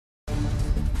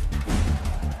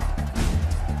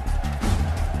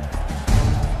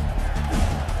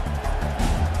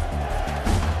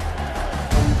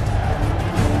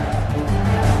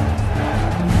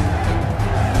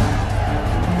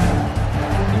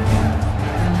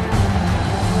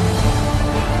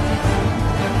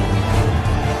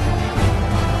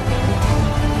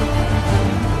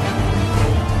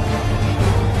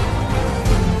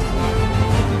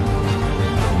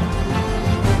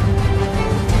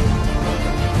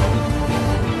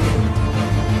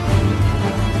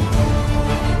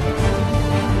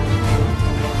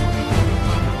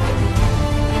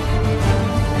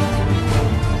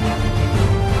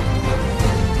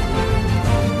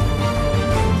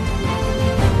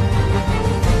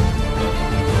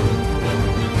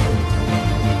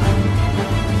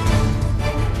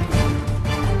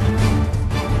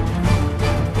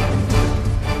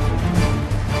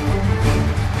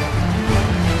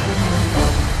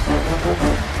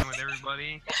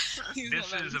everybody.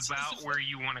 This is about where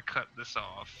you want to cut this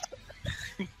off.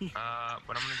 But I'm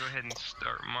going to go ahead and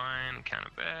start mine. Count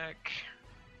it back.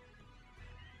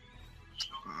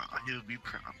 He'll be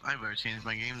proud. I better change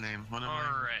my game name. All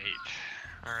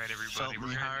right, everybody.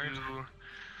 We're gonna do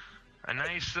a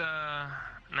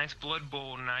nice Blood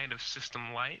Bowl night of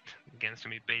System Light. Again, it's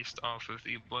gonna be based off of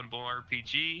the Blood Bowl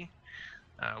RPG,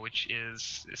 which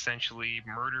is essentially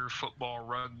murder, football,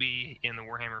 rugby in the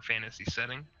Warhammer Fantasy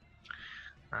setting.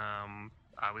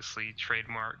 Obviously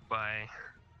trademarked by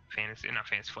not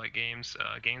Fantasy Flight Games,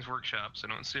 Games Workshop, so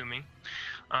don't sue me.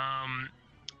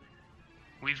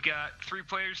 We've got 3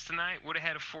 players tonight. Would have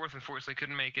had a 4th, unfortunately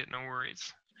couldn't make it, no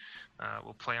worries.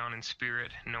 We'll play on in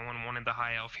spirit. No one wanted the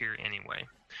high elf here anyway.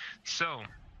 So,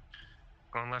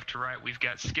 going left to right, we've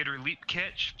got Skitter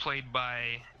Leapcatch, played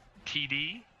by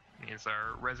TD. He is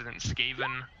our resident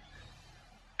Skaven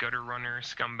gutter runner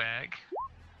scumbag.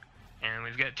 And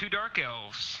we've got 2 dark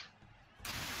elves.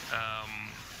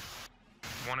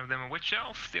 One of them a witch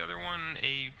elf, the other one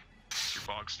your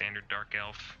bog standard dark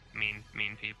elf, mean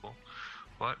people.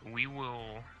 But we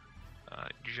will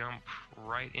jump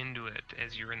right into it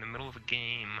as you're in the middle of a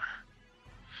game.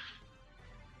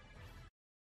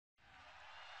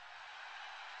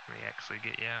 Let me actually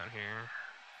get you out here.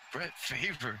 Brett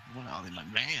Favor, wow, my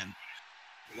man.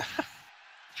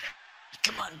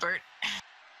 Come on, Bert.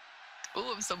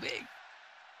 Oh, I'm so big.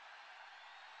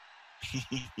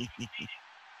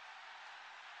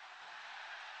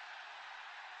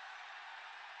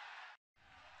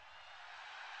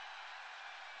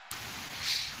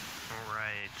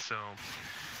 So,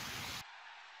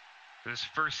 this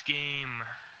first game,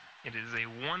 it is a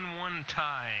 1-1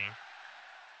 tie,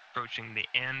 approaching the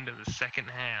end of the second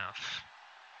half.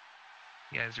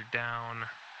 You guys are down.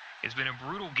 It's been a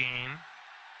brutal game.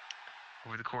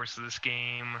 Over the course of this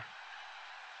game,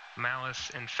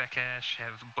 Malice and Fekash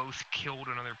have both killed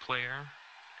another player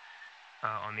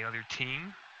on the other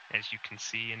team, as you can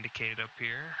see indicated up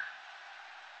here.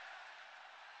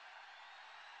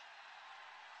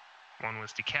 One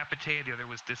was decapitated, the other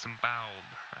was disemboweled.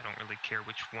 I don't really care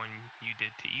which one you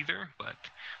did to either, but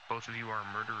both of you are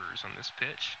murderers on this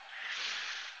pitch.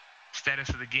 Status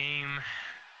of the game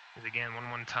is again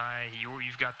 1-1 tie.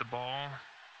 You've got the ball.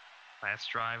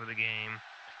 Last drive of the game.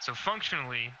 So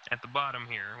functionally, at the bottom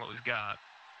here, what we've got,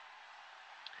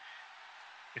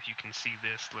 if you can see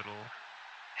this little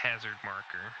hazard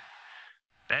marker,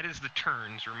 that is the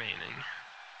turns remaining.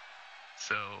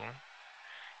 So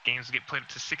games get played up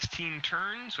to 16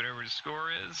 turns, whatever the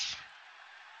score is.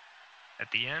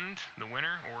 At the end, the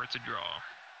winner, or it's a draw.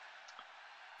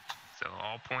 So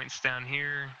all points down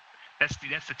here. That's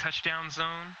the touchdown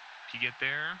zone. If you get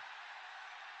there,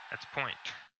 that's a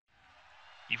point.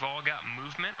 You've all got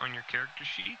movement on your character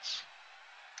sheets.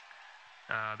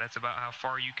 That's about how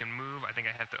far you can move. I think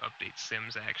I have to update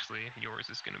Sims, actually. Yours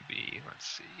is going to be, let's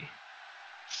see,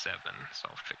 7. So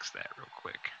I'll fix that real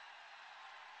quick.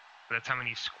 But that's how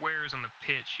many squares on the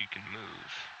pitch you can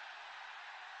move.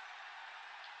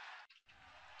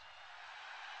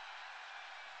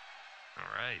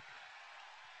 All right.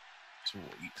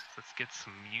 Sweet. Let's get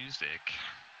some music.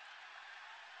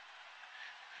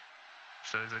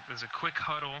 So there's a quick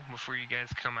huddle before you guys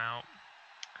come out.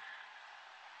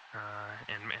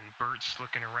 And Bert's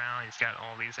looking around. He's got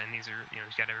all these, and these are,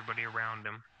 he's got everybody around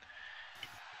him.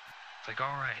 It's like,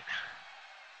 all right,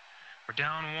 we're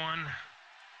down 1.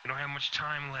 We don't have much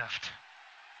time left.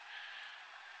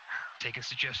 Taking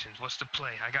suggestions. What's the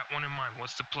play? I got one in mind.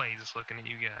 What's the play? Just looking at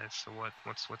you guys. So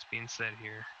what's being said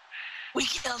here? We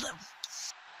killed him.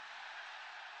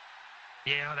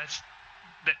 Yeah, that's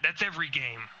every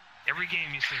game. Every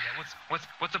game you say that.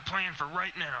 What's the plan for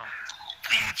right now?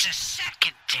 It's a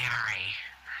secondary.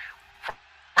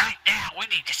 Right now, we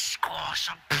need to score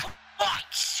some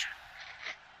points.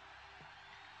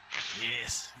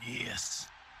 Yes.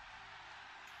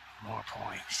 More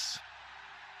points.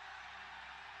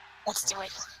 Let's do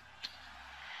it.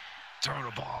 Throw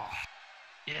the ball.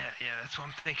 Yeah, that's what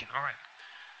I'm thinking. All right.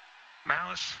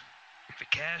 Malice,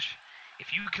 Fekash,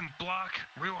 if you can block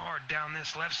real hard down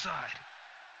this left side,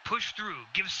 push through,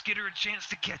 give Skitter a chance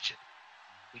to catch it.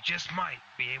 We just might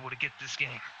be able to get this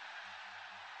game.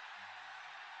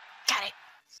 Got it.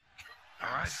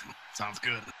 All right. Sounds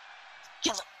good.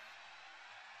 Kill him.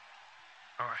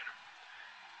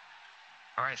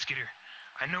 All right, Skitter.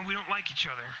 I know we don't like each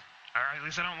other. All right, at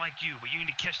least I don't like you, but you need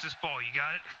to catch this ball. You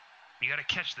got it? You got to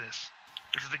catch this.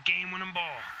 This is a game-winning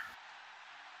ball.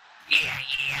 Yeah,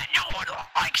 no one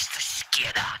likes the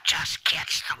Skitter. Just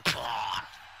catch the ball.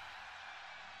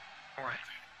 All right,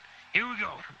 here we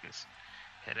go. Just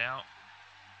head out.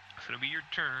 So it'll be your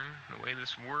turn. The way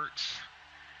this works,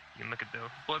 you can look at the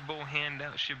Blood Bowl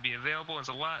handout. Should be available. There's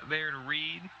a lot there to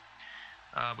read,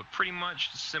 but pretty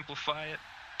much to simplify it,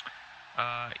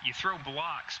 you throw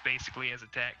blocks basically as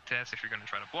attack tests. If you're going to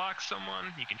try to block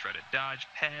someone, you can try to dodge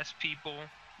past people,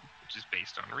 which is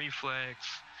based on reflex.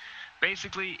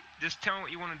 Basically, just tell me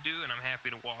what you want to do, and I'm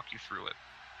happy to walk you through it.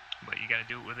 But you got to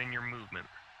do it within your movement.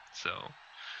 So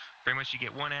pretty much you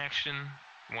get one action,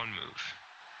 one move.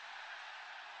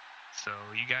 So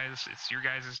you guys, it's your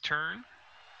guys' turn.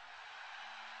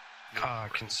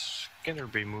 Can Skinner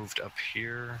be moved up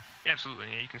here? Absolutely,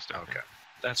 yeah, you can start. Okay.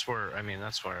 That's where I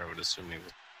would assume he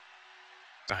was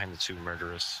behind the two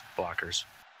murderous blockers.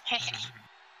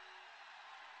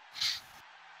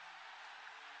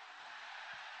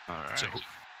 Alright. So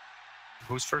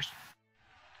who's first?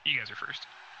 You guys are first.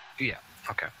 Yeah,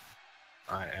 okay.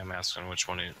 I am asking which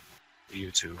one of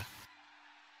you two.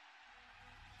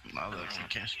 I'll let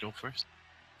Cash go first.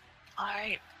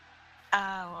 Alright.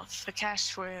 Well,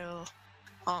 Fakash will...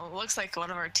 Oh, it looks like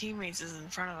one of our teammates is in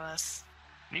front of us.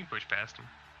 You can push past them.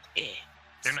 Yeah.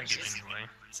 They're not getting in your way.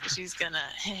 So she's gonna...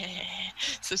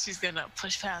 so she's gonna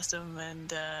push past him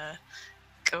and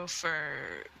go for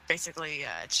basically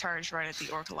charge right at the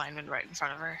orc lineman right in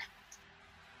front of her.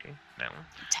 Okay, that one.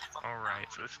 Tackle. Alright,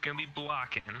 so it's going to be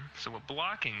blocking. So what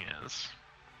blocking is,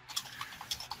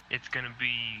 it's going to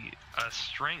be a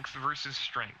strength versus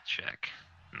strength check.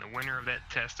 And the winner of that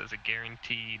test does a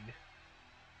guaranteed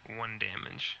 1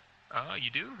 damage.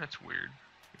 You do? That's weird.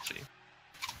 Let's see.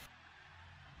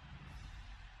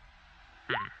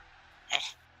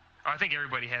 I think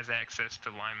everybody has access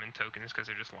to lineman tokens because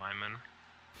they're just linemen.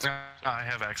 I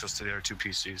have access to the other two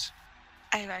PCs.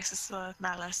 I have access to the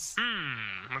Malice.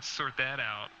 Let's sort that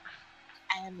out.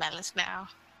 I am Malice now.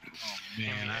 Oh, Give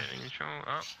me man. editing control.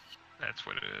 Oh, that's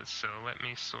what it is. So let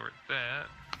me sort that.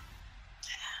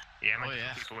 Yeah, I'm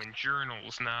yeah. people in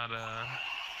journals, not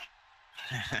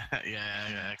Yeah,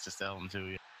 I got access to Ellen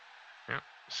too. Yeah.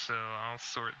 So I'll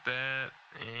sort that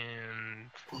and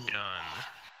done.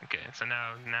 Okay, so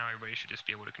now everybody should just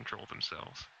be able to control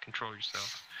themselves. Control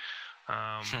yourself.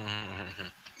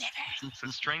 Never. So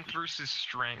strength versus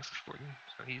strength.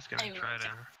 So he's gonna I try will.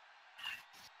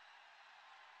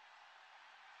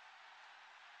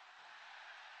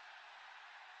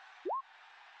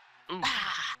 to. Ooh.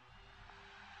 Ah,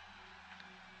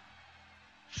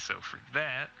 So for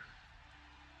that,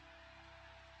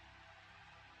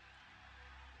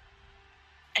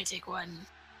 I take 1.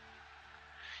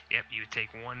 yep, you would take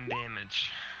 1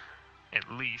 damage at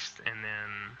least, and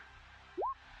then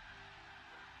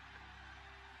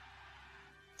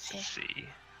let's see,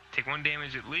 take 1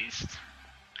 damage at least,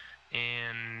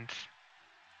 and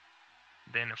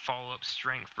then a follow-up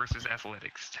strength versus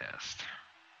athletics test.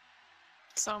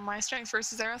 So my strength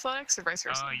versus their athletics, or vice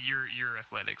versa? Your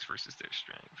athletics versus their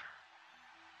strength.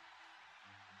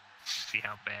 See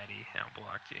how bad he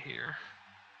outblocked you here.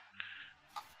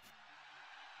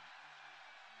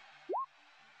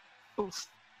 Oof.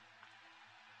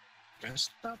 That's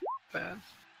not bad.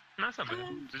 No, that's not bad.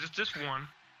 So just 1.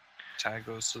 Tag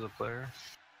goes to the player.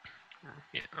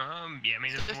 Yeah. Yeah. I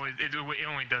mean, it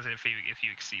only does it if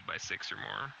you exceed by 6 or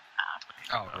more.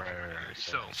 Oh, right.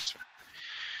 So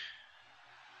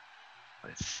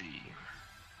let's see.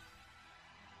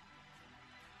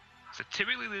 So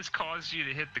typically this causes you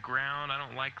to hit the ground. I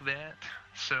don't like that.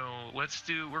 So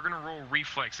we're gonna roll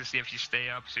reflex to see if you stay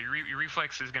up. So your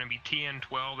reflex is gonna be TN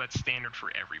 12. That's standard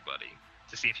for everybody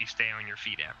to see if you stay on your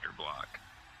feet after block.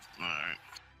 Alright.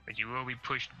 But you will be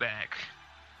pushed back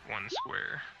 1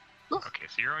 square. Oof. Okay,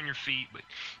 so you're on your feet, but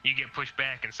you get pushed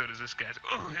back, and so does this guy.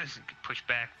 Push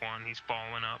back 1. He's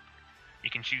falling up. You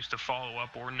can choose to follow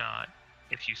up or not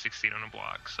if you succeed on a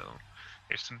block. So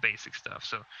there's some basic stuff.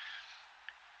 So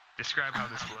describe how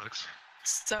this looks.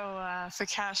 So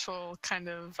Fakash will kind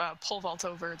of pole vault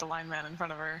over the lineman in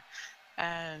front of her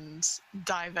and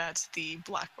dive at the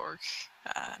black orc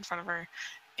in front of her.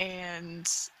 And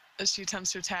as she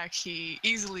attempts to attack, he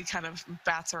easily kind of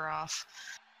bats her off.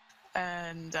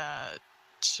 And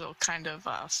she'll kind of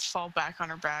fall back on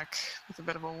her back with a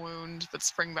bit of a wound, but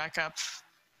spring back up,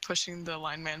 pushing the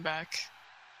lineman back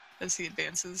as he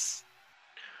advances.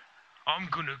 I'm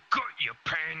gonna cut you,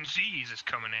 pansies! Is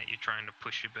coming at you, trying to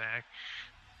push you back.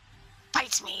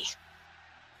 Bite me!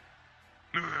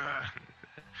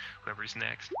 Whoever's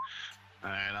next.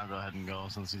 Alright, I'll go ahead and go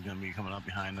since he's gonna be coming up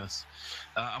behind us.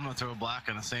 I'm gonna throw a block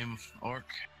on the same orc.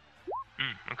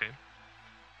 Okay.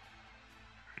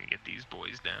 Let me get these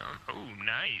boys down. Oh,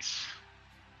 nice.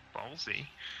 Ballsy.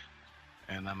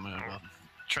 And I'm gonna go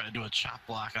try to do a chop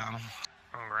block on him.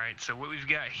 All right, so what we've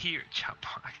got here, chop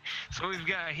block. So what we've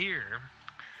got here,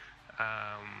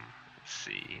 Let's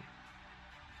see.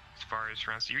 As far as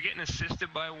rounds, so you're getting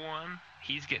assisted by 1.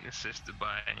 He's getting assisted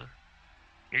by.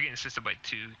 You're getting assisted by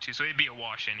two, so it'd be a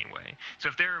wash anyway. So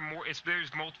if there's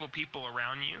multiple people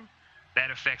around you, that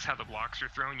affects how the blocks are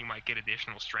thrown. You might get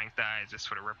additional strength dies. This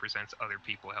sort of represents other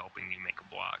people helping you make a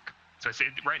block. So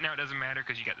right now it doesn't matter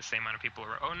because you got the same amount of people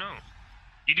around. Oh no,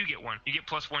 you do get 1. You get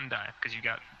 +1 die because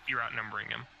you're outnumbering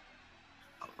him.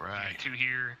 All You right. got 2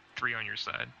 here, 3 on your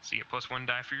side. So you get +1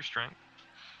 die for your strength.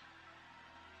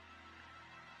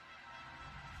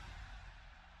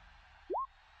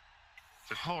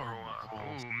 So Horrible.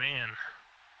 oh man.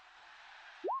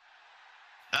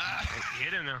 Ah! You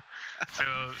hit him though. So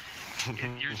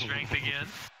get your strength again.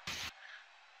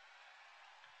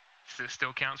 So it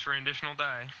still counts for an additional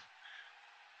die.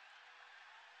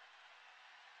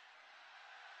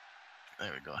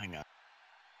 There we go. Hang on.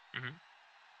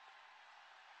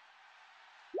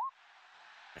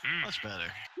 Much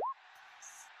better.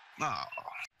 Oh.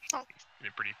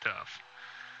 They're pretty tough.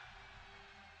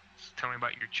 So tell me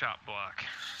about your chop block.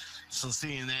 So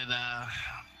seeing that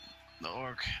the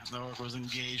orc was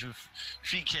engaged with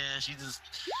Feet Cash, he just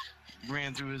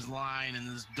ran through his line and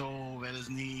just dove at his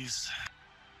knees.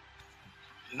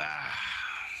 Nah.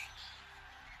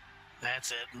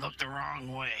 That's it. Look the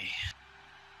wrong way.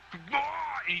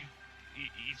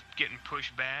 He's getting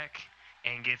pushed back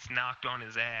and gets knocked on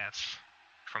his ass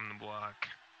from the block.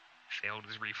 Failed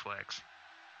his reflex.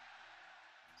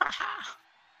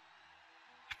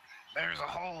 There's a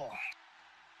hole.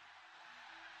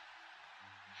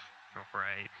 All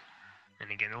right.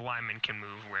 And again, the linemen can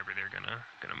move wherever they're gonna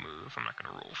move. I'm not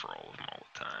gonna roll for all of them all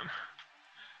the time.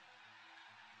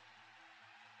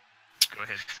 Go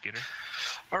ahead, Skitter.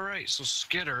 All right, so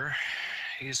Skitter,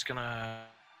 he's gonna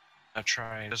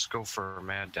try and just go for a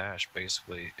mad dash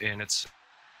basically, and it's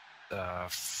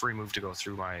free move to go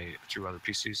through other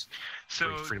PCs.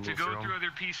 So free to move go through 'em? through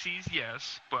other PCs,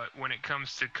 yes, but when it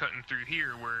comes to cutting through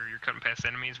here, where you're cutting past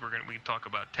enemies, we can talk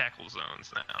about tackle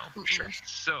zones now. Sure.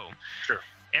 So Sure.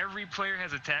 every player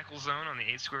has a tackle zone on the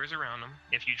 8 squares around them.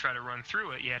 If you try to run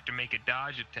through it, you have to make a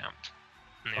dodge attempt.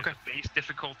 And there's Okay. a base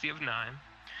difficulty of 9.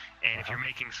 And if you're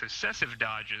making successive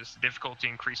dodges, the difficulty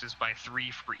increases by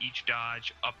 3 for each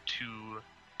dodge up to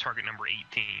target number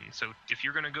 18. So if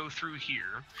you're going to go through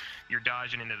here, you're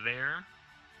dodging into there,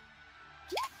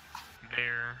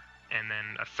 and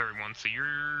then a third one. So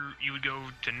you would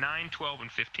go to 9, 12,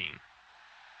 and 15.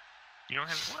 You don't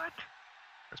have what?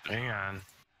 That's Hang bizarre. on.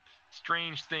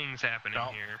 Strange things happening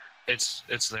No. here. It's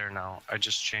there now. I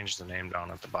just changed the name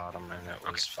down at the bottom, and it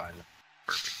was fine.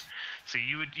 Perfect. So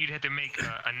you'd have to make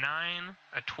a 9,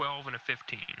 a 12, and a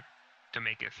 15 to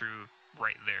make it through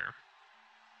right there.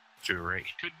 Great.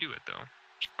 Could do it though.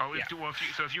 Oh, Yeah.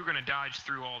 If you were gonna dodge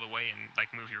through all the way and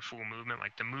like move your full movement,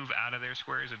 like to move out of their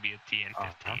squares would be a TN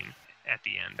 15 at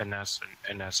the end. And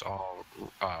that's all.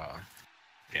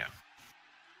 Yeah.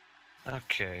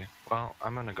 Okay. Well,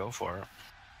 I'm gonna go for it.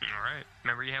 All right.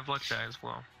 Remember, you have luck die as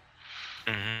well.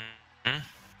 Mm-hmm.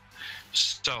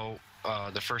 So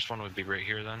the first one would be right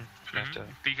here then. I have to-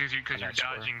 Because you're that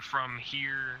square. dodging from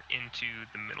here into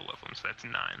the middle of them, so that's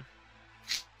 9.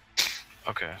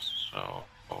 Okay. So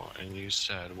and you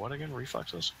said what again?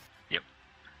 Reflexes.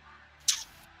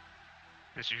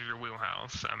 This is your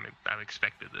wheelhouse. I've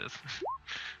expected this.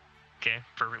 Okay,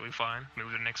 perfectly fine.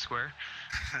 Move to the next square.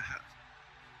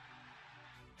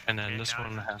 And then Okay, this now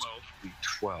one it's has 12. to be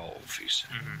 12. You said.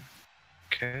 Mhm.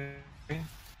 Okay.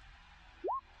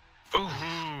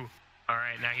 Ooh. All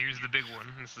right, now here's the big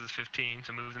one. This is 15,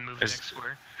 so move the Is- next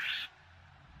square.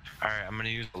 All right. I'm gonna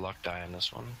use the luck die on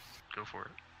this one. Go for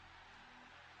it.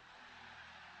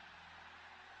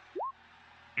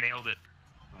 Nailed it.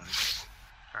 Nice.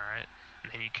 All right,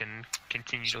 and then you can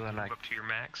continue So to then move up to your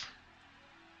max.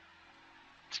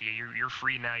 So yeah, you're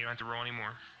free now. You don't have to roll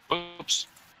anymore. Oops.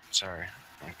 Sorry.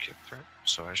 Okay. right.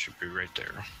 So I should be right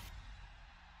there.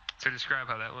 So describe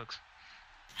how that looks.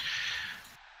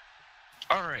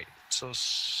 All right. So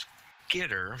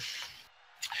Skitter,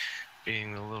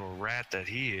 being the little rat that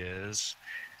he is,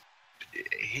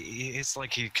 it's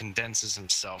like he condenses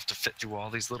himself to fit through all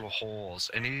these little holes,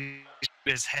 and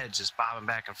his head just bobbing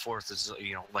back and forth, as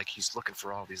like he's looking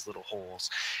for all these little holes,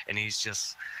 and he's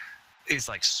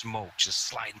like smoke just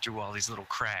sliding through all these little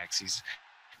cracks. He's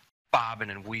bobbing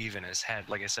and weaving. His head,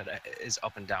 like I said, is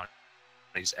up and down.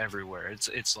 He's everywhere.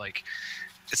 It's like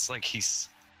he's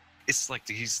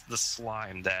the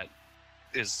slime that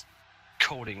is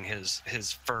coating his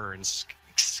fur and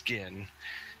skin,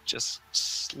 just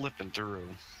slipping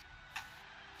through.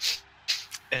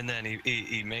 And then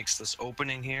he makes this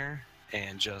opening here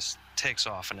and just takes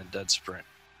off in a dead sprint.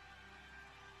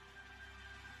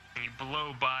 You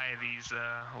blow by these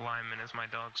linemen as my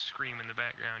dogs scream in the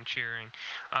background, cheering.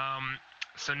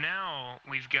 So now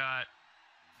we've got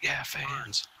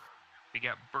fans. We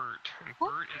got Bert, and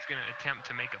Bert is going to attempt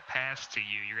to make a pass to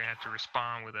you. You're going to have to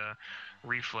respond with a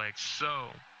reflex. So,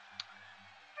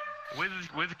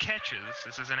 with catches,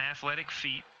 this is an athletic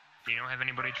feat. You don't have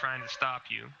anybody trying to stop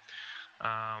you.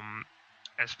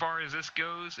 As far as this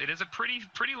goes, it is a pretty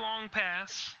long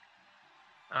pass.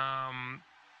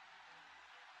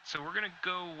 So we're going to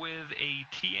go with a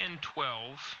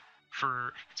TN12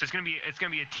 for. So it's going to be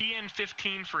a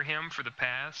TN15 for him for the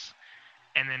pass.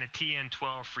 And then a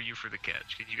TN12 for you for the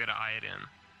catch, because you got to eye it in.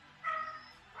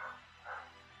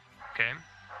 Okay?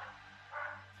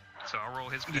 So I'll roll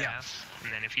his pass,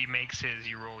 and then if he makes his,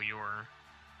 you roll your...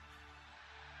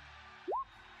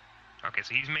 Okay,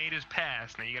 so he's made his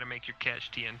pass, now you got to make your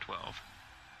catch TN12.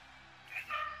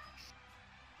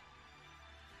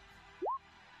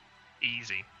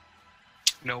 Easy.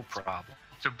 No problem.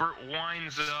 So Bert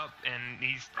winds up, and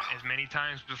he's, as many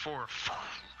times before,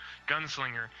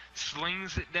 Gunslinger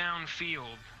slings it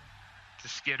downfield to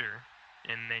Skitter,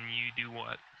 and then you do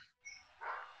what?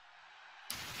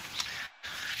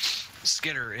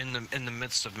 Skitter, in the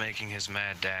midst of making his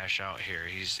mad dash out here,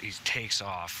 he takes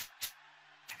off,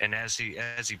 and as he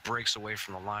breaks away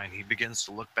from the line, he begins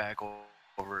to look back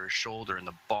over his shoulder, and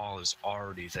the ball is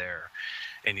already there,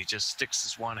 and he just sticks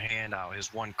his one hand out,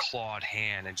 his one clawed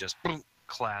hand, and just boom,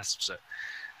 clasps it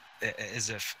as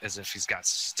if he's got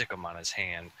stickum on his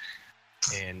hand,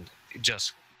 and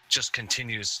just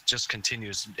continues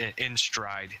in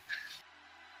stride.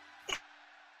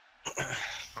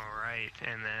 All right,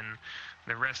 and then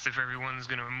the rest of everyone's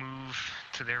gonna move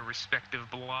to their respective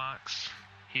blocks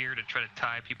here to try to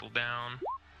tie people down.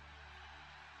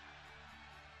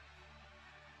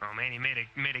 Oh man, he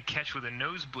made a catch with a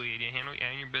nosebleed. You handle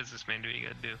your business, man. Do what you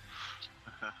gotta do.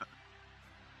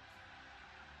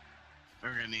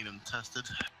 We're gonna need him tested.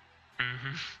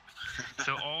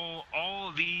 So all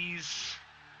of these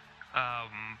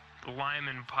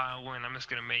linemen pile in. I'm just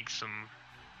gonna make some.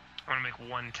 I want to make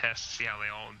one test to see how they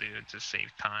all do to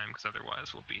save time, because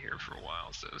otherwise we'll be here for a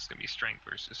while. So it's gonna be strength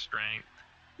versus strength.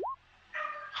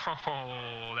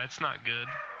 Oh, that's not good.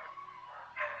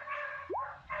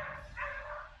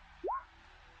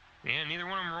 Yeah, neither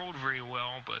one of them rolled very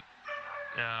well, but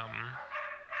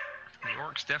the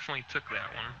orcs definitely took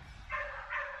that one.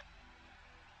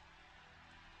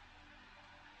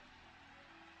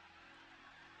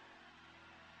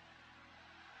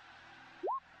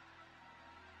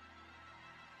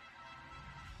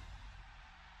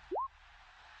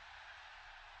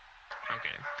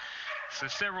 Okay, so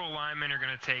several linemen are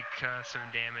going to take some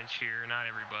damage here, not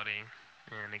everybody.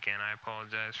 And again, I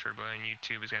apologize for everybody on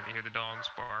YouTube who's going to hear the dogs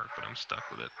bark, but I'm stuck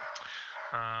with it.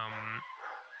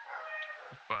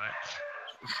 But,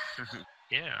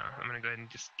 yeah, I'm going to go ahead and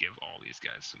just give all these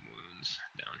guys some wounds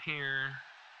down here.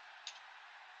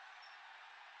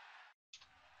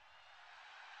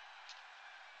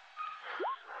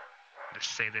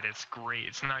 Just say that it's great.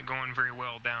 It's not going very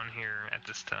well down here at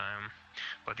this time.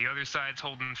 But the other side's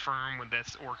holding firm with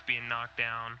this orc being knocked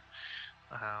down.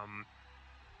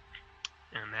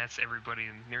 And that's everybody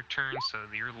in their turn. So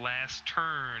your last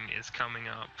turn is coming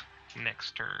up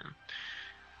next turn.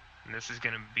 And this is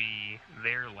going to be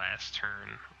their last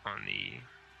turn on the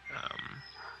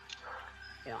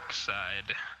orc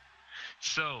side.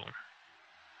 So,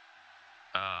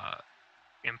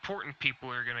 important people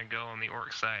are going to go on the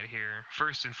orc side here.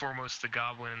 First and foremost, the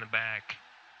goblin in the back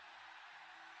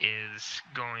is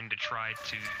going to try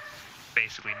to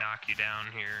basically knock you down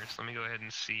here. So let me go ahead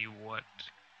and see what...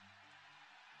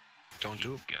 Don't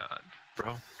do it, God,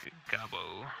 bro. Good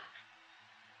gobbo.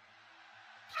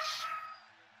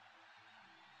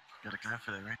 Got a guy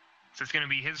for that, right? So it's going to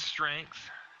be his strength.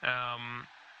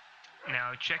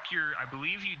 Now check your... I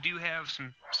believe you do have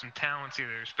some talents here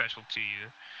that are special to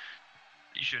you.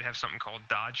 You should have something called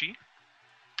dodgy.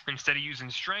 Instead of using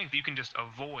strength, you can just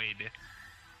avoid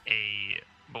a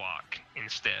block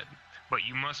instead. But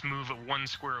you must move it 1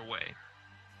 square away.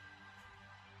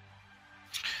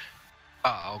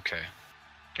 Ah, okay.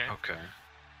 Okay? Okay.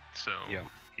 So Yep.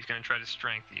 he's going to try to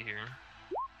strength you here.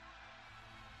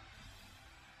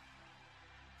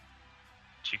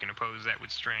 So you can oppose that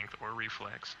with strength or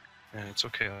reflex. And it's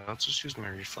okay. I'll just use my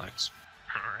reflex.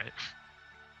 Alright.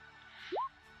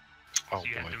 Oh, So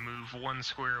you boy. have to move 1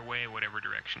 square away, whatever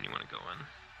direction you want to go in.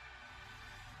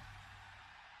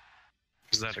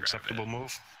 Is that Let's grab acceptable it.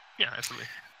 move? Yeah, absolutely.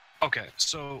 Okay,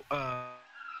 so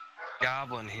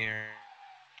goblin here,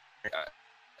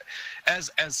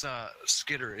 as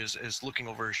Skitter is looking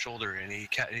over his shoulder and he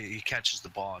catches the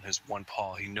ball in his one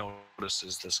paw, he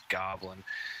notices this goblin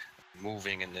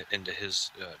moving into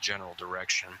his general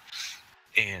direction,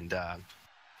 and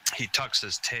he tucks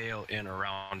his tail in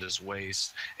around his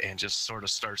waist and just sort of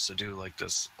starts to do like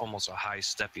this almost a high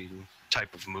stepping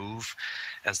type of move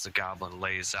as the goblin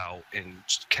lays out and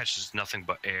just catches nothing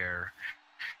but air,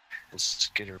 and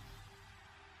Skitter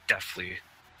deftly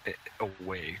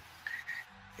away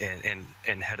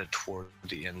and headed toward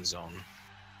the end zone.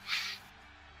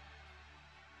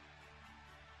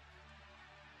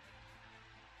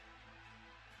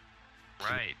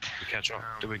 Right.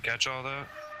 Did we catch all that?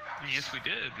 Yes, we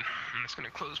did. I'm just going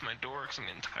to close my door because I'm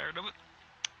getting tired of it.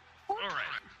 All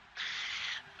right.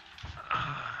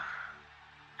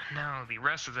 Now, the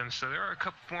rest of them. So there are a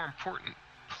couple more important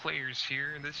players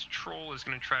here. This troll is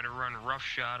going to try to run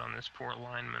roughshod on this poor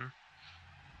lineman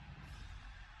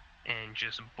and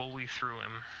just bully through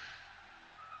him.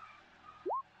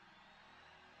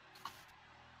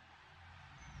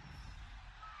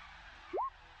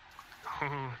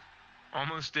 Oh,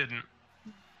 almost didn't.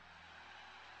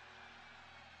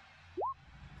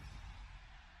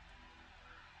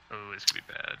 Oh, this could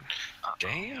be bad.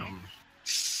 Damn.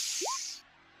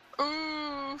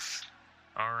 Oof.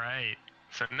 All right.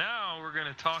 So now we're going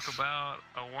to talk about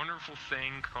a wonderful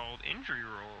thing called injury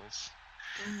rolls.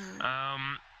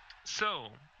 So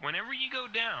whenever you go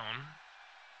down,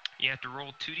 you have to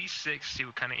roll 2d6 to see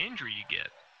what kind of injury you get.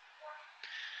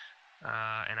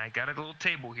 And I got a little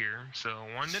table here. So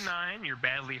 1 to 9, you're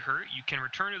badly hurt. You can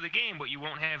return to the game, but you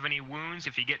won't have any wounds.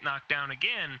 If you get knocked down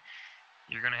again,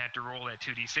 you're going to have to roll that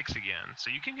 2d6 again.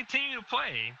 So you can continue to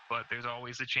play, but there's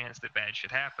always the chance that bad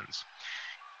shit happens.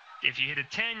 If you hit a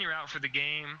 10, you're out for the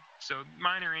game. So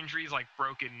minor injuries like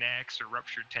broken necks or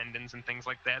ruptured tendons and things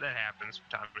like that, that happens from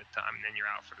time to time, and then you're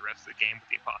out for the rest of the game, but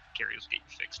the apothecaries will get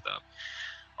you fixed up.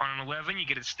 On an 11, you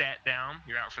get a stat down,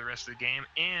 you're out for the rest of the game,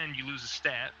 and you lose a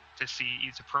stat to see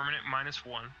it's a permanent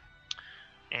 -1.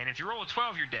 And if you roll a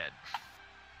 12, you're dead.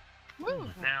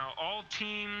 Woo. Now, all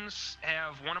teams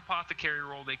have one apothecary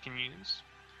roll they can use,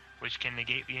 which can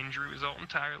negate the injury result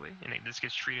entirely, and this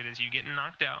gets treated as you getting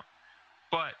knocked out.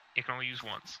 But it can only use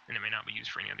once, and it may not be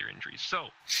used for any other injuries.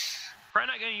 So, probably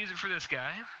not going to use it for this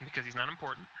guy, because he's not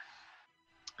important.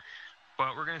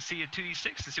 But we're going to see a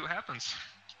 2d6 to see what happens.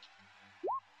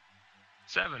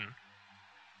 7.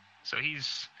 So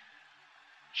he's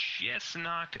just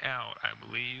knocked out, I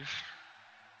believe.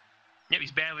 Yep,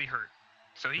 he's badly hurt.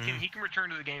 So he can return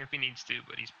to the game if he needs to,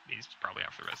 but he's probably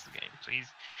out for the rest of the game. So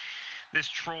this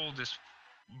troll just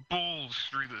bowls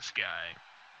through this guy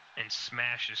and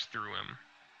smashes through him.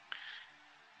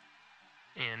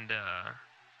 And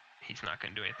he's not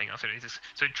going to do anything else.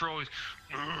 So the troll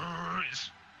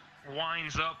just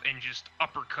winds up and just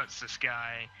uppercuts this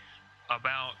guy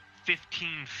about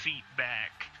 15 feet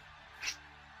back.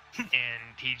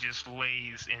 And he just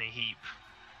lays in a heap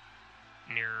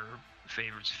near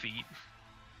Favorite's feet.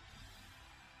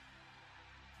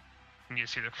 You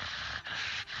just hear the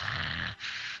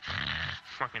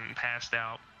fucking passed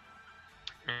out.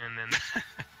 And then the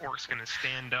orc's gonna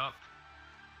stand up.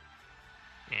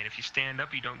 And if you stand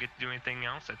up, you don't get to do anything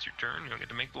else. That's your turn. You don't get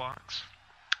to make blocks.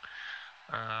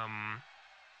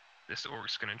 This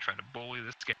orc's gonna try to bully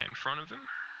this guy in front of him.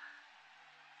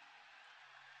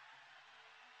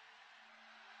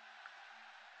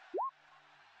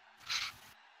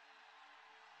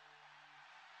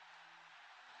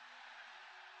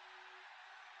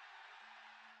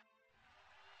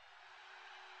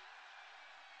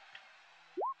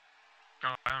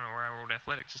 Oh, I don't know where I rolled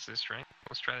athletics. Is this strength?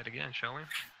 Let's try that again, shall we?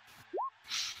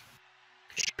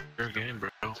 Sure game, bro.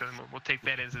 So we'll take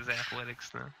that as his athletics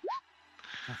then.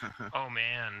 Oh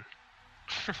man.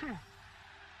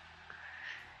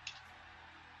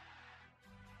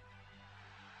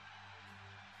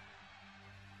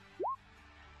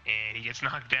 And he gets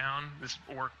knocked down. This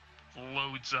orc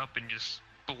loads up and just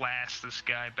blasts this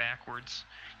guy backwards.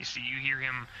 You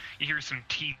hear some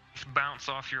teeth bounce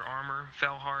off your armor,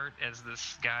 Felhart, as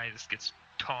this guy just gets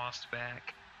tossed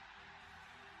back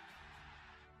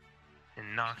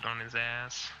and knocked on his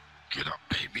ass. Get up,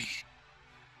 baby.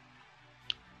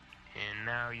 And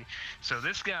now so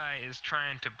this guy is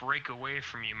trying to break away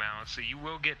from you, Mal. So you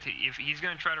will get to, if he's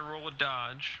going to try to roll a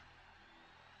dodge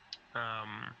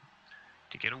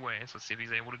to get away. So let's see if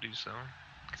he's able to do so,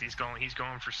 because he's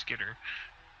going for Skitter.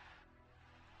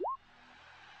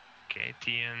 Okay,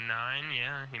 TN 9,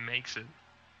 yeah, he makes it.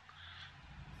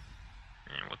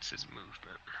 And what's his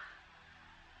movement?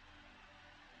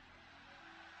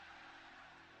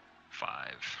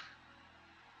 5.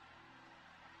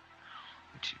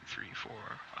 2, 3, 4,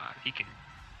 5. He can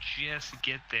just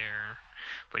get there,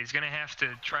 but he's gonna have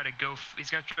to try to go. He's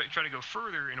gonna try to go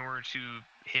further in order to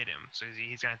hit him. So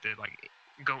he's gonna have to like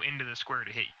go into the square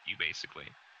to hit you, basically.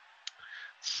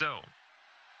 So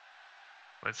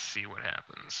let's see what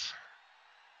happens.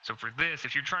 So for this,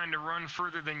 if you're trying to run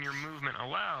further than your movement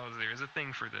allows, there is a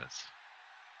thing for this.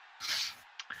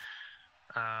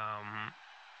 I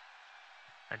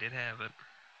did have it.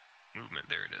 Movement,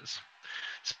 there it is.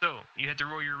 So you had to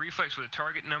roll your reflex with a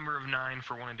target number of 9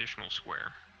 for 1 additional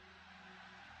square.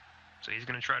 So he's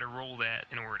going to try to roll that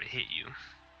in order to hit you.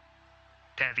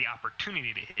 To have the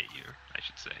opportunity to hit you, I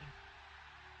should say.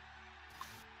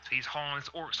 So he's hauling, his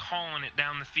orc's hauling it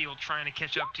down the field trying to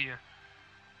catch up to you.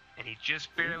 And he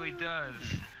just barely does.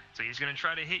 So he's going to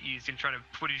try to hit you. He's going to try to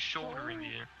put his shoulder into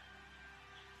you.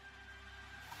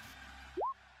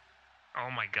 Oh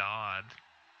my god.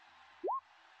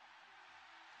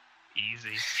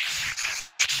 Easy.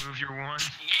 Move your 1. Not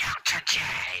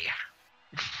today.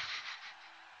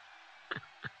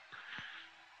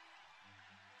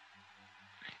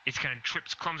 It's kind of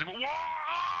trips clumsy. Whoa!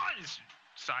 He's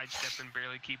sidestepping,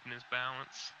 barely keeping his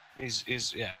balance.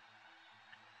 He's yeah,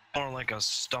 more like a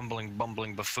stumbling,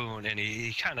 bumbling buffoon, and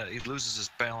he loses his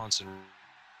balance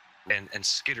and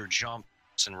Skitter jumps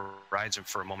and rides him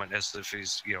for a moment as if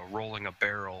he's rolling a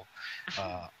barrel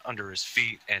under his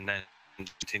feet, and then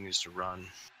continues to run.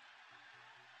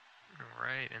 All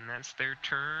right, and that's their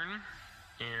turn,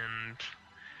 and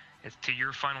it's to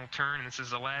your final turn, and this is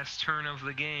the last turn of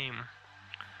the game.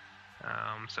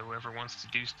 So whoever wants to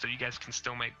do so, you guys can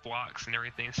still make blocks and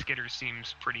everything. Skitter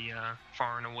seems pretty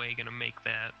far and away gonna make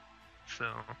that,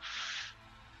 so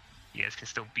you guys can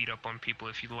still beat up on people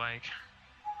if you like.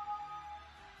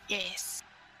 Yes.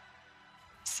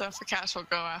 So Fakash will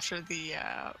go after the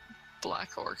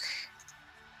black orc.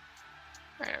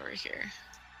 Right over here.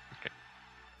 Okay.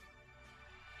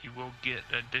 You will get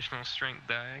additional strength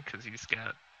die because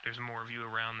there's more of you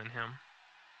around than him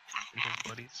and his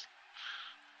buddies.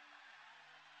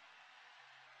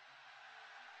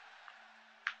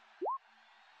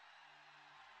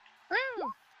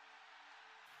 Woo!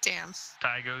 Damn.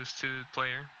 Tie goes to the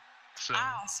player. So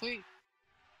Ah, sweet.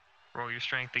 roll your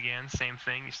strength again. Same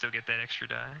thing. You still get that extra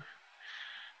die.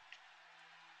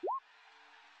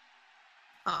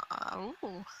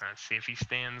 Ooh. Let's see if he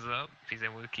stands up. If he's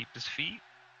able to keep his feet.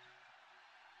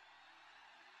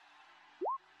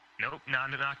 Nope.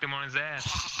 Knocked him on his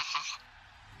ass.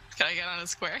 Can I get on a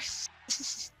square?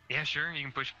 Yeah, sure. You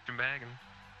can push him back and.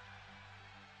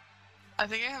 I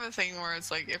think I have a thing where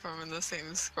it's like if I'm in the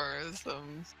same square as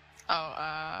them.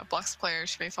 Blocks player,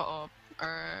 she may follow up.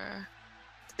 Or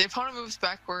the opponent moves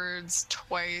backwards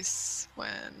twice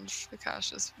when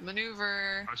Fakash's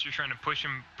maneuver. Oh, so you're trying to push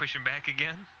him back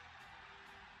again?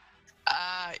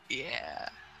 Yeah.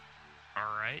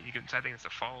 All right. You can. I think it's a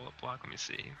follow-up block. Let me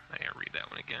see. I gotta read that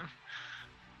one again.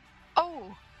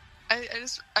 Oh, I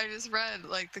just read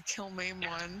like the kill maim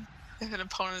one. If an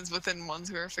opponent is within 1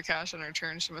 square of Fakash on her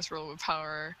turn, she must roll with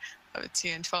power of a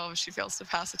TN12. If she fails to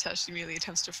pass the test, she immediately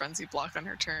attempts to frenzy block on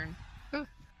her turn.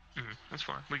 That's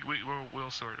fine.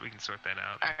 We'll sort. We can sort that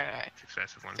out. Alright.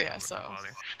 Successive ones. Yeah, don't so bother.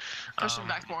 push him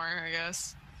back more, I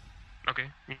guess.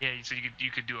 Okay. Yeah. So you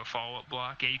could do a follow-up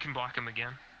block. Yeah, you can block him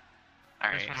again.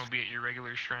 Alright. This one will be at your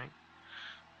regular strength.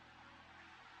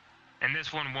 And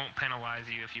this one won't penalize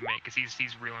you if you make, because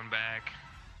he's reeling back,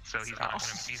 so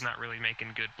he's not really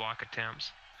making good block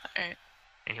attempts. Alright.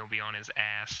 And he'll be on his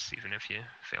ass even if you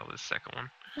fail this second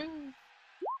one.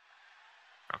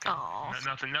 Okay. Aw.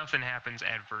 Nothing happens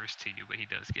adverse to you, but he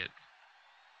does get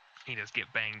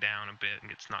banged down a bit and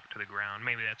gets knocked to the ground.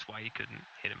 Maybe that's why you couldn't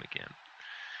hit him again.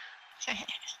 So he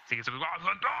gets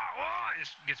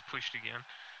just gets pushed again.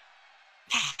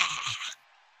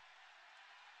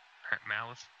 Alright,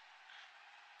 Malice.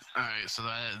 Alright, so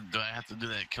do I have to do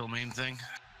that kill main thing?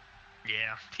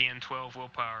 Yeah, TN12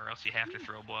 willpower, or else you have to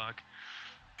throw block.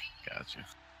 Gotcha.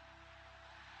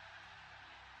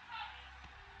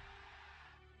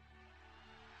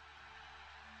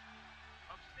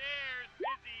 Upstairs,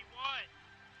 busy, what?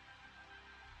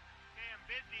 Okay, I'm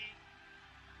busy.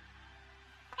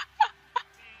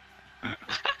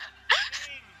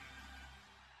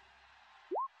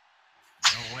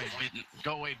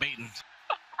 Go away, Baton.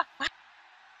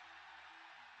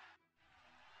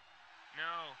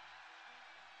 No.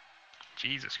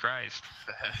 Jesus Christ.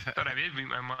 Thought I did beat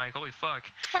my mic. Holy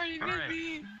fuck. Party All right.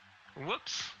 baby.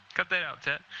 Whoops. Cut that out,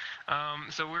 Tet.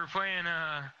 So we're playing,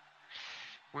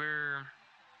 what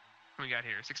we got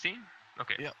here? 16?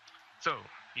 Okay. Yep. So,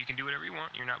 you can do whatever you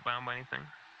want. You're not bound by anything.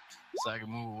 So I can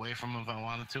move away from him if I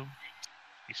wanted to.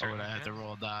 You Or would certainly I have to can.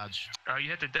 roll dodge? You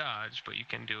have to dodge, but you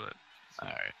can do it. All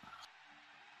right.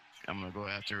 I'm gonna go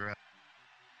after.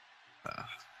 I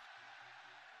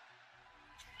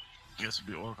guess it'd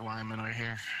be orc lineman right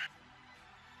here.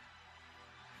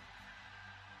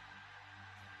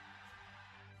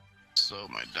 So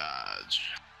my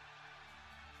dodge.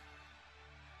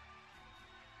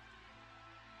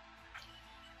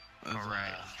 That's, All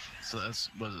right. So that's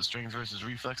was it strength versus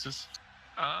reflexes?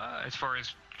 As far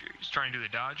as trying to do the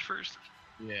dodge first,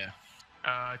 Yeah.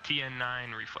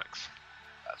 TN9 reflex.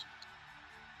 Gotcha.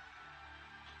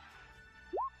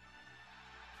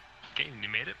 Okay, you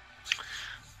made it.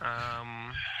 All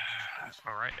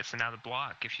right. So now the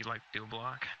block. If you'd like to do a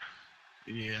block.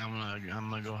 Yeah, I'm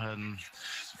gonna go ahead and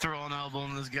throw an elbow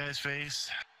in this guy's face.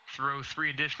 Throw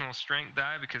 3 additional strength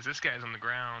die because this guy's on the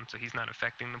ground, so he's not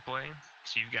affecting the play.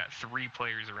 So you've got 3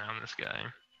 players around this guy.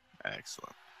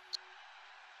 Excellent.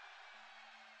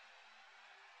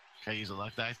 Can I use a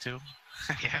luck die too?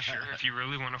 Yeah, sure. If you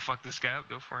really want to fuck this guy up,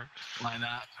 go for it. Why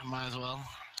not? Might as well.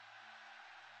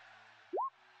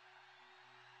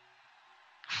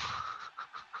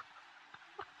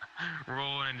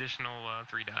 Roll an additional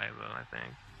 3 die, though, I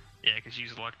think. Yeah, because you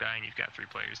use luck die and you've got 3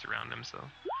 players around him, so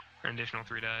an additional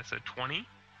 3 die. So 20.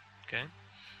 Okay.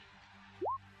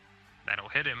 That'll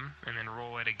hit him, and then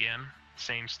roll it again.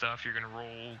 Same stuff. You're going to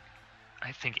roll,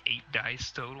 I think, 8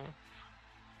 dice total.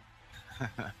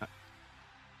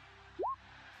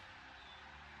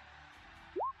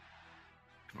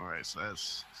 All right, so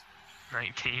that's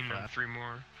 19 and Crap. 3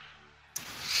 more.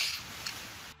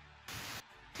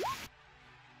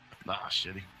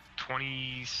 shitty.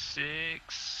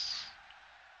 26.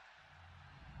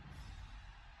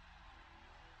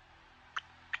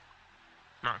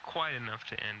 Not quite enough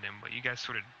to end him, but you guys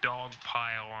sort of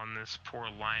dogpile on this poor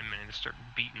lineman and just start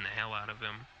beating the hell out of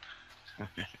him.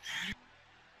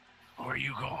 Where are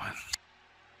you going?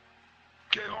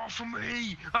 Get off of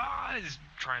me! Ah! He's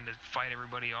trying to fight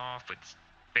everybody off, but it's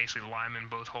basically the linemen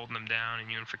both holding him down,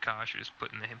 and you and Fakash are just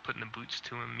putting the boots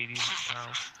to him immediately.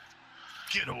 Wow.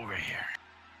 Get over here.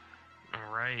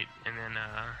 All right, and then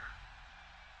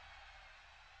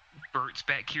Bert's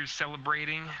back here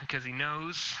celebrating because he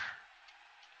knows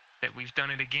that we've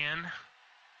done it again.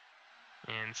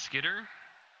 And Skitter.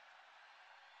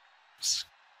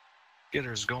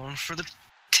 Skitter's going for the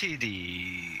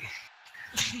TD.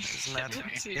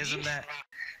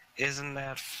 Isn't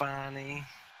that funny?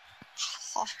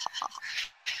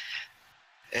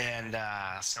 And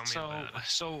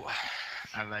so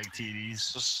I like TDs.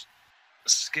 So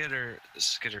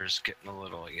Skitter's getting a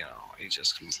little, he's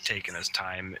just taking his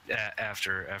time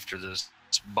after this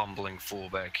bumbling fool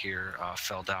back here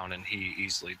fell down and he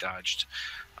easily dodged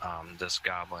this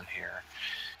goblin here.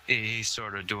 He's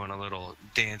sort of doing a little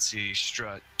dancey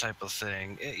strut type of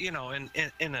thing,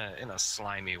 in a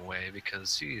slimy way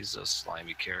because he's a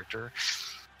slimy character,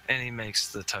 and he makes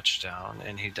the touchdown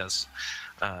and he does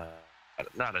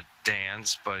not a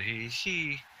dance, but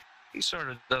he sort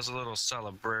of does a little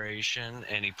celebration,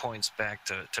 and he points back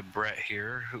to Brett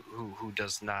here, who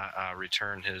does not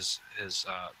return his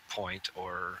point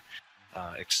or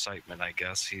excitement, I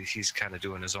guess. He's kind of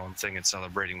doing his own thing and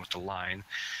celebrating with the line.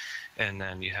 And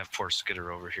then you have poor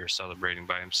Skitter over here celebrating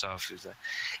by himself. He's like,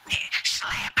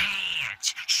 slap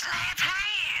hands,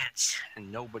 and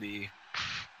nobody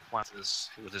wants this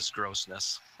with his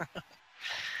grossness.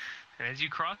 And as you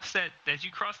cross that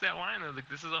line, though,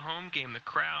 this is a home game. The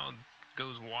crowd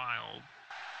goes wild.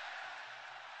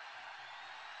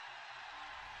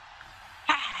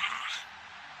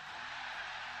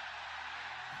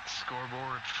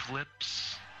 Scoreboard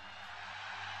flips.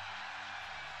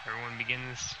 Everyone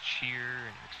begins to cheer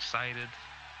and excited.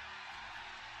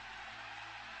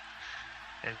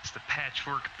 It's the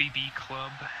Patchwork BB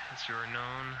Club, as you're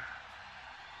known.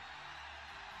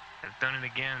 Have done it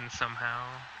again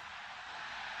somehow.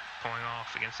 Pulling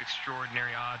off against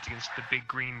extraordinary odds against the Big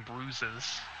Green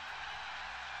Bruises.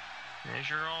 And as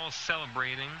you're all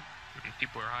celebrating, and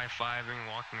people are high-fiving,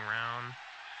 walking around,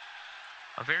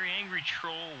 a very angry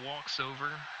troll walks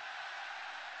over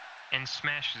and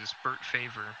smashes Bert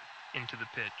Favor into the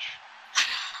pitch.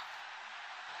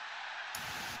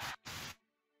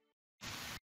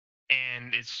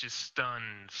 And it's just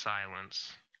stunned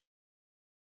silence.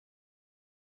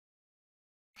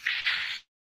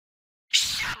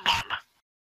 someone.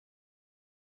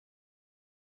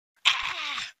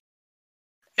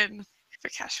 And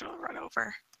Vikash will run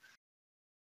over.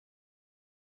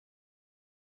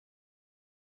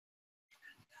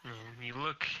 And you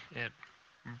look at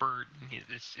Bert,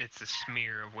 it's a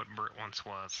smear of what Bert once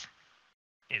was.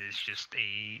 It is just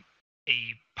a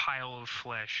pile of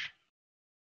flesh.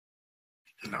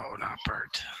 No, not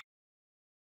Bert.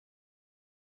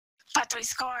 But we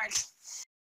scored.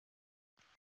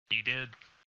 You did.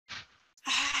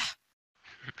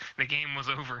 The game was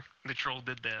over. The troll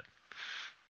did that.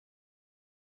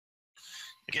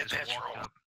 It Get just that walked troll.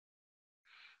 up.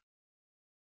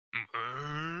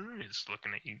 It's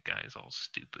looking at you guys all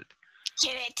stupid.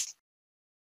 Get it.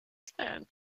 And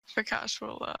Vikash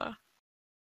will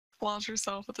launch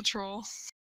herself at the troll.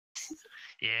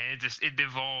 Yeah, it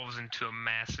devolves into a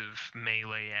massive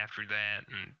melee after that,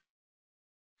 and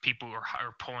people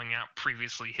are pulling out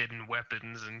previously hidden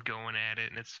weapons and going at it,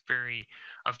 and it's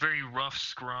a very rough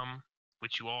scrum,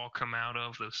 which you all come out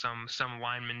of, though some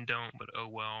linemen don't, but oh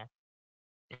well.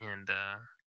 And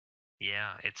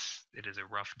yeah, it is a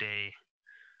rough day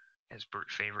as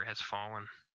Bert Favorite has fallen.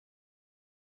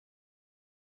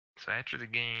 So after the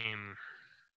game,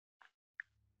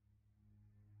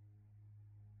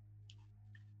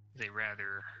 it's a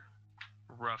rather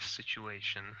rough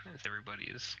situation as everybody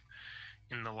is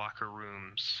in the locker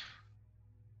rooms.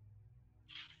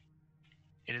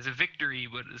 It is a victory,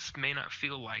 but this may not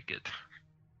feel like it.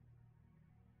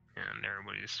 And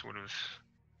everybody is sort of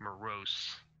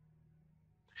morose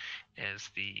as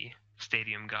the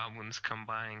stadium goblins come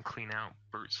by and clean out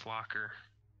Bert's locker,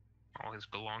 all his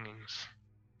belongings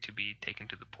to be taken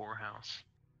to the poorhouse.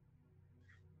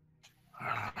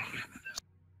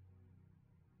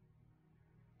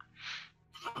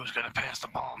 Who's gonna pass the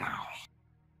ball now?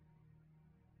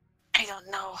 I don't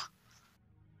know.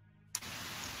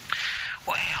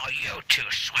 Well, you two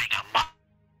swing a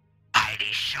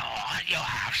mighty sword. You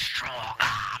have strong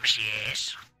arms,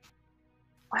 yes.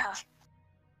 Well,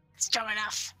 strong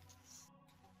enough.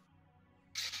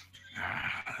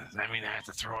 Does that mean I have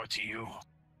to throw it to you?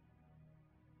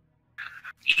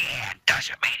 Yeah,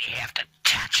 doesn't mean you have to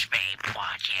touch me,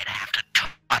 but you'd have to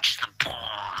touch the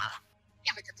ball.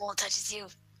 Yeah, but the ball touches you.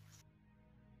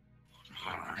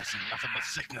 I see nothing but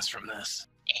sickness from this.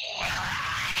 Well,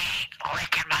 I ain't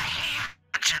licking my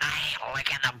hands and I ain't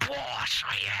licking the ball, so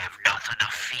you have nothing to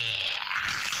fear.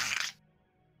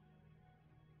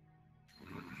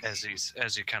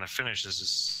 As he kind of finishes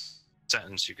his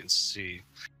sentence, you can see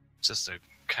just a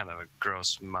kind of a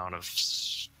gross amount of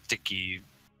sticky,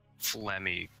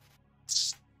 phlegmy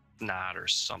snot or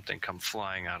something come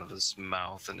flying out of his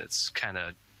mouth, and it's kind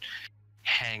of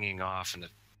hanging off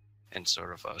in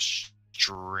sort of a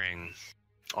string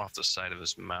off the side of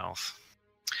his mouth,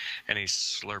 and he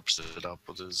slurps it up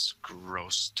with his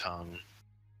gross tongue.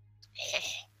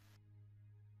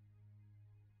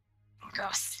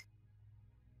 Gross.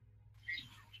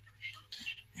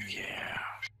 Yeah.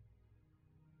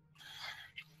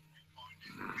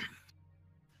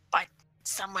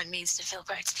 Someone needs to fill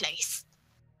Bert's place.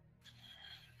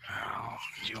 Well,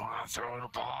 do you want to throw the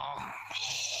ball?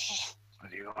 Or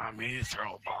do you want me to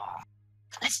throw a ball?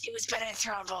 Let's do what's better than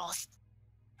throwing balls.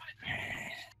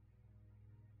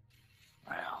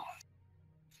 Well,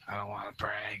 I don't want to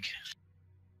brag.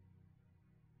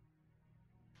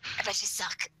 I bet you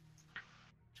suck.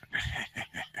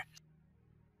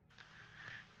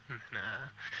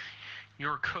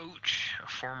 Your coach, a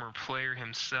former player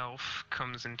himself,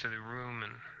 comes into the room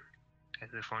and,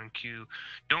 as if on cue,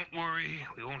 "Don't worry,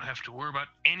 we won't have to worry about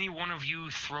any one of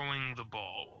you throwing the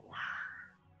ball.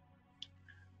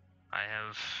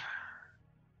 I've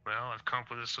come up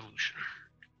with a solution.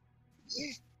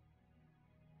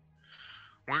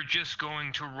 We're just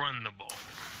going to run the ball."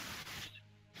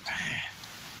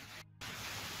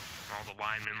 All the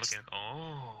linemen looking at,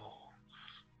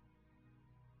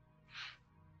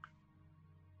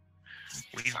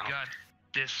 we've got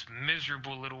this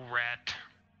miserable little rat,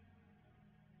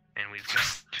 and we've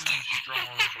got two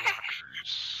strong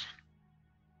blockers.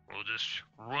 We'll just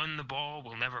run the ball,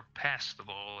 we'll never pass the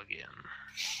ball again.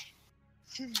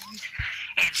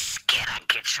 And Skinner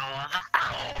gets all the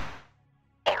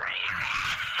glory.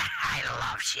 I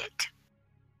love it.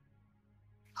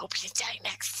 Hope you die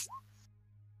next.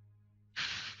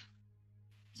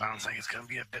 Sounds like it's gonna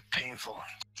be a bit painful.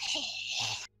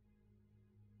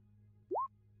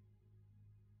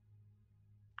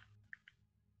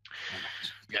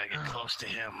 You gotta get close to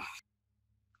him.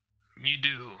 You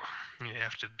do. You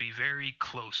have to be very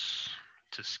close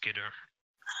to Skidder.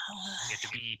 You have to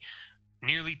be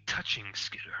nearly touching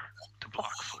Skidder to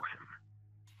block for him.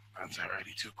 That's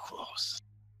already too close.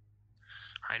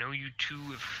 I know you two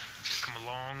have come a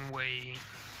long way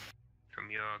from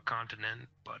your continent,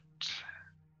 but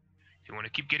if you want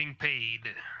to keep getting paid,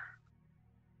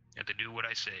 you have to do what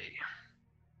I say.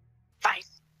 Fine.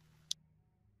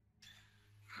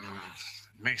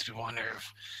 Makes me wonder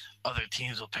if other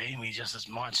teams will pay me just as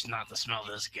much not to smell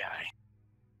this guy.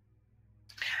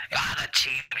 Other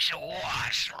teams are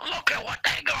worse. Look at what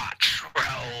they got.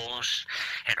 Trolls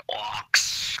and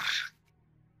orcs.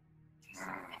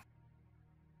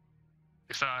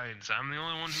 Besides, I'm the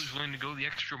only one who's willing to go the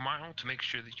extra mile to make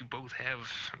sure that you both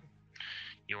have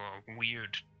your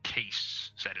weird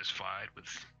tastes satisfied with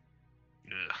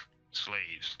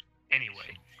slaves.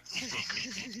 Anyway,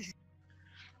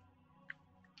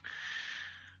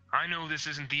 I know this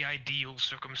isn't the ideal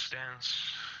circumstance,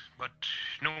 but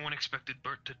no one expected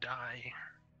Bert to die.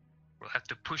 We'll have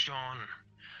to push on.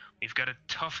 We've got a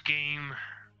tough game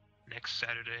next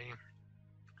Saturday.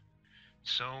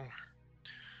 So,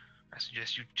 I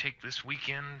suggest you take this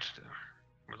weekend to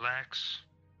relax,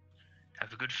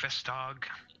 have a good festog,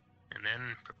 and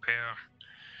then prepare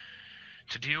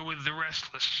to deal with the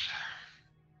restless.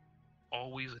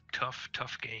 Always a tough,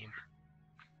 tough game.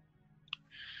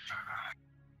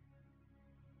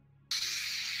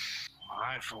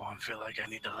 I, for one, feel like I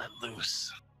need to let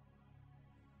loose.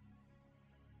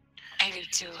 I do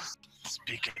too.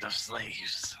 Speaking of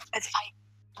slaves,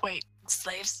 Wait,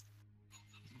 slaves?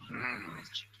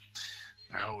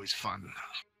 they're always fun.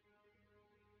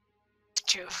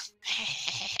 True.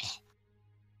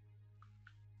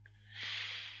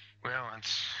 Well,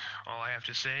 that's all I have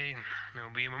to say.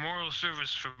 There'll be a memorial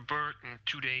service for Bert in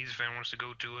 2 days if anyone wants to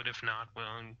go to it. If not, well,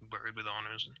 buried with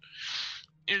honors.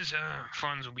 His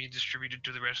funds will be distributed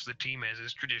to the rest of the team, as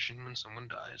is tradition when someone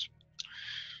dies.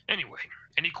 Anyway,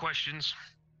 any questions?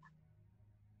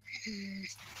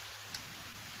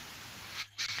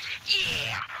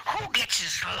 Yeah, who gets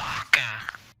his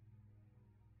locker?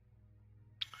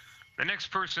 The next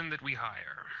person that we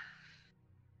hire.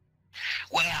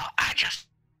 Well, I just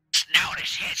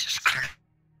noticed his is clear.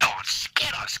 Oh,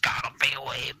 Skitter's gotta be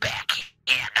way back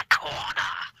in the corner.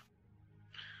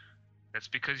 That's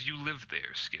because you live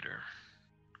there, Skitter.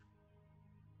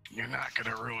 You're not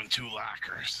gonna ruin 2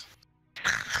 lockers.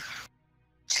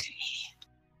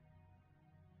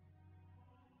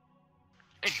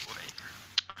 Anyway,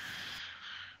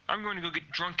 I'm going to go get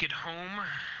drunk at home.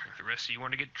 If the rest of you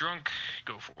want to get drunk,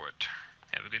 go for it.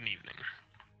 Have a good evening.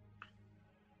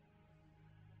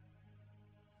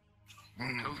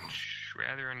 Coach,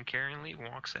 rather uncaringly,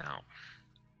 walks out.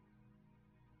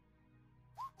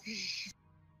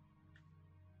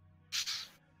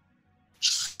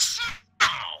 So,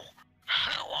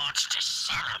 who wants to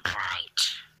celebrate?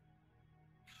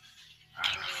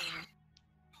 I mean,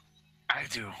 I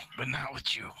do, but not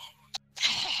with you.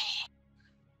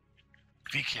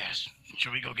 Vcash,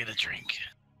 should we go get a drink?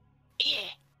 yeah,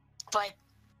 but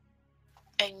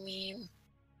I mean,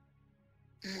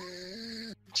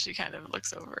 She kind of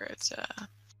looks over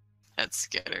at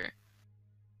Skitter.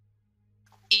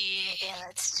 yeah,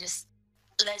 let's just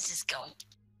go.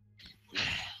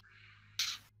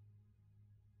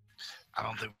 I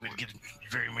don't think we'd get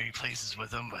very many places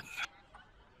with them, but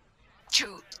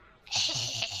True.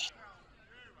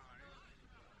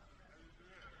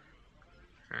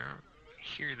 Well,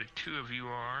 here the two of you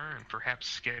are, and perhaps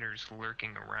Skitter's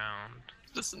lurking around.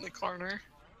 Just in the corner,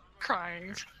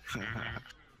 crying.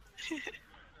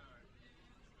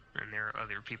 And there are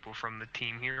other people from the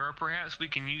team here, or perhaps we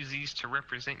can use these to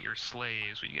represent your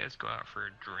slaves. Will you guys go out for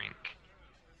a drink?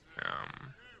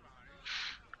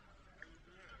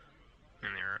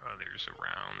 And there are others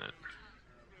around it.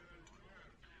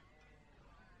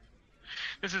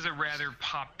 This is a rather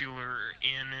popular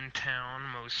inn in town.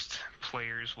 Most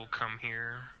players will come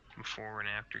here before and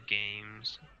after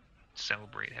games,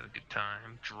 celebrate, have a good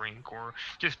time, drink, or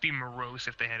just be morose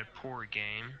if they had a poor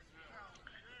game.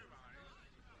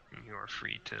 And you are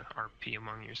free to RP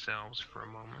among yourselves for a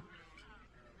moment.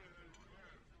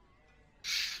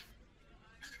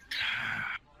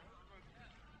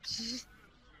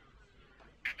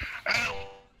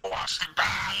 Who wants to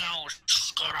buy those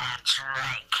Skitter a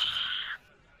drink?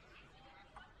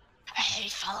 He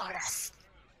followed us.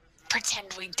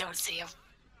 Pretend we don't see him.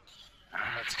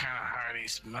 it's kind of hard. He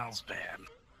smells bad.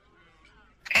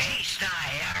 He's the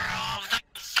hero of the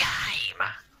game.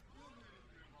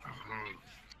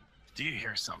 Do you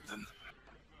hear something?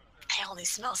 I only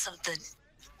smell something.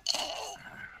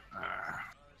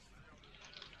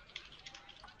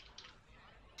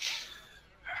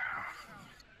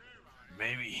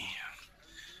 Maybe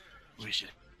we should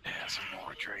have some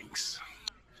more drinks.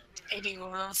 Maybe we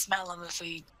won't smell him if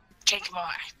we drink more.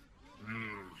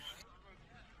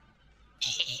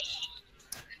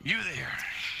 You there?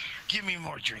 Give me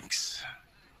more drinks.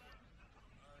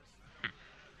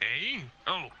 Hey?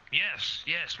 Oh,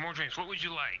 yes, more drinks. What would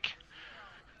you like?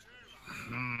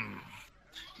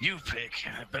 You pick.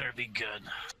 It better be good.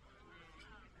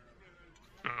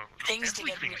 Oh, Things to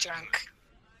get me everything. drunk.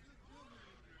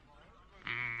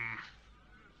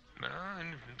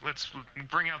 And let's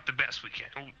bring out the best we can.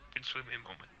 Oh, it's wait a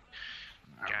moment.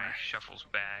 Guy shuffles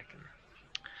back and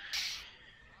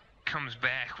comes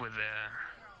back with a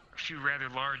few rather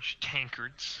large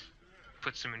tankards,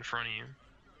 puts them in front of you.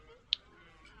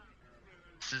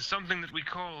 This is something that we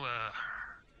call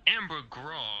amber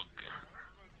grog.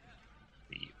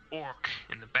 The orc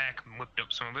in the back whipped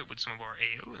up some of it with some of our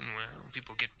ale, and well,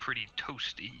 people get pretty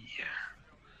toasty.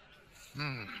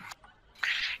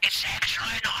 It's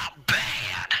actually not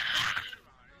bad.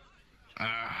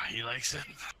 He likes it.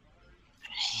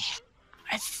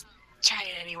 Let's try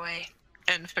it anyway.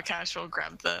 And Fakash will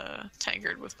grab the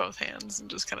tankard with both hands and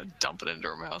just kind of dump it into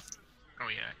her mouth. Oh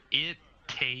yeah, it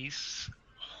tastes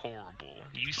horrible.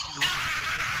 You see,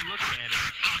 if you look at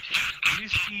it, you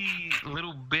see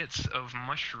little bits of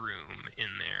mushroom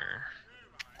in there.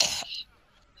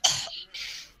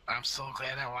 I'm so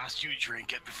glad I watched you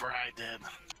drink it before I did.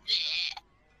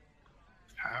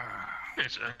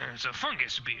 It's a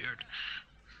fungus beard.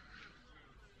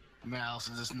 Malice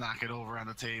will just knock it over on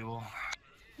the table.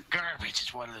 Garbage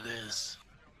is what it is.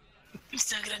 I'm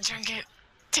still gonna drink it.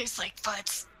 Tastes like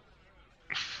butts.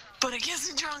 But it gets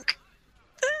me drunk.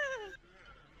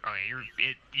 Oh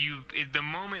yeah, the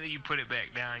moment that you put it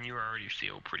back down, you already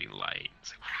feel pretty light.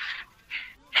 It's like,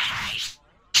 Hey,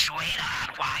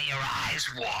 sweetheart, why your eyes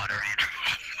watering?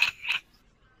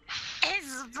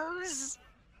 It's booze.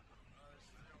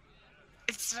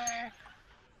 It's for...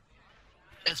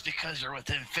 It's because you're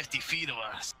within 50 feet of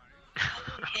us.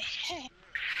 I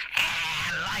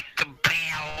like the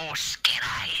pale skin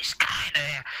eyes, kind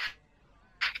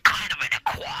of an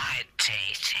acquired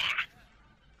taste.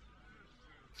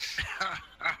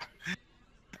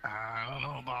 I don't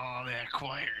know about all that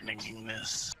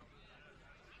acquiredness.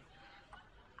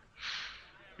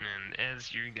 and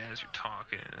as you guys are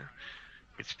talking,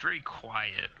 it's very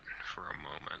quiet for a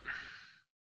moment.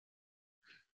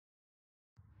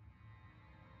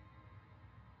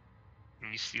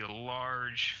 And you see a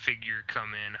large figure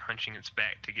come in, hunching its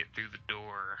back to get through the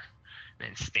door, and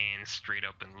then stands straight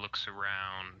up and looks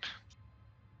around.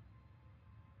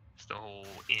 The whole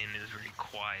inn is very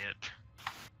quiet.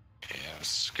 Yeah,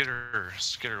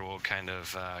 Skitter will kind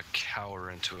of cower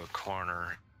into a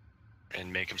corner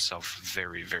and make himself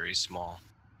very, very small.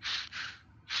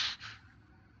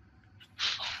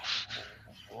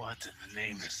 What in the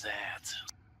name is that?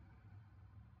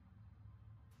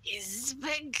 He's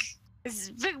big. He's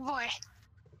a big boy.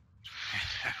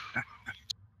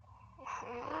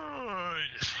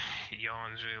 He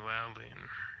yawns really loudly, and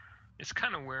it's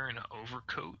kind of wearing an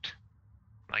overcoat.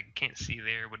 Like, you can't see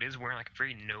there, but it is wearing like a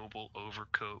very noble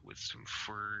overcoat with some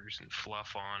furs and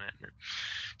fluff on it. And it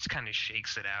just kind of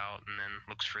shakes it out and then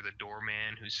looks for the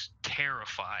doorman, who's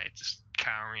terrified, just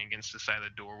cowering against the side of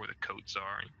the door where the coats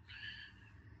are. And,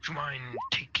 do you mind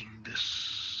taking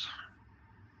this?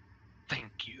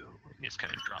 Thank you. He just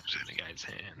kind of drops it in the guy's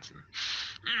hands.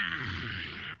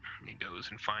 And he goes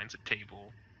and finds a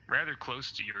table rather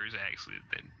close to yours, actually.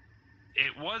 That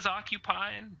it was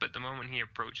occupied, but the moment he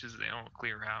approaches, they all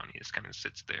clear out, and he just kind of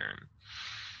sits there and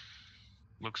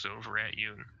looks over at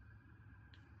you. And,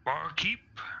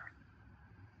 Barkeep,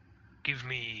 give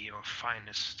me your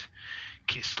finest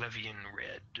Kislevian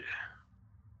red.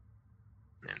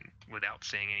 And without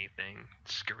saying anything,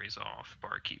 scurries off.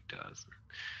 Barkeep does.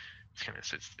 Just kind of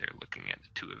sits there looking at the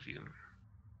two of you.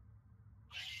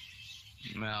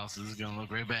 Malice is gonna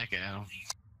look right back at him.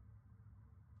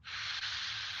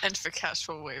 And Fakash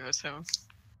will wave at him.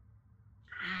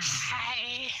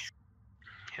 Hi.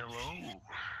 Hello.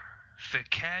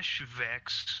 Fakash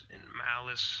Vex and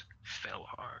Malice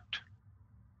Fellheart.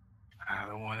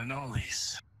 The one and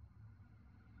onlys.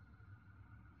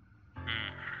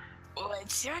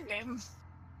 What's your name?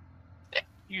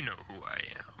 You know who I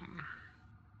am.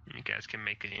 You guys can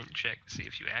make an int check to see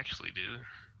if you actually do.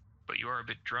 But you are a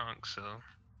bit drunk, so...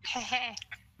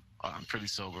 I'm pretty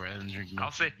sober. I didn't drink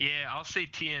I'll say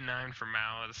TN9 for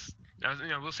Malice.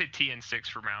 We'll say TN6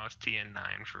 for Malice,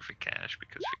 TN9 for Fakash,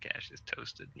 because Fakash is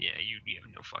toasted. Yeah, you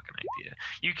have no fucking idea.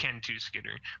 You can too,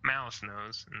 Skitter. Malice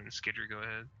knows, and then Skitter, go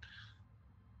ahead.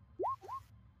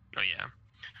 Oh yeah.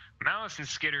 Malice and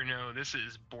Skitter know this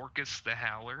is Borkus the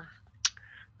Howler.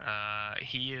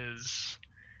 He is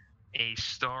a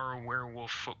star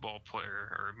werewolf football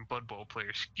player, or Blood Bowl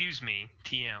player,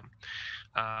 TM,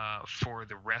 for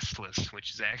the Restless,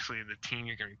 which is actually the team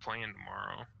you're going to be playing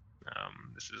tomorrow.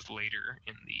 This is later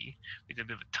in we did a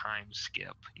bit of a time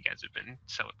skip. You guys have been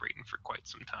celebrating for quite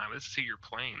some time. This is who you're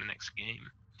playing the next game.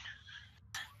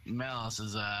 Malice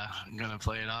is gonna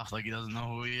play it off like he doesn't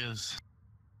know who he is.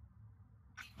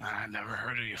 I never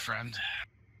heard of you, friend.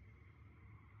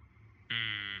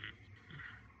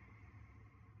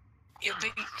 You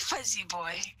big fuzzy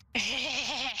boy.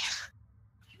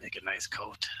 Make a nice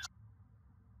coat.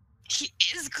 He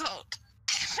is cold.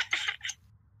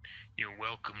 You're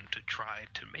welcome to try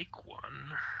to make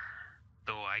one,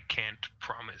 though I can't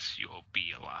promise you'll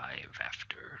be alive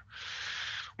after.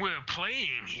 We're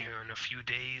playing here in a few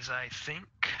days, I think.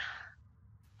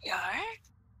 You alright?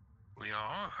 We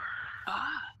are.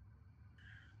 Ah.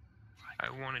 I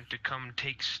wanted to come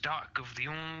take stock of the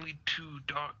only 2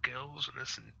 dark elves on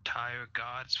this entire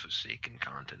God's forsaken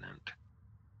continent.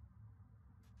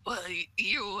 Well,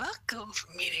 you're welcome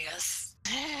for meeting us.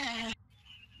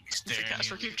 Stay The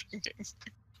cash will any, keep drinking.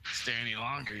 stay any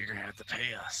longer, you're gonna have to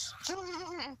pay us.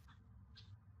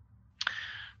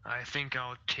 I think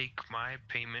I'll take my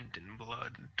payment in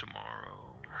blood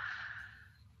tomorrow.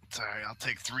 Sorry, I'll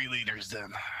take 3 liters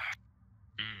then.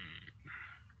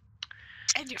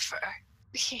 And your fur.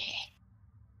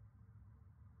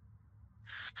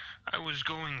 I was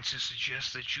going to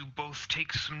suggest that you both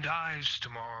take some dives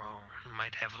tomorrow. You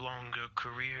might have longer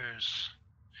careers.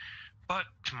 But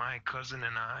my cousin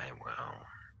and I, well,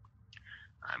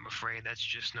 I'm afraid that's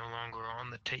just no longer on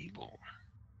the table.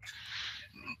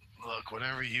 Look,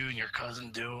 whatever you and your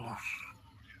cousin do,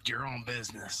 your own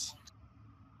business.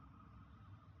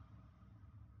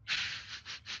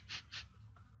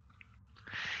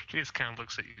 He just kind of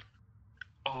looks at you.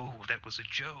 Oh, that was a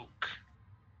joke.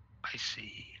 I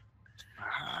see.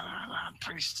 I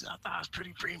thought I was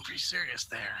pretty serious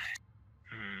there.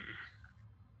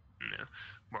 No,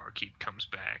 barkeep comes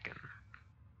back and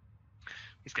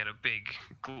he's got a big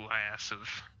glass of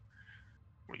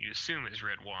what you assume is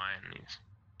red wine. He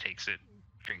takes it,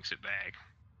 drinks it back,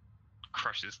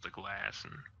 crushes the glass,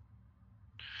 and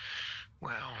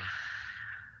well,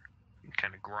 he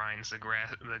kind of grinds the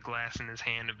glass in his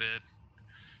hand a bit.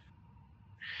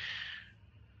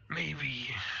 Maybe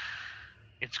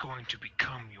it's going to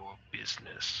become your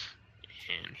business,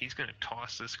 and he's going to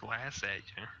toss this glass at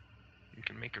you. You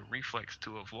can make a reflex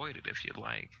to avoid it if you'd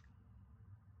like.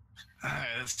 Alright,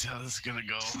 let's see how this is gonna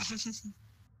go.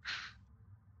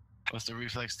 What's the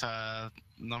reflex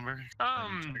number?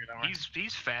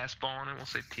 He's fastballing it. We'll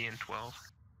say TN12.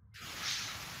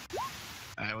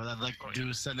 Alright, what I'd like to do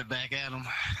is send it back at him.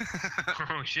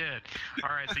 Oh shit! All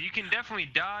right, so you can definitely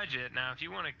dodge it. Now, if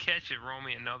you want to catch it, roll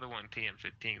me another one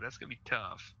TN15. That's gonna be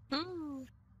tough. Ooh.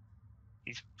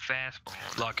 He's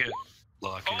fastballing. Luck it.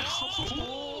 Luck it.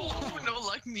 Oh, no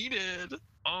luck needed.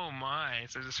 Oh my!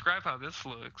 So describe how this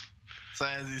looks. So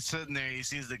as he's sitting there, he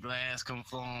sees the glass come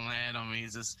flowing at him.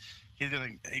 He's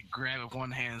gonna grab it with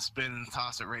one hand, spin, and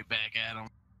toss it right back at him.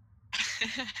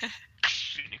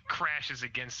 And it crashes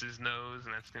against his nose,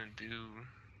 and that's gonna do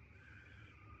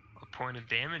a point of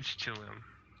damage to him.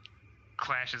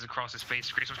 Clashes across his face,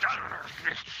 screams.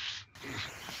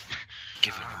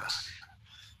 Give him a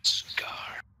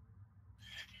scar.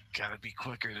 Gotta be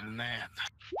quicker than that.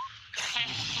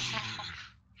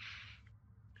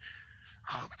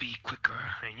 I'll be quicker,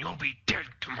 and you'll be dead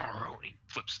tomorrow. And he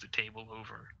flips the table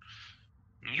over.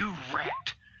 You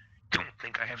rat! Don't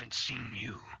think I haven't seen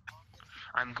you.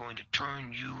 I'm going to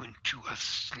turn you into a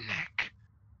snack.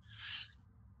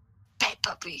 Pet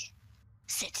puppy.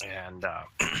 Sit. And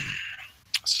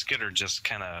Skitter just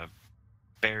kind of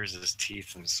bares his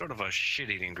teeth in sort of a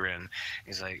shit-eating grin.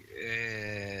 He's like,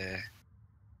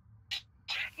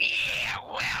 Yeah,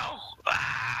 well,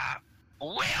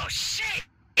 we'll see.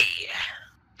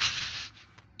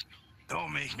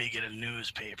 Don't make me get a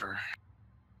newspaper.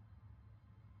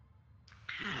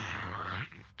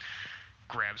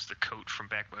 Grabs the coat from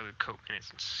back by the coat and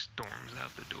storms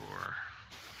out the door.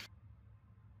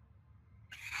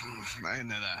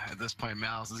 And at this point,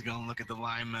 Malice is gonna look at the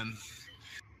lineman.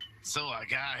 So,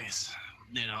 guys,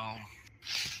 you know,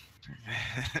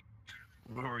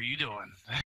 what were you doing?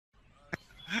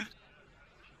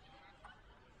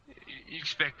 You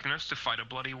expecting us to fight a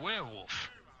bloody werewolf?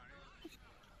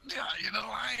 Yeah, you're the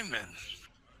lineman.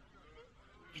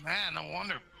 Man, no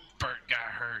wonder Bert got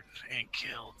hurt and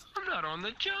killed. I'm not on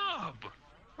the job.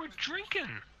 We're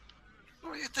drinking.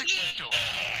 What do you think they're doing?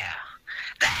 Yeah,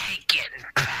 they ain't getting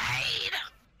paid.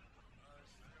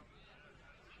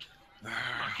 I'm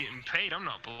not getting paid. I'm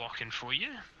not blocking for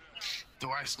you. Do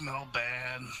I smell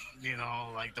bad? You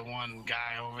know, like the one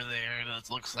guy over there that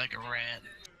looks like a rat.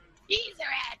 He's a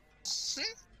rat.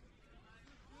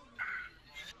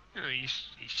 You know, he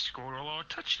scored all our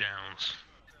touchdowns.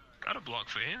 Got a block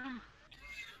for him.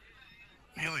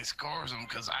 He only scores them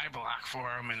because I block for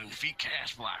him and Feet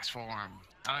Cash blocks for him.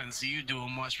 I didn't see you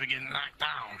doing much for getting knocked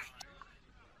down.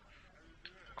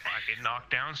 I get knocked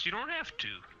down, so you don't have to.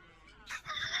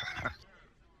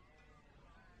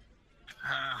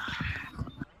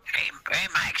 He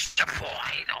makes the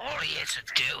to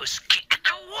do is kick in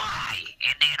the way,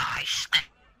 and then I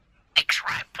sneaks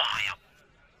right by him.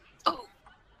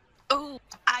 Oh,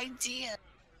 idea.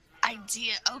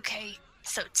 Okay,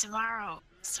 so tomorrow,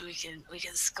 so we can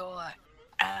score.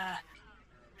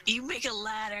 You make a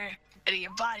ladder out of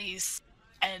your bodies,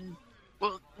 and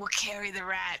we'll carry the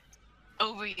rat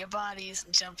over your bodies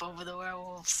and jump over the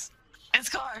werewolves and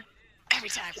score every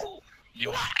time. You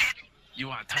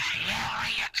want to touch The me? hell are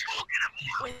you talking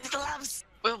about? With gloves,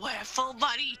 we'll wear full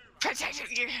body protective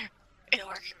gear. It'll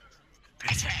work.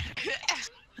 I swear.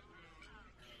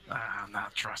 I'm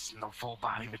not trusting no full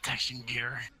body protection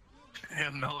gear.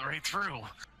 It'll melt right through.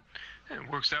 It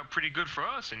works out pretty good for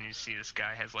us, and you see this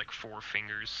guy has like 4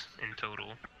 fingers in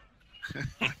total.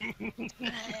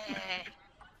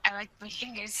 I like my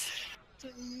fingers.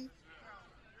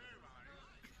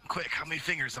 Quick, how many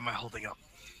fingers am I holding up?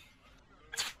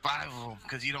 It's 5 of them,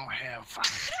 because you don't have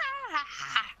 5.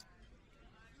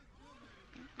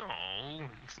 Oh,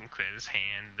 look at his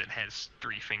hand that has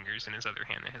 3 fingers and his other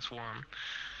hand that has 1.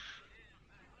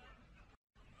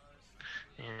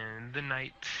 And the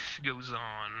night goes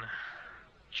on,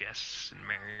 jests and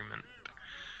merriment.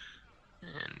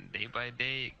 And day by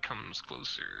day it comes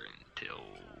closer until...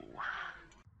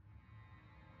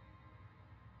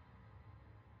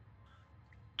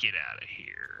 Get out of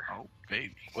here. Oh,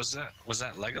 baby. Was that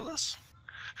Legolas?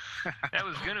 That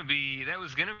was gonna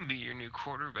be your new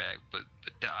quarterback, but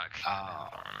Doc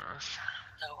on us.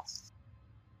 No.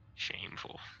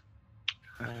 Shameful.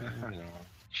 No.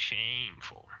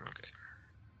 Shameful. Okay.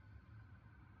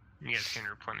 You guys can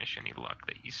replenish any luck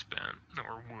that you spent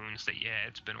or wounds that you had.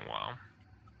 It's been a while.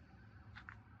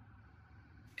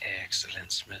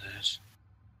 Excellent, Smithers.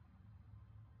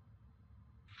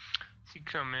 So you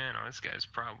come in. Oh, this guy's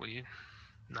probably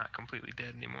not completely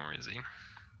dead anymore, is he?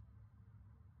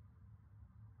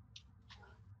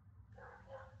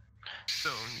 So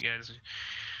you guys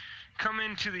come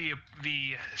into the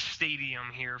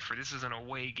stadium here for this is an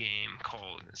away game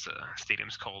called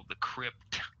stadium's called the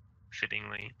Crypt,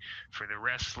 fittingly, for the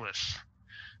Restless.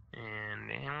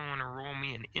 And anyone want to roll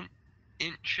me an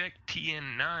int check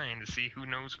TN9 to see who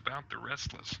knows about the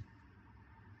Restless?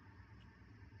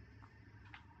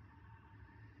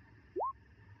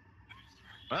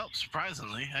 Well,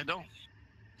 surprisingly, I don't.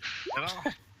 At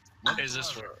all. Is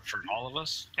this for all of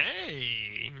us?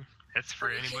 Hey, that's for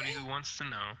anybody who wants to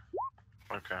know.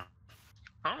 Okay.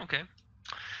 Oh, okay.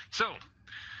 So,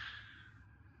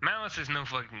 Malice has no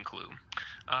fucking clue.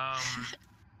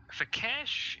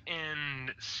 Fakash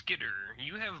and Skitter,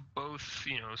 you have both,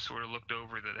 sort of looked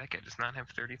over that guy does not have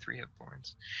 33 hit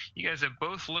points. You guys have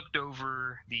both looked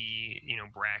over the,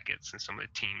 brackets and some of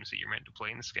the teams that you're meant to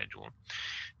play in the schedule.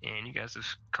 And you guys have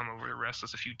come over to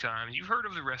Restless a few times. You've heard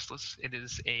of the Restless. It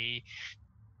is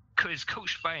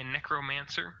coached by a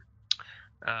necromancer.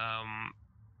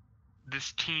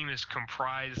 This team is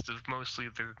comprised of mostly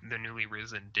the newly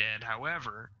risen dead.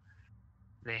 However,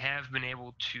 they have been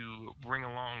able to bring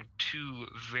along 2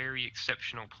 very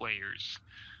exceptional players.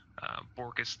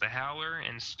 Borkus the Howler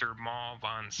and Sturmal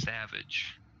von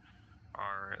Savage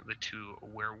are the 2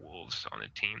 werewolves on the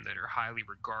team that are highly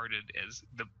regarded as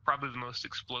probably the most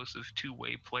explosive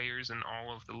 2-way players in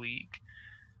all of the league.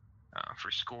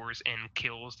 For scores and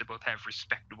kills, they both have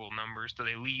respectable numbers, though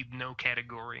they lead no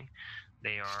category.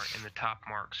 They are in the top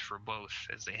marks for both,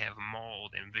 as they have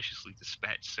mauled and viciously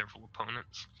dispatched several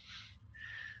opponents.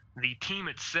 The team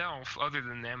itself, other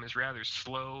than them, is rather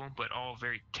slow, but all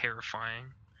very terrifying.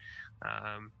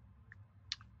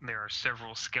 There are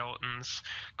several skeletons,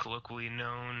 colloquially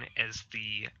known as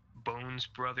the Bones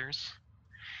Brothers.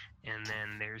 And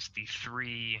then there's the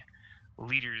 3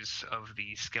 leaders of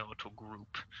the skeletal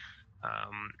group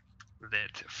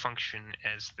that function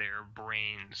as their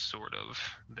brains, sort of,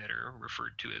 that are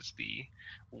referred to as the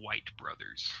White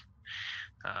Brothers.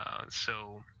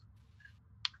 So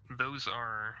those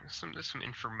are there's some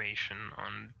information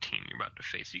on the team you're about to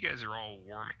face. You guys are all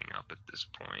warming up at this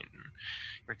point, and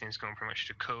everything's going pretty much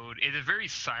to code. It's a very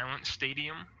silent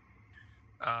stadium,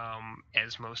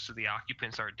 as most of the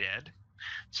occupants are dead.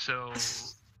 So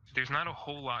there's not a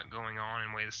whole lot going on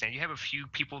in way to stand. You have a few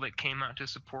people that came out to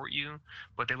support you,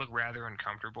 but they look rather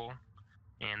uncomfortable,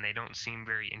 and they don't seem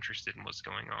very interested in what's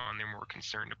going on. They're more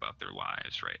concerned about their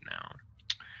lives right now.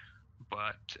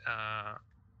 But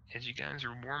as you guys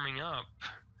are warming up,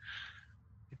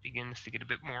 it begins to get a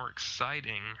bit more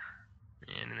exciting,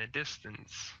 and in the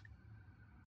distance,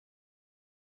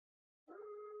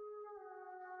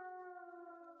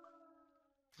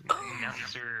 the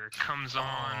announcer comes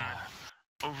on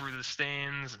over the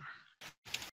stands.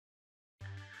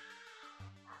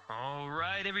 All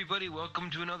right, everybody,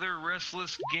 welcome to another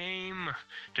Restless game.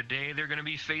 Today they're going to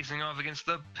be facing off against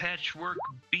the Patchwork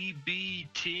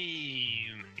BB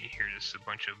team. You hear just a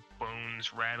bunch of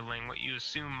bones rattling, what you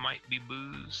assume might be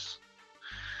booze.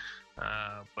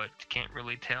 But can't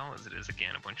really tell, as it is,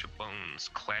 again, a bunch of bones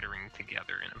clattering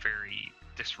together in a very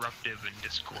disruptive and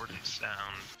discordant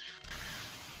sound.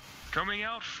 Coming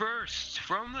out first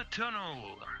from the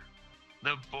tunnel,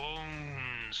 the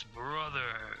Bones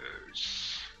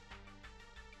Brothers.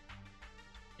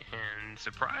 And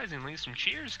surprisingly, some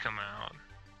cheers come out.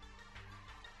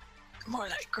 More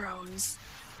like groans.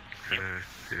 And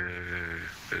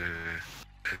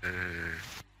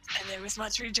there was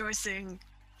much rejoicing.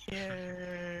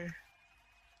 Yeah.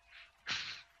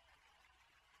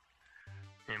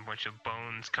 And a bunch of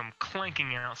bones come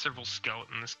clanking out. Several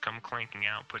skeletons come clanking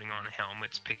out, putting on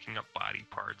helmets, picking up body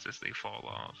parts as they fall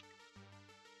off.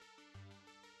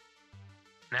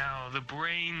 Now, the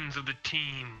brains of the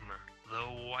team, the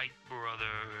White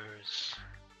Brothers.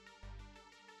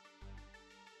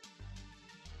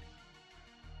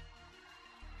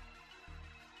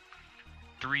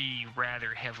 Three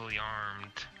rather heavily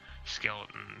armed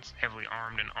skeletons, heavily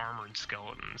armed and armored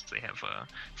skeletons. They have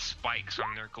spikes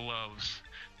on their gloves.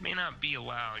 May not be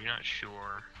allowed, you're not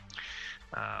sure.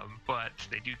 But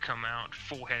they do come out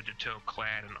full head to toe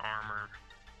clad in armor.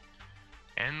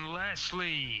 And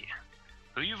lastly,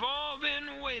 who you've all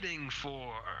been waiting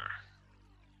for,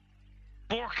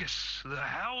 Borkus the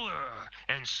Howler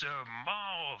and Sir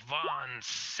Mal Von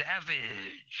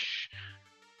Savage.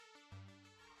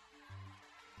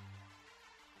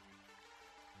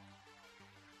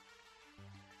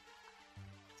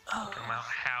 Come out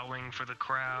howling for the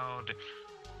crowd,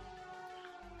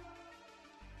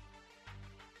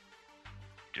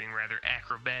 doing rather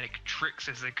acrobatic tricks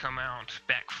as they come out,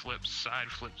 backflips, side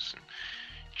flips, and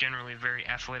generally very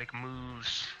athletic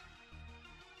moves.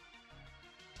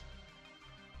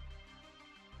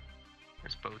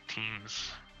 As both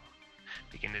teams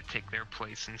begin to take their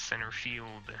place in center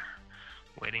field,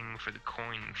 waiting for the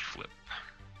coin flip.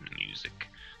 The music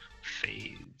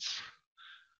fades.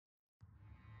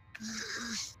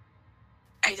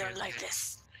 I don't like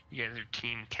this. You guys are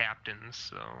team captains,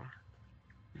 so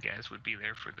you guys would be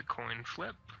there for the coin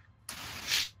flip.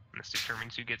 And this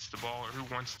determines who gets the ball or who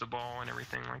wants the ball and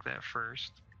everything like that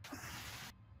first.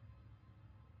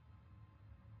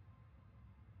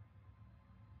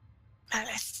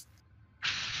 Alice.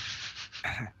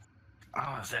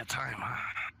 Oh, it's that time, huh?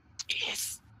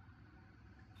 Yes.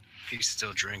 He's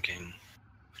still drinking.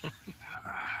 Right.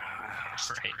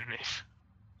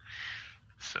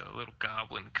 So a little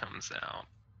goblin comes out,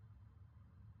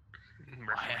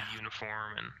 wearing a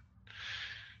uniform, and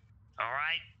all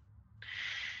right,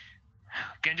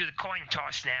 gonna do the coin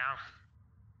toss now.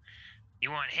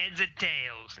 You want heads or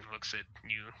tails? And looks at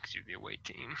you because you're the away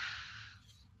team.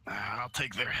 I'll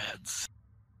take their heads.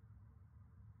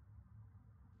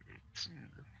 The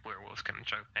werewolf's kind of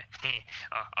chuckling.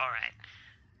 All right.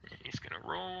 He's gonna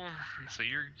roll. So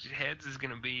your heads is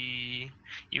gonna be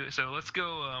you. So let's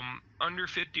go under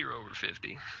 50 or over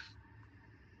 50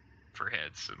 for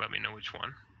heads. So let me know which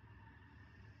one.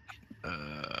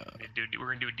 We're gonna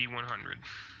do a D100.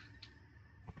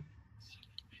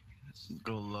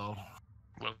 Go low.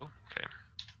 Low. Okay.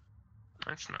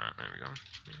 That's not. There we go.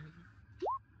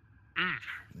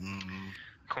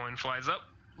 Coin flies up.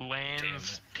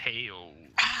 Lands tails.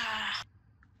 Ah,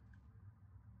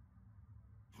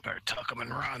 Better tuck 'em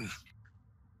and run.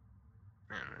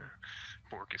 And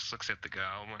Borkus looks at the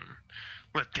goblin.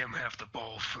 Let them have the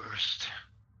ball first.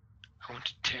 I want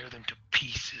to tear them to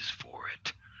pieces for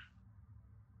it.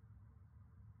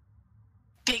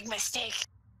 big mistake,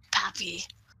 Poppy.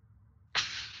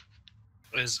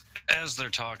 As they're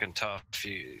talking tough,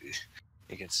 you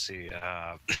can see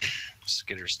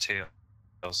Skitter's tail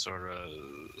sort of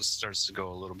starts to go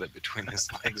a little bit between his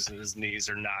legs, and his knees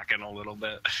are knocking a little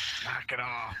bit. Knock it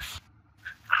off.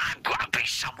 I'm gonna be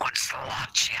someone's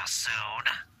lunch here soon.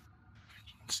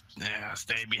 Yeah,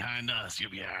 stay behind us. You'll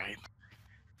be alright.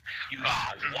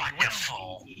 Oh,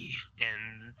 wonderful.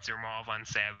 And Zermal Von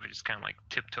Savage is kind of like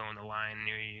tiptoeing the line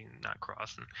near you, not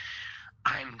crossing.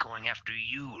 I'm going after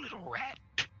you, little rat.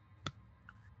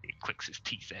 He clicks his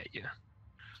teeth at you.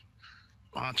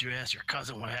 Why don't you ask your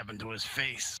cousin what happened to his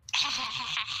face?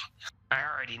 I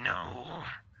already know.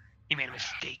 He made a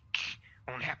mistake.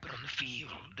 Won't happen on the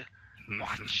field.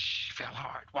 Watch, fell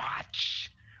hard. Watch.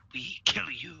 We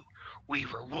kill you. We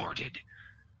rewarded.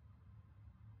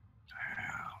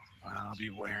 Well, I'll be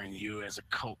wearing you as a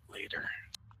coat later.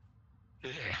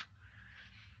 Ugh.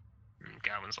 And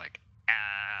Goblin's like,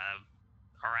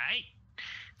 all right.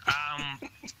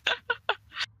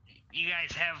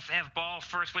 guys have ball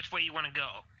first. Which way you want to go?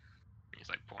 He's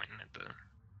like pointing at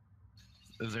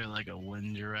the. Is there like a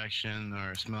wind direction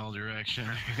or a smell direction?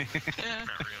 Yeah.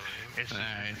 Not really. It's just,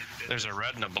 Alright. There's a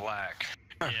red and a black.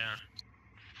 yeah.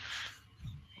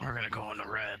 We're gonna go in the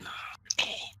red. All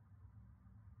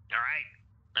right.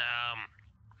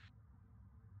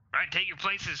 All right. Take your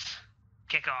places.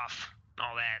 Kick off.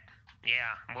 All that.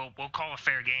 Yeah. We'll call a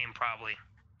fair game probably.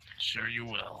 Sure you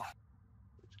will.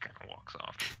 Kind of walks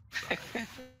off.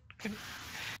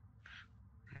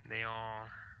 They all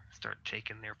start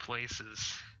taking their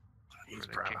places He's for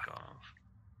the probably. kickoff.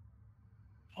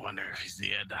 I wonder if he's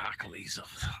the Ed Hockley's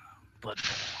of Blood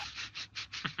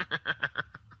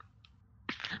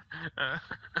Bowl.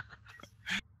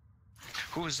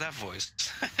 Who is that voice?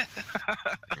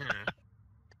 Yeah.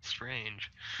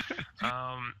 Strange.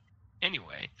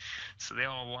 Anyway, so they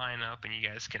all line up, and you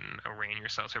guys can arrange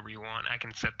yourselves however you want. I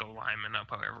can set the linemen up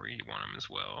however you want them as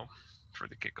well for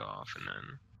the kickoff, and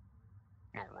then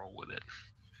we'll roll with it.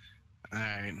 All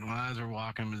right. Well, as we're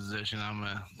walking in position, I'm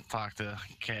gonna talk to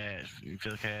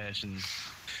Phil Cash, and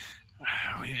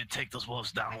we need to take those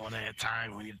wolves down one at a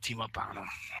time. We need to team up on them.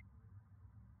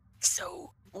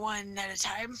 So, one at a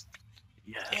time?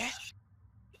 Yes. Yeah.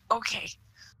 Okay.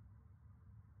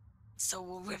 So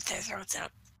we'll rip their throats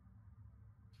out.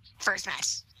 First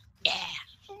match. Yeah.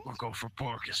 We'll go for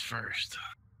Porkus first.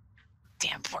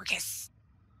 Damn Porkus.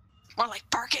 More like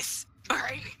Barkus.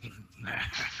 Alright.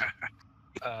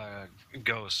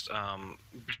 Ghost.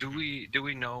 Do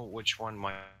we know which one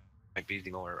might be the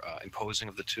more imposing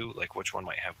of the two? Like which one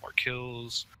might have more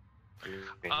kills? I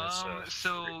mean,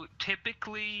 So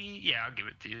typically, yeah, I'll give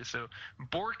it to you. So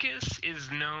Borkus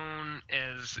is known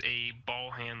as a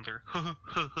ball handler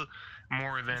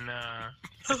more than a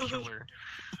killer.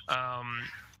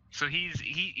 So he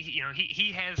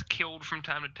has killed from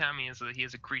time to time. He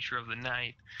is a creature of the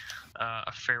night,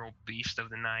 a feral beast of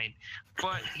the night.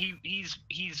 But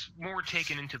he's more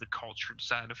taken into the cultured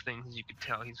side of things. As you can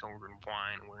tell, he's ordering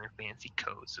wine, wearing fancy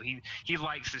coats. So he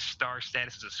likes his star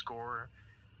status as a scorer.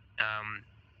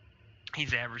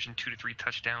 He's averaging 2 to 3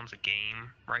 touchdowns a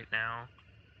game right now.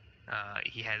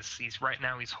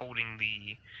 He's holding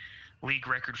the league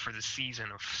record for the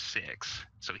season of 6.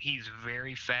 So he's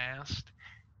very fast,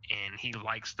 and he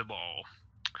likes the ball.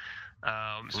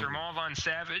 Sir Malvon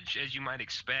Savage, as you might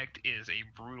expect, is a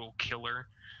brutal killer.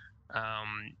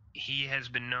 He has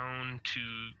been known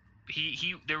to.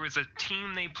 There was a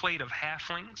team they played of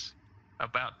halflings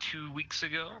about 2 weeks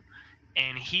ago,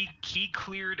 and he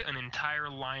cleared an entire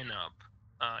lineup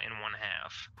in one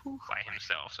half by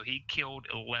himself. So he killed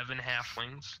 11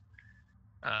 halflings,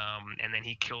 and then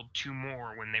he killed 2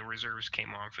 more when their reserves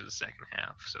came on for the second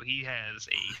half. So he has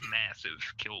a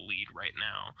massive kill lead right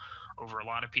now over a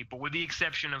lot of people, with the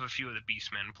exception of a few of the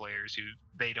Beastmen players who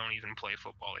they don't even play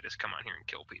football. They just come out here and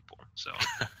kill people. So.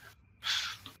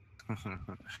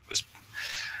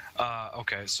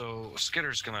 Okay, so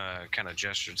Skitter's gonna kind of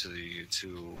gesture to the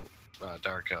two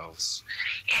dark elves.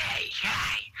 Hey,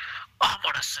 I'm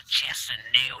gonna suggest a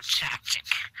new tactic.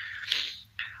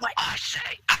 What? I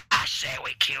say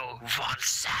we kill Von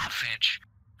Savage,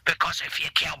 because if you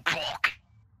kill Bork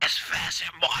as fast,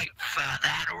 it might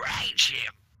further enrage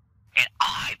him. And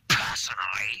I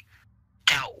personally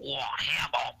don't want him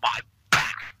on my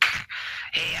back.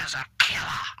 He is a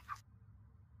killer.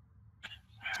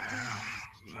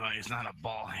 No, he's not a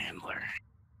ball handler.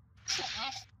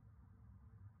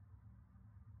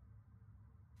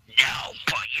 No,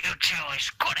 but you two as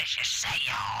good as you say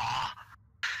you are.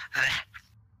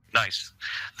 Nice.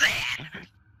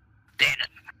 Then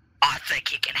I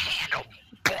think you can handle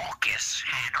Borkus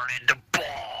handling the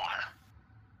ball.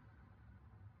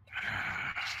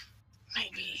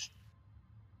 Maybe.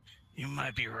 You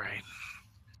might be right.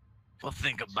 We'll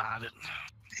think about it.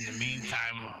 In the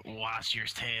meantime, watch your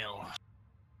tail.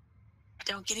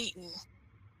 Don't get eaten.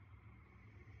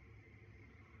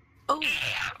 Oh,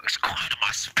 Yeah, it's kind of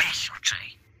my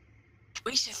specialty.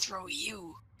 we should throw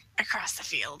you across the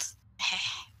field.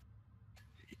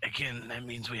 Again, that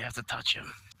means we have to touch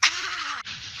him. Ah!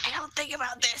 I don't think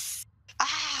about this.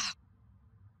 Ah!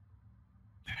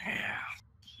 Yeah,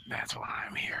 that's why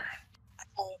I'm here.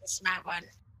 Oh, the smart one.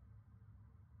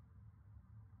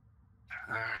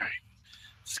 All right.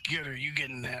 Skitter, you get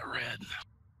in that red.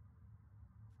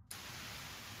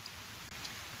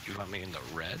 You want me in the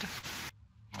red?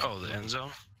 Oh, the end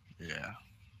zone? Yeah.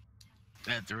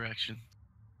 That direction.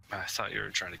 I thought you were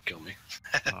trying to kill me.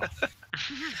 Oh. All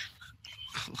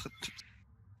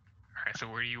right. So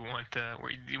where do you want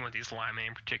these linemen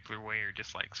in a particular way, or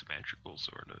just like symmetrical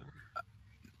sort of?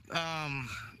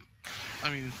 I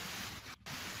mean,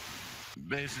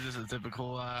 Basically, just a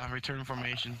typical return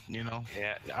formation, you know.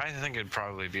 Yeah, I think it'd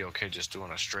probably be okay just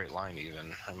doing a straight line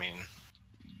even. I mean,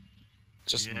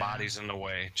 just Yeah. bodies in the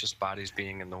way. Just bodies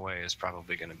being in the way is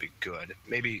probably going to be good.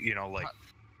 Maybe, like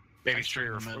maybe Like straight three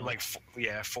in or the middle. like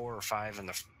 4 or 5 in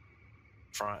the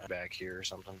front and back here or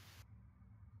something.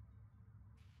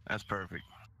 That's perfect.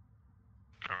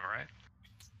 All right.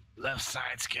 Left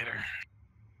side skitter.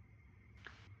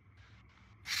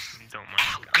 Don't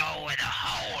I'll mind. go where the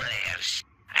hole is.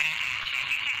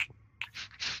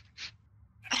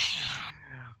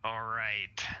 All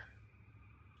right.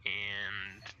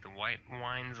 And the white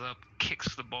winds up,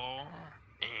 kicks the ball,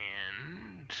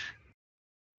 and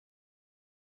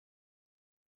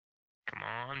come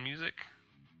on, music.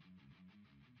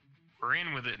 We're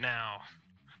in with it now.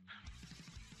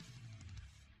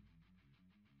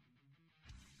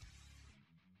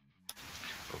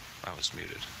 Oh, I was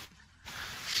muted.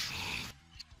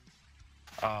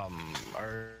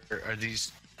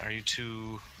 Are you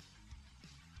two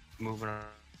moving on?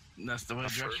 That's the way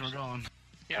direction we're going.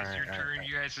 Yeah, it's All your right, all turn. right.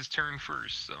 You guys' turn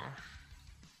first, so.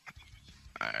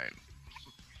 Alright.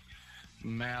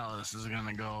 Malice is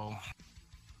gonna go.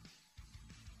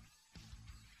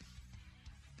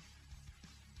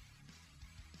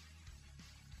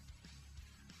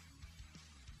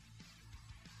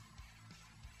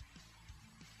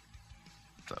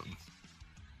 So,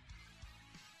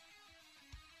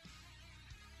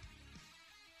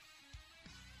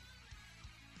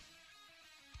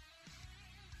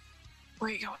 Where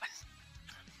you going?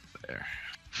 there.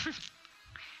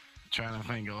 Trying to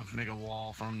make a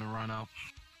wall for him to run up.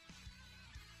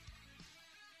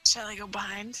 Shall I go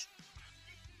behind?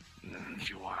 If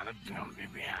you want to be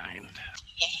behind.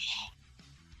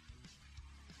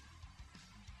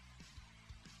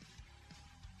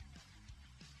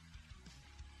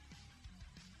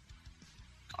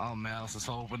 All Malice is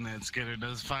hoping that Skitter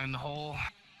does find the hole.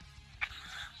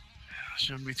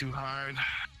 Shouldn't be too hard.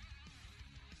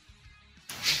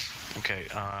 Okay,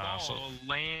 so Ball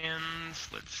lands.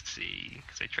 Let's see.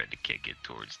 Because I tried to kick it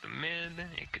towards the mid.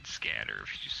 It could scatter a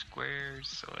few squares.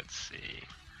 So let's see.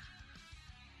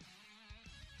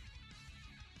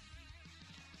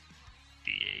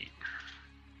 D8.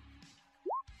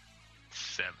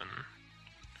 7.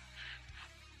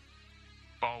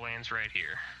 Ball lands right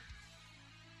here.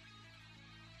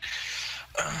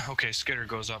 okay, Skitter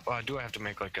goes up. Do I have to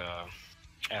make like a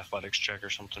athletics check or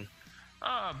something?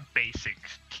 Basic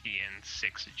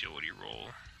TN6 agility roll.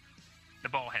 The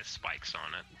ball has spikes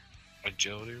on it.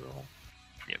 Agility roll?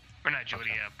 Yep. Or not agility,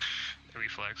 Okay.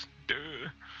 reflex. Duh.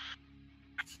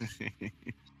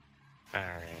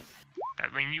 Alright.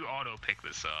 I mean, you auto pick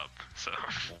this up, so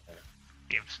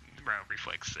gives round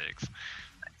reflex 6.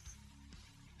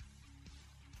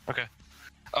 Okay.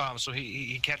 So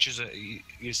he catches it.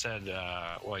 You said,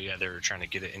 well, yeah, they were trying to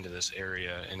get it into this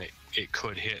area, and it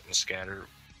could hit and scatter.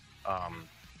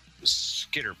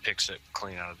 Skitter picks it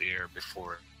clean out of the air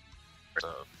before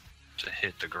to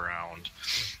hit the ground,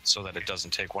 so that it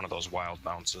doesn't take one of those wild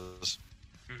bounces.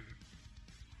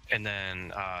 And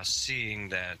then, seeing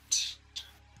that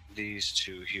these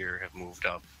two here have moved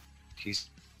up, he's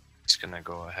gonna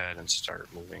go ahead and start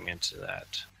moving into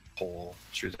that hole,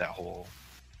 through that hole.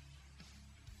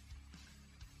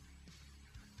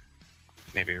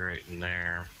 Maybe right in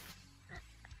there.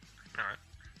 Alright.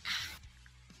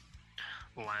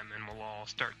 Linemen will all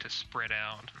start to spread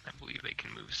out. I believe they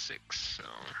can move 6, so.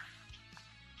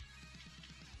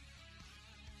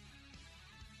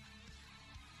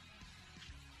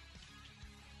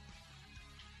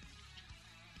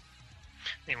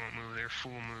 They won't move their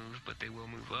full move, but they will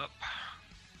move up.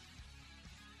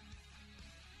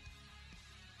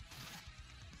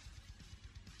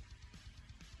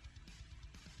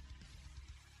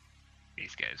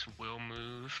 These guys will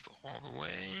move all the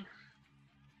way.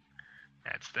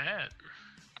 That's that.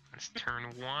 It's turn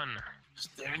 1.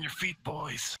 Stay on your feet,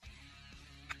 boys.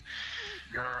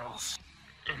 Girls.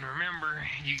 And remember,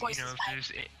 you Voices know, if back.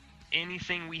 there's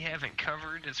anything we haven't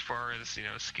covered as far as, you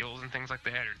know, skills and things like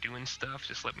that, or doing stuff,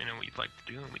 just let me know what you'd like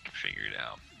to do and we can figure it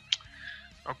out.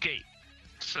 Okay,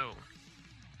 so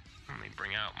let me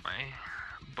bring out my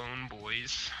bone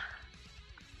boys.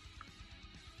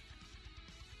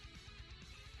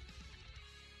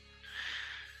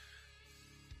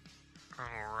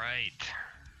 All right,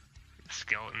 the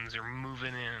skeletons are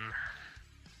moving in.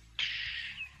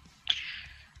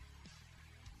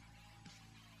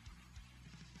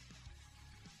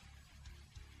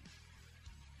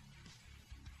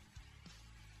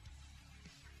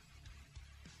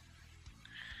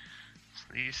 So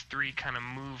These three kind of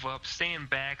move up, staying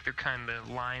back. They're kind of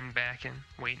lying back and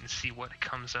waiting to see what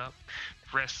comes up.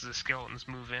 The rest of the skeletons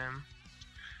move in.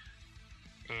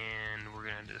 And we're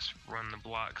going to just run the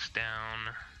blocks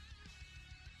down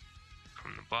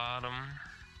from the bottom.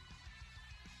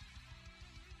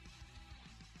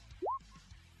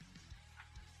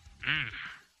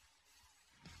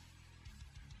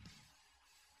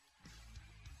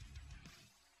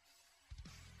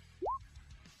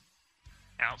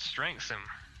 Outstrengths him.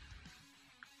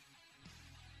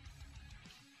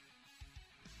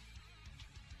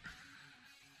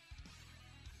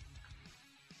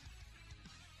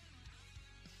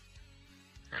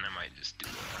 And I might just do a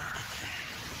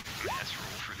mass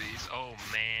roll for these. Oh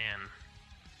man.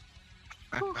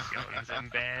 Skeleton's in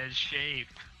bad shape.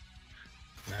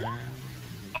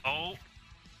 Oh,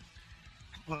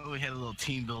 Well, we had a little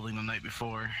team building the night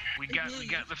before. we got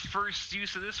the first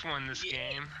use of this one this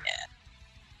game.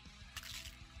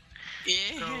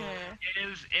 Yeah. So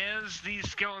as these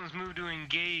skeletons move to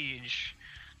engage,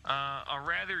 a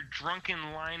rather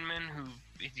drunken lineman who,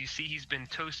 as you see, he's been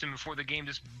toasting before the game,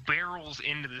 just barrels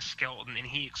into the skeleton and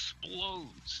he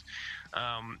explodes,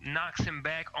 knocks him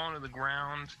back onto the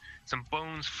ground. Some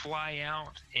bones fly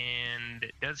out, and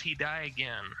does he die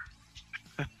again?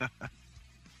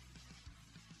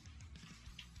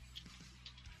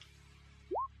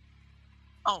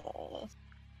 Oh.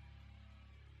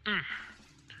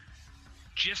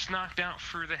 Just knocked out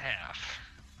for the half,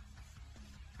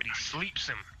 but he sleeps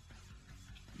him.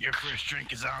 Your first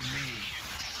drink is on me.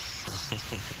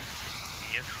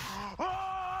 Yep.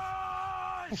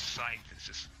 Oh, psyched. It's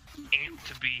just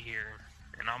amped to be here,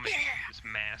 and I'll make just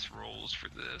mass rolls for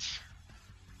this.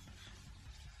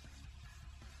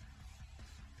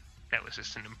 That was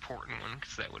just an important one,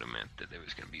 because that would have meant that there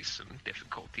was going to be some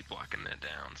difficulty blocking that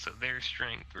down. So their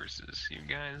strength versus you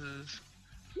guys's.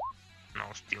 And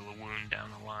I'll steal a wound down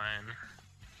the line.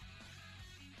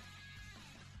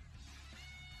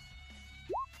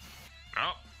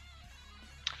 Oh.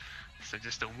 So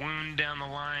just a wound down the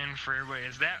line for everybody.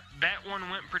 As that one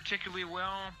went particularly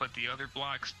well, but the other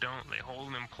blocks don't. They hold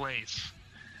them in place.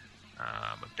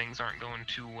 But things aren't going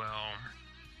too well.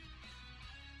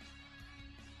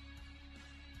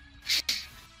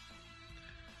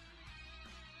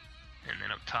 And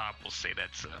then up top, we'll say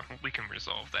that's we can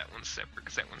resolve that one separate,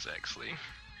 because that one's actually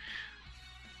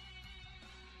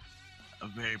A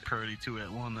very purdy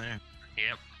 2-at-1 there.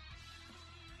 yep.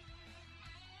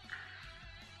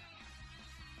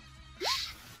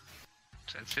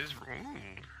 So that's his roll.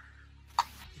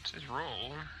 It's his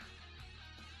roll.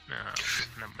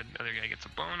 No, but the other guy gets a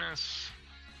bonus.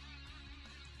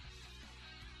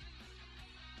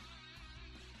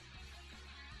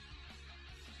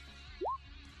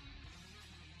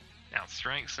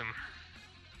 Outstrengths him.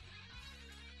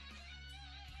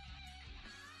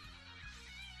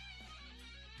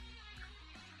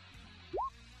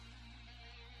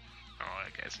 Oh,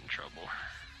 that guy's in trouble.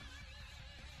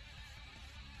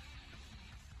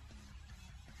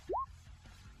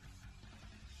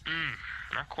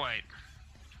 Not quite.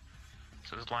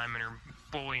 So his linemen are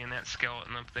bullying that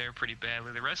skeleton up there pretty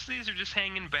badly. The rest of these are just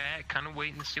hanging back, kind of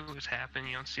waiting to see what's happening.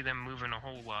 You don't see them moving a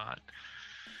whole lot.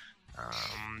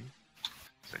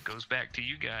 So it goes back to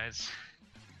you guys.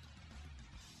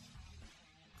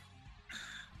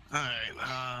 Alright,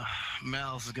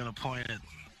 Mal's is gonna point at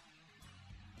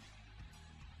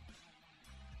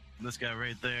this guy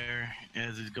right there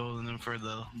as he's going in for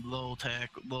the low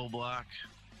block.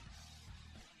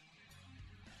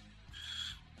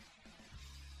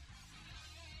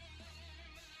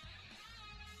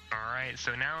 Alright,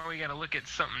 so now we gotta look at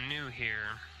something new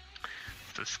here.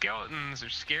 So skeletons are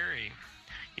scary.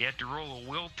 You have to roll a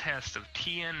will test of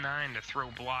TN9 to throw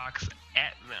blocks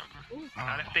at them.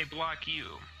 Not if they block you.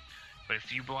 But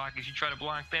if you try to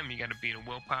block them, you gotta beat a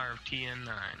willpower of TN9.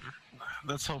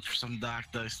 Let's hope for some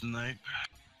dock dice tonight.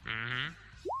 Mm-hmm.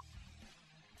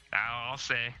 I'll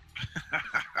say.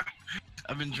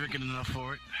 I've been drinking enough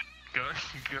for it. Go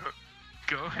ahead.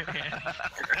 Go ahead.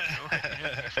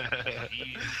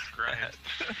 Jesus Christ.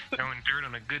 Throwing dirt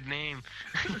on a good name.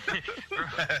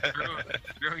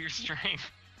 Grow your strength.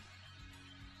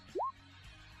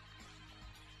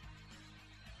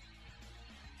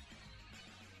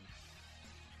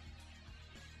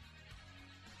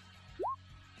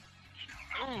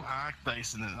 Ooh. Dock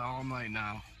dicing it all night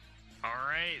now.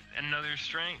 Alright, another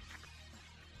strength.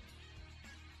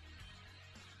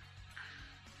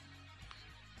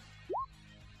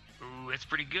 Ooh, that's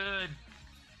pretty good.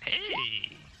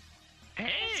 Hey,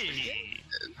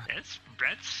 that's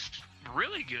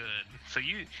really good. So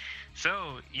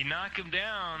you knock him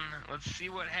down. Let's see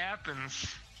what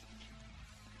happens.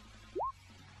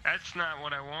 That's not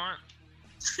what I want.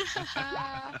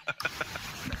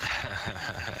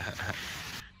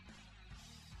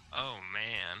 Oh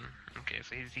man. Okay,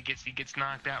 so he gets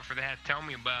knocked out for that. Tell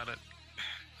me about it.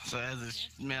 So as his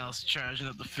Malice charging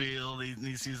up the field,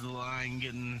 he sees the line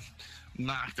getting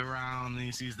knocked around, and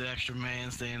he sees the extra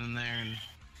man standing there and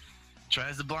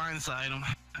tries to blindside him.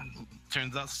 And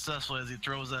turns out successful as he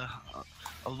throws a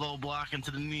low block into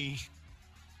the knee.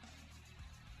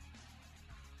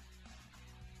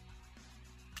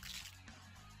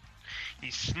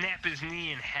 You snap his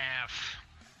knee in half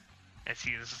as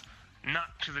he is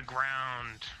knocked to the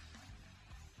ground.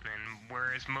 And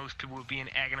whereas most people would be in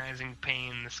agonizing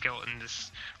pain, the skeleton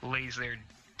just lays there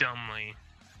dumbly.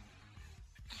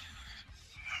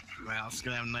 Malice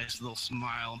gonna have a nice little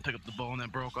smile and pick up the bone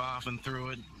that broke off and threw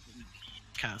it.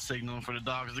 Kind of signaling for the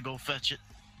dogs to go fetch it.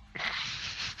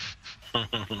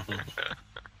 Alright,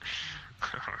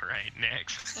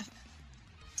 next.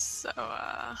 So,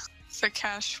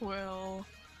 Fakash will,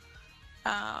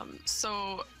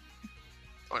 so,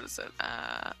 what is it?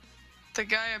 The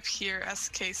guy up here,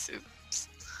 SK6,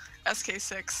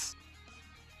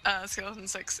 Skeleton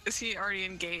 6, is he already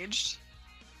engaged?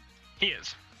 He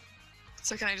is.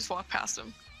 So can I just walk past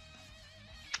him?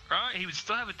 He would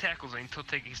still have a tackle zone.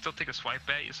 He'd still take a swipe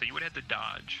at you, so you would have to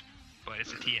dodge. But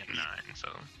it's a TN9, so.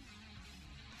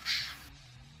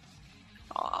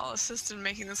 I'll assist in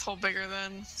making this hole bigger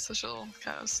then, so she'll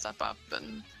kind of step up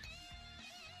and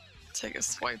take a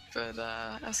swipe at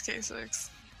SK6.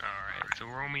 Alright, so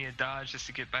roll me a dodge just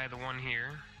to get by the one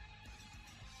here.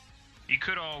 You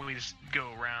could always go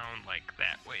around like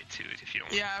that way too if you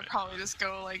don't Yeah, want I'd to. probably just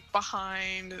go like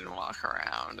behind and walk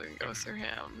around and go through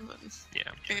him and Yeah,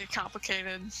 make it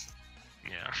complicated.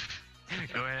 yeah.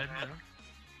 Go ahead.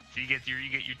 So you get your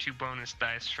 2 bonus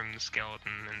dice from the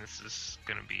skeleton, and this is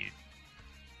gonna be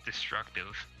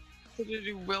destructive. Did you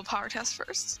do willpower test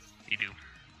first? You do.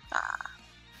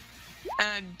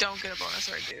 And I don't get a bonus,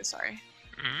 or I do, sorry.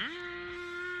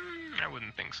 I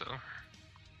wouldn't think so.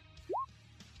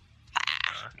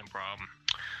 No problem.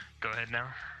 Go ahead now.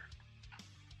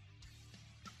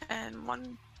 And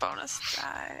 1 bonus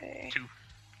die. 2.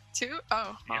 2?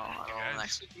 Oh, Yep, I'll roll guys. an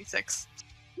extra d6.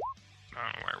 I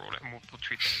don't know why I rolled it. We'll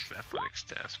treat that as athletics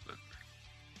test, but.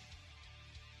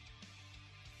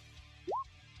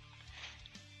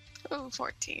 Oh,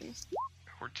 14.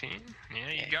 14? Yeah,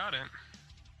 you Okay. got it.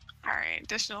 Alright,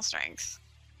 additional strength.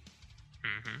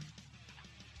 Mm-hmm.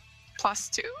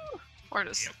 +2? Or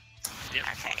just... Yep. Yep.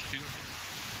 Okay. +2.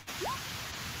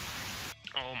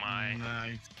 Oh my.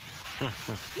 Nice.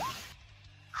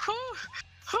 Whew,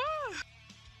 whew.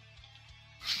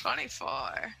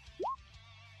 24.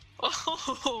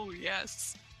 Oh,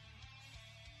 yes.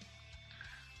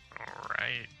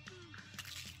 Alright.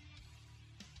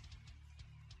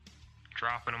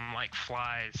 Dropping them like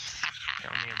flies.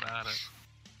 Tell me about it.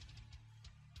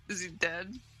 Is he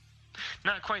dead?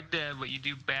 Not quite dead, but you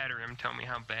do batter him. Tell me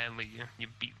how badly you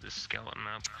beat this skeleton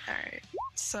up. Alright.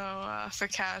 So,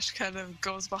 Fakash kind of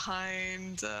goes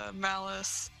behind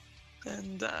Malice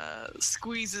and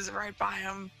squeezes right by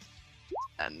him.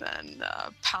 And then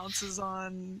pounces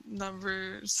on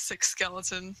number 6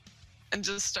 skeleton and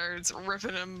just starts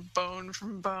ripping him bone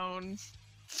from bone,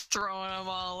 throwing him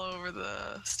all over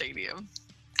the stadium.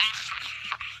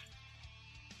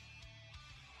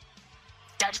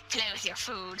 Don't play with your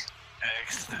food.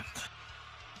 Excellent.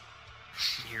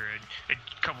 You hear a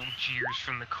couple jeers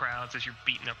from the crowds as you're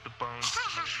beating up the bones.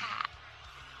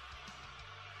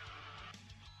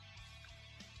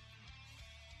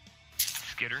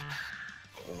 Skitter.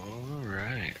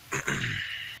 Alright.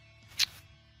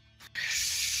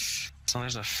 So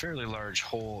there's a fairly large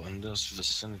hole in this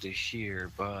vicinity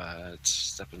here, but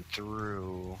stepping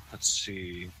through, let's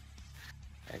see.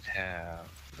 I'd have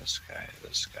this guy,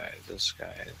 this guy, this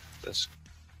guy, this.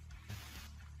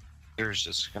 There's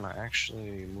just gonna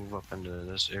actually move up into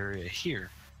this area here.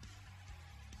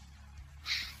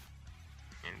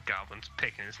 And Goblin's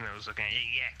picking his nose, looking at you.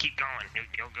 Yeah, keep going.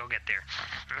 You'll get there.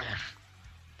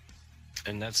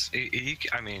 And that's,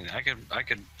 I mean, I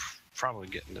could probably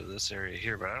get into this area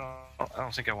here, but I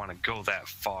don't think I want to go that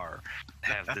far.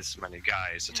 Have this many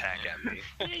guys attack at me.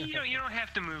 Yeah, you don't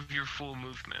have to move your full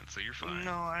movement, so you're fine.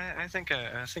 No, I think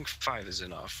 5 is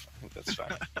enough. I think that's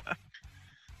fine.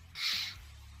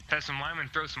 Have some linemen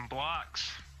throw some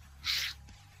blocks.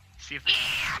 See if they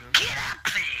Yeah, can get up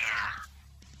there.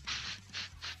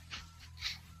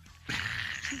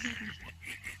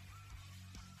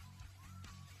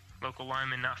 Local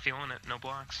linemen not feeling it. No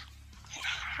blocks.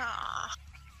 Ah.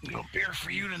 No beer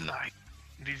for you tonight.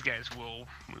 These guys will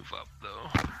move up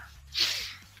though.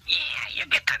 Yeah, you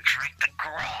get to drink the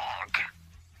grog.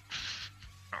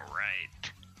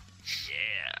 right.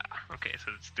 Yeah. Okay,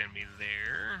 so it's gonna be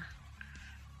there.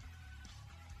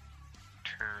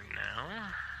 Turn now.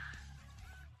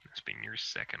 It's been your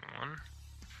second one.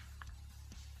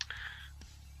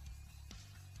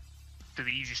 Do the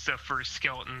easy stuff first,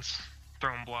 skeletons.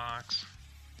 Throwing blocks.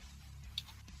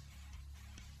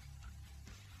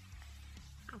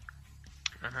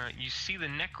 You see the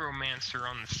necromancer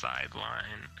on the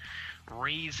sideline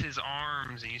raise his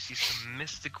arms, and you see some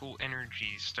mystical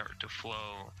energies start to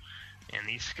flow. And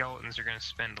these skeletons are going to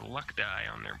spend a luck die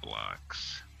on their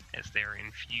blocks as they're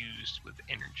infused with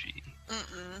energy.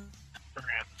 Mm-mm. We're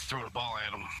gonna have to throw the ball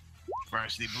at them,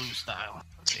 varsity blue style.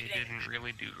 They didn't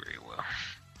really do very well.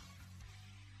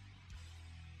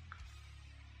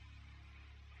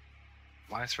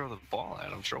 Why throw the ball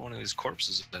at him? Throw one of these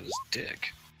corpses at his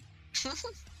dick.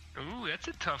 Ooh, that's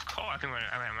a tough call. I think I'm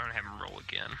gonna have him roll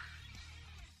again,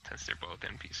 since they're both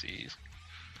NPCs.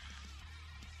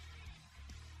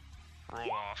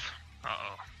 Roll off.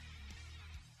 Uh-oh.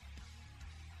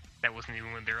 That wasn't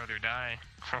even with their other die.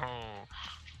 Oh.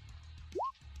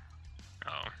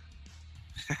 Oh.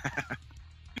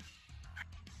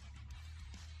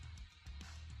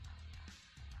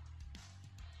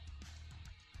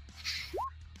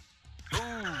 Ooh.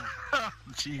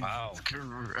 Jesus Wow.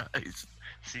 Christ.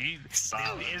 See,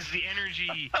 Solid. as the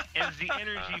energy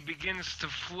begins to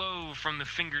flow from the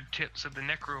fingertips of the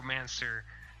necromancer,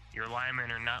 your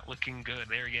linemen are not looking good.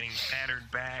 They're getting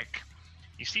battered back.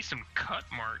 You see some cut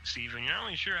marks even. You're not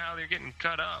really sure how they're getting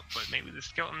cut up, but maybe the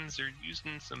skeletons are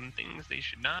using some things they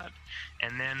should not.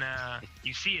 And then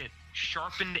you see it,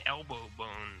 sharpened elbow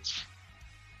bones.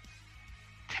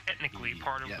 Technically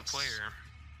part of the Yes. player.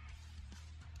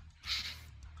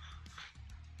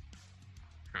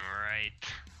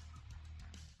 Alright.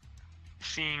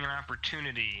 Seeing an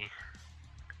opportunity,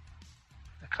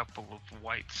 a couple of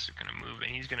whites are going to move, and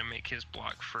he's going to make his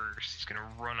block first. He's going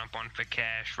to run up on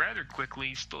Fakash rather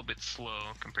quickly, still a bit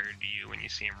slow compared to you when you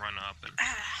see him run up and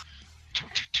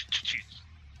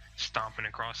stomping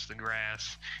across the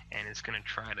grass, and is going to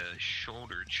try to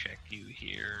shoulder check you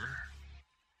here.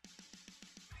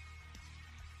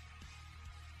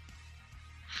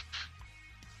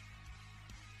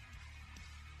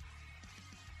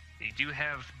 You do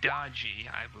have dodgy,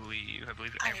 I believe. I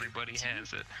believe I everybody do.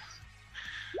 has it.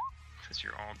 Because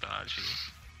you're all dodgy.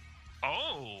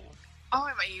 Oh! Oh,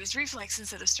 I might use reflex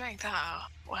instead of strength. Oh,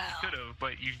 well. Could have,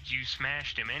 but you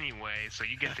smashed him anyway, so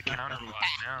you get the counter block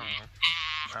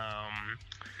now.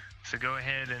 So go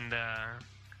ahead and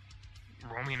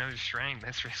roll me another strength.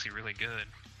 That's actually really good.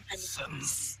 And Some-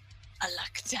 it's a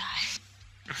luck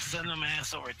die. Send them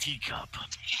ass over a teacup.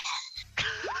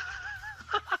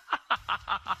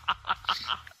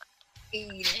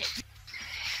 Eat it.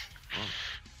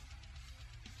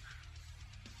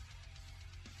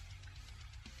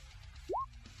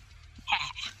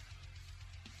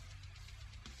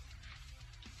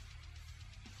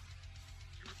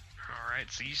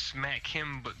 Alright, so you smack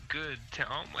him, but good.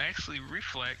 Actually,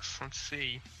 reflex. Let's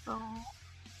see. Oh.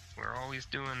 We're always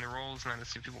doing the rolls now to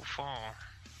see people fall.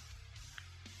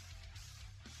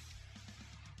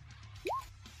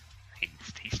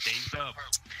 He stays up.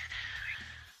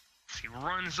 So he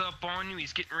runs up on you.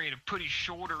 He's getting ready to put his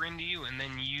shoulder into you, and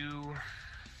then you...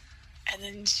 And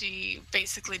then she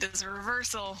basically does a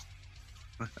reversal.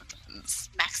 And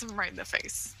smacks him right in the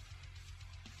face.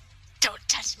 Don't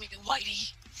touch me,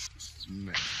 Whitey.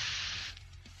 Smack.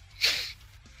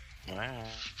 Wow.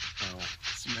 Oh.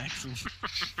 Smack some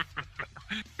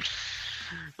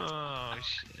Oh,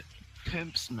 shit.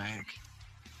 pimp smack.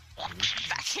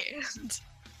 Backhand.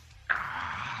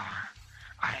 Ah,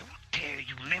 I will tear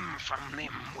you limb from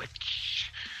limb,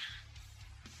 witch.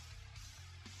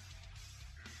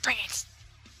 Bring it.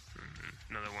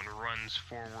 Another one runs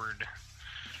forward.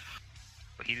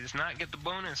 But he does not get the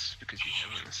bonus because you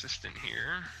have an assistant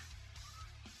here.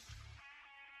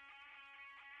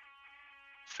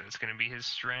 So it's going to be his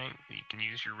strength. You can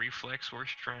use your reflex or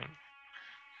strength.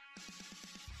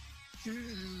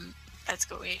 Let's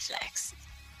go reflex.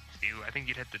 I think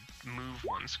you'd have to move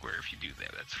one square if you do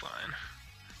that. That's fine.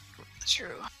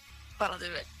 True. But I'll do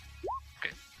it.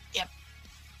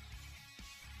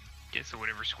 Yeah, so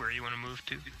whatever square you want to move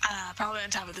to. Probably on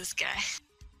top of this guy.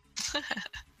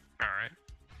 Alright.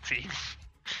 See?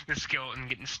 The skeleton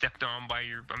getting stepped on by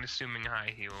your, I'm assuming,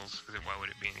 high heels. Because why would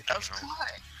it be anything Of else?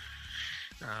 course.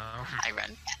 I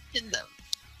run past them.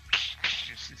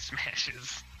 Just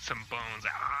smashes some bones.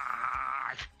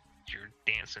 Ah! You're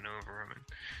dancing over him, and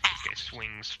this guy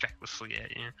swings fecklessly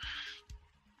at you.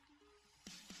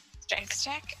 Strength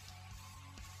check.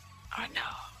 Oh no.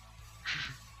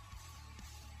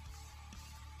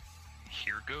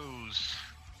 Here goes.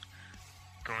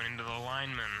 Going into the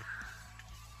lineman.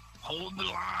 Hold the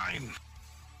line.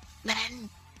 Men,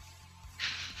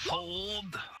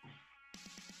 Hold.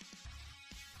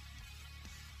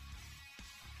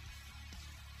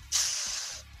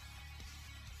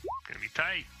 Gonna be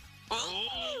tight.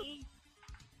 oh,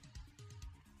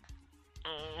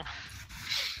 Oh.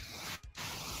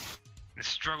 The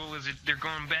struggle is they're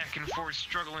going back and forth,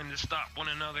 struggling to stop one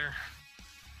another.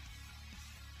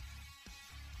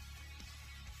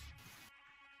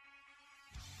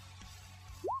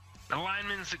 The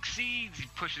lineman succeeds. He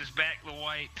pushes back the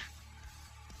white.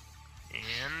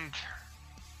 And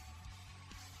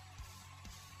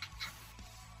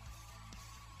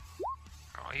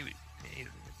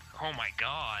oh my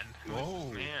god.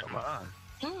 Whoa, Man. come on.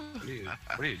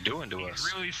 What are you doing to us?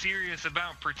 He's really serious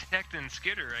about protecting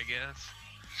Skidder, I guess.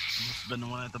 Must have been the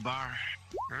one at the bar.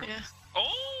 Yeah.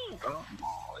 Oh! Oh,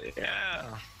 yeah.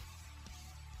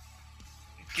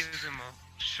 Gives him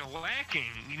a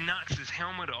shellacking. He knocks his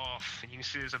helmet off, and you can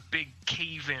see there's a big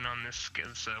cave-in on this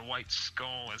white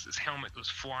skull as his helmet goes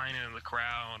flying into the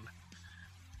crowd.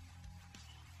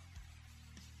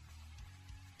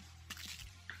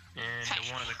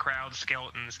 And one of the crowd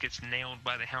skeletons gets nailed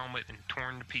by the helmet and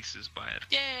torn to pieces by it.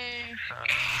 Yay!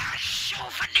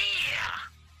 Souvenir!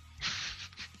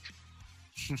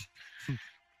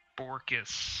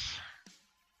 Borkus.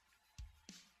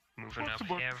 Moving What's up the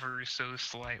Bork- ever so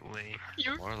slightly.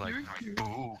 More like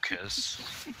boo kiss.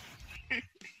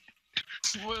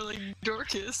 More like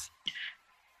Dorcas.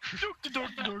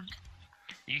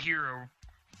 You hear a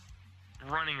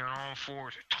running on all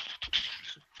fours.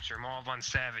 Sir Maul von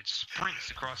Savage sprints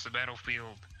across the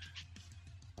battlefield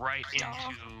right into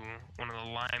one of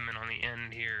the linemen on the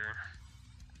end here.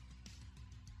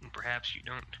 And perhaps you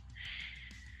don't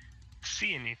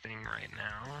see anything right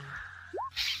now.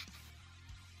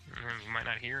 And you might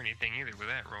not hear anything either with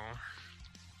that roll.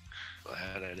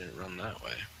 Glad I didn't run that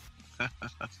way.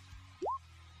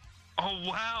 Oh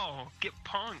wow! Get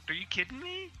punked! Are you kidding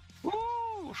me?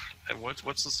 Woo! And what's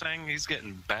the saying? He's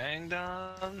getting banged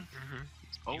on.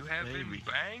 Oh, You have been baby.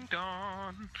 banged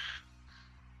on.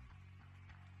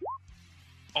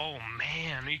 Oh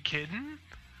man, are you kidding?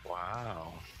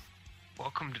 Wow.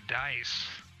 Welcome to Dice.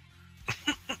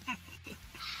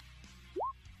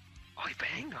 Oh, he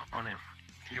banged on him.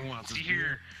 He wants You his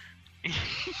hear,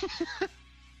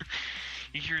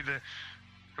 you hear the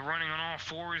running on all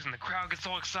fours, and the crowd gets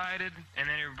all excited, and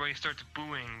then everybody starts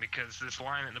booing because this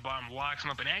line at the bottom locks him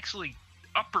up and actually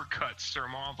uppercuts Sir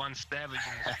Maul von Savage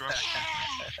in the struggle.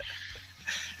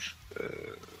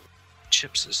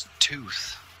 Chips his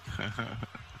tooth. All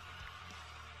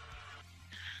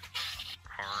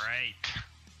right.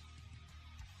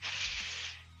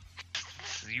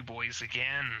 This is you boys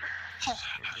again.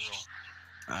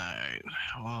 Alright.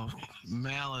 Well,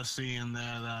 Malice seeing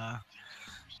that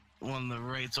one of the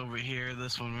rights over here,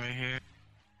 this one right here,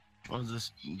 was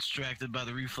just distracted by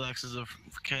the reflexes of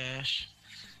Cash.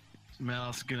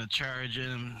 Malice is gonna charge in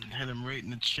and hit him right in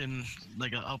the chin,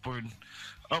 like an upward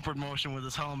motion with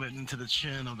his helmet into the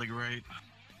chin of the great.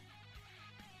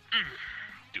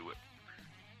 Do it.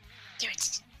 do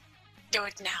it. Do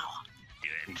it now. Do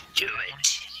it. Do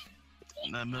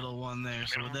it. That middle one there.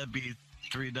 So would that be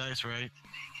 3 dice, right?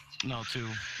 No, 2.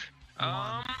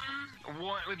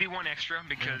 One would be one extra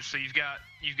because so you've got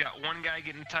one guy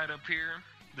getting tied up here.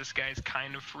 This guy's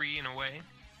kind of free in a way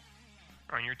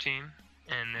on your team,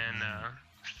 and then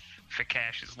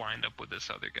Fakash is lined up with this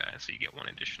other guy, so you get one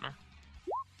additional.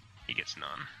 He gets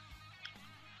none.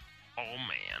 Oh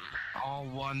man. All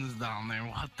ones down there.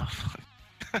 What the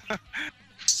fuck?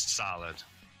 Solid.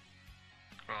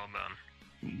 Well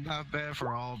done. Not bad for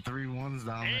all 3 ones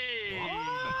down there. Hey.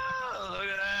 Whoa, look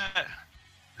at that.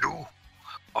 Do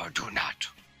or do not.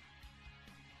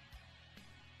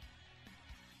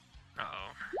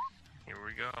 Uh-oh. Here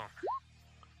we go.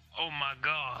 Oh my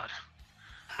god.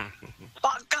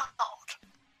 Bug out.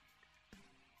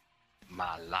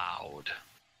 My loud.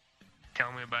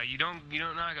 Tell me about it. You don't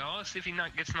knock out. Let's see if he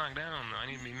gets knocked down. I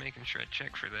need to be making sure I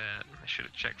check for that. I should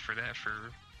have checked for that for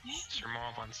Sir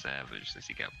Maul von Savage since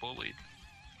he got bullied.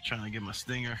 Trying to get my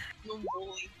stinger.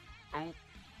 Oh,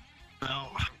 No.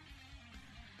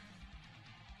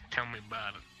 tell me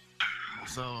about it.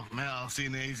 So Mal,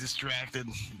 seeing that he's distracted,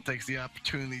 takes the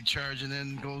opportunity, charging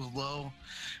in, goes low,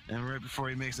 and right before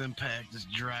he makes impact,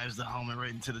 just drives the helmet right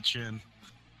into the chin.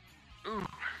 Ooh.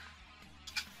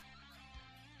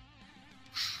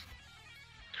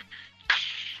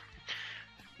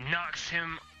 Knocks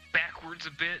him backwards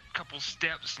a bit, couple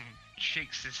steps, and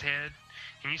shakes his head.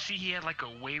 And you see he had like a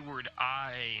wayward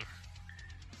eye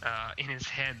in his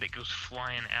head that goes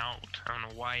flying out. I don't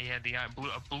know why he had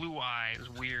a blue eye. It's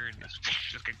weird. It's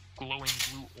just like a glowing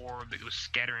blue orb that goes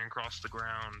scattering across the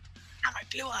ground. Not my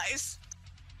blue eyes.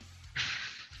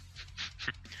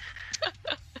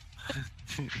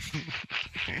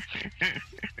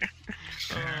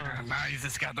 Now he's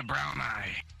just got the brown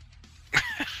eye.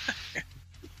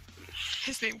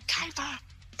 His name Kaiba.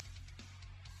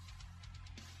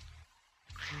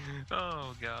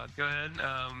 Oh God, go ahead.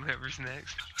 Whoever's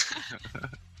next.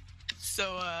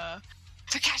 So,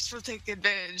 Takashi will take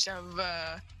advantage of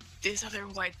this other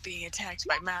white being attacked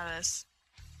by Malice.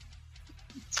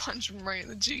 Punch him right in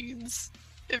the jeans.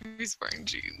 If he's wearing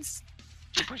jeans.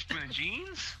 You punched him in the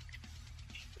jeans?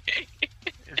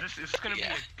 Is this gonna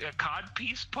Yeah. be a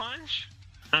codpiece punch?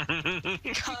 Con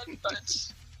punch.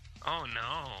 Oh no!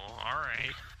 All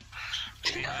right.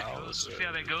 See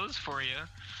how that goes for you.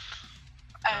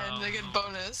 And they get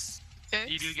bonus. Yes?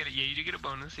 You do get it. Yeah, you do get a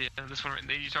bonus. Yeah, this one.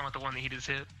 You're talking about the one that he just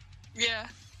hit. Yeah,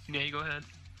 Yeah, you go ahead.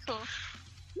 cool.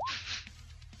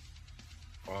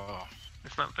 Whoa.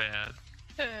 It's not bad.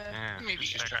 Yeah, Maybe.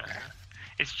 she's trying to,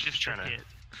 It's just trying a to- hit.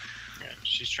 yeah,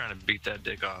 she's trying to beat that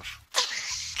dick off.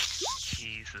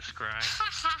 Jesus Christ.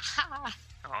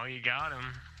 Oh, you got him.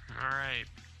 All right.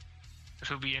 This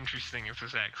will be interesting if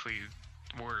this actually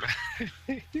works.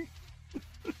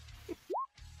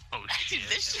 Oh shit!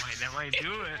 That might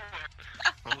do it.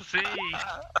 We'll see.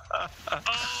 Oh,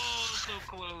 so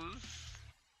close.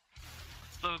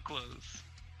 So close.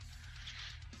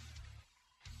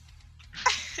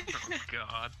 Oh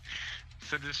God.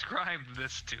 So describe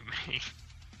this to me.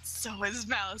 So his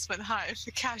malice went high,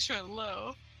 Takashi went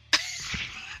low.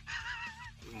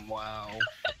 Wow.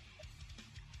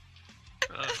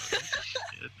 Oh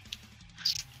shit.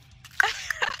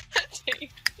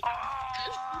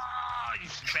 Oh,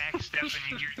 he's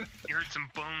backstepping. You heard some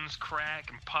bones crack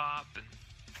and pop, and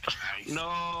No.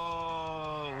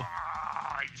 oh,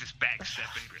 he's just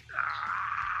backstepping.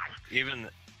 Ah, Even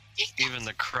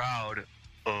the crowd.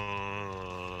 yeah.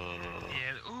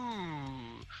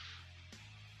 Ooh.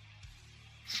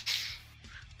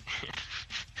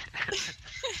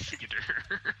 Skitter.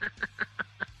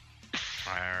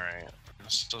 All right.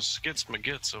 So Skits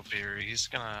McGits up here. He's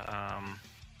gonna.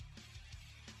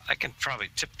 I can probably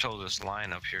tiptoe this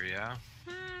line up here. Yeah.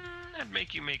 I'd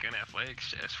make you make an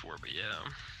athletics test for, but yeah.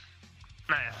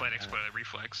 Not athletics, but a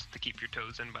reflex to keep your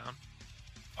toes inbound.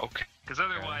 Okay. Because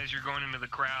otherwise, you're going into the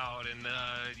crowd, and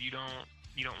you don't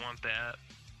want that.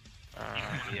 You don't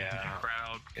want to be in Yeah. the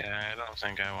crowd. Yeah. I don't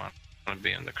think I want to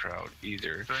be in the crowd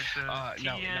either. So it's a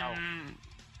No, TN.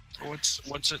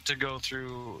 What's it to go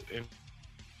through?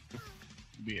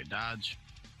 Be a dodge.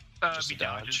 Just Be a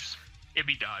dodge? dodges. It'd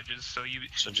be dodges. So you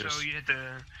So just you hit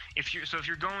the if you're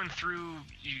going through,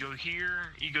 you go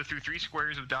here, you go through 3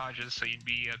 squares of dodges, so you'd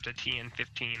be up to TN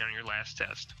 15 on your last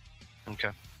test. okay.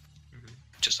 Mhm.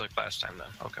 Just like last time then.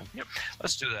 Okay. Yep.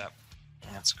 Let's do that.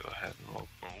 Let's go ahead and we'll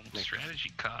Old Make-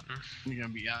 strategy, Cotton. You're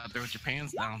gonna be out there with your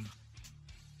pants down.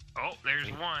 Oh, there's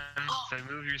one. So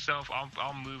move yourself.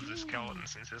 I'll move the skeleton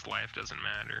since his life doesn't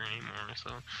matter anymore.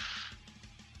 So.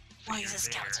 Why is you're a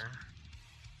skeleton? there.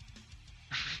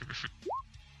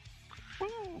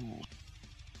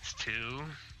 It's 2.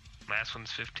 Last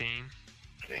one's 15.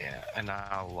 yeah, and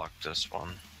I'll luck this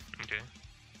one. Okay.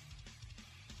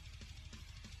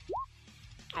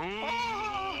 Ooh.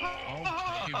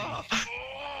 Oh, baby.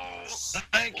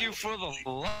 Thank you for the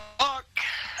luck.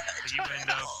 So you end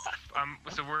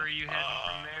up. So where are you heading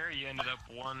from there? You ended up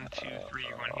 1, 2, 3.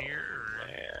 You're going here, or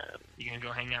Man. you gonna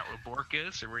go hang out with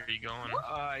Borkus, or where are you going?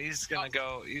 He's gonna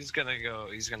go. He's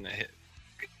gonna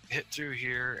hit through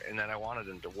here, and then I wanted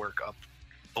him to work up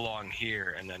along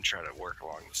here, and then try to work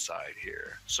along the side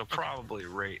here. So probably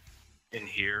right in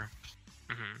here,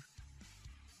 Mm-hmm.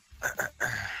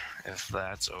 if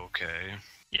that's okay.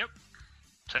 Yep.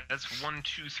 So that's 1,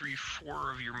 2, 3,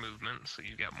 4 of your movement. So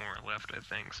you've got more left, I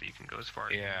think. So you can go as far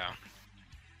as Yeah.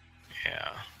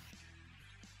 Yeah.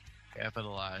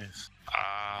 Capitalize.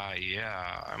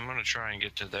 Yeah. I'm gonna try and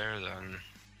get to there then.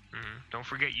 Don't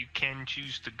forget, you can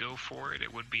choose to go for it.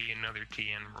 It would be another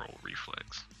TN roll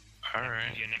reflex. All That right.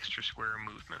 gives you an extra square of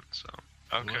movement. So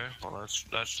Okay. Well, let's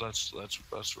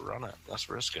run it. Let's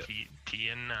risk it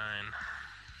TN 9.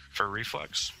 for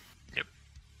reflex.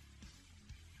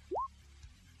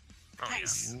 Oh,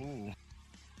 Nice. Ooh.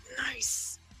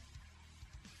 Nice.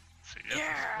 So you got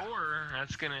Yeah. the 4.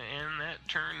 That's gonna end that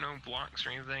turn. No blocks or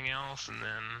anything else. And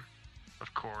then,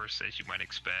 of course, as you might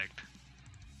expect,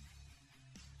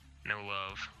 no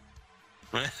love.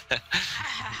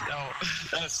 No,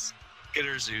 that's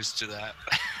Skitter's used to that.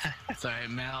 Sorry,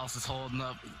 Mouse is holding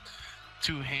up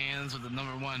 2 hands with the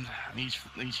number 1 in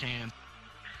each hand.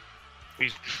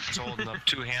 He's holding up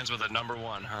 2 hands with a number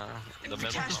 1, huh? The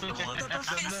middle Cash number 1. the The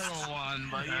fist. middle one,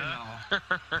 but you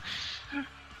know.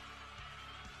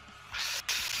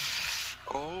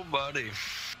 Oh, buddy.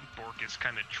 Borkus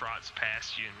kind of trots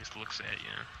past you and just looks at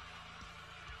you.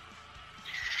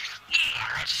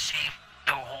 Yeah, let's see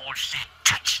who holds that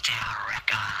touchdown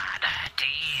record at the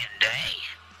end, eh?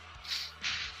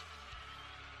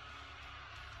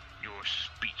 Your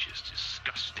speech is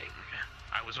disgusting.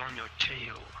 I was on your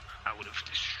tail. I would have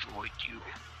destroyed you.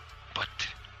 But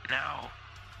now,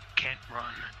 can't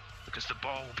run because the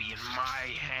ball will be in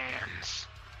my hands.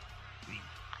 He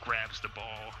grabs the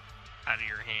ball out of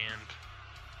your hand.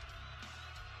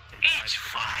 And It's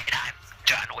fine, I'm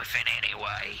done with it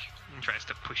anyway. tries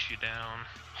to push you down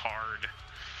hard.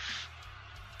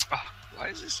 Oh, why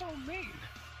is he so mean?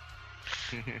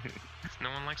 No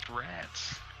one likes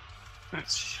rats.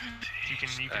 You can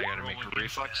I gotta roll make a against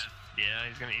reflex. that. Yeah,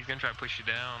 he's gonna try to push you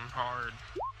down hard.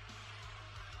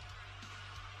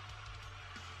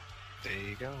 There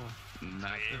you go.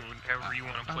 However you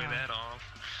want to play that off.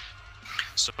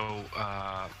 So,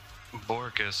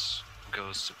 Borkus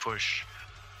goes to push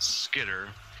Skitter,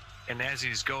 and as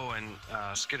he's going,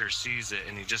 Skitter sees it,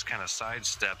 and he just kind of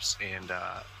sidesteps, and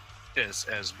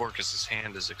as Borkus's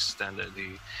hand is extended,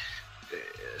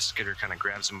 Skitter kind of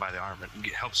grabs him by the arm and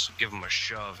helps give him a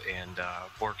shove, and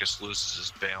Borkus loses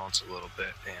his balance a little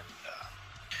bit and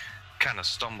kind of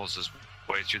stumbles his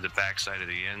way through the backside of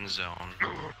the end zone.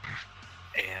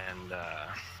 And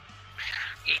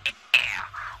Yeah,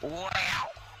 well,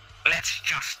 let's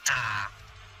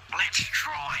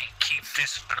try and keep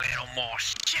this a little more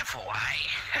civil,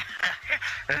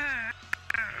 eh?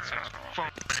 Foam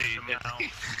in the mouth.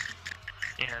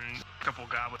 And a couple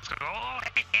goblins go, oh,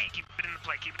 hey, keep it in the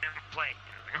play, keep it in the play.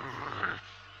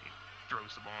 He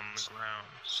throws the ball on the ground.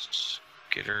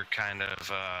 Skitter kind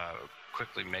of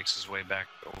quickly makes his way back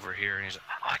over here, and he's like,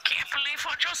 I can't believe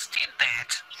I just did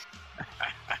that.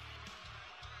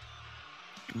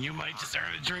 You might just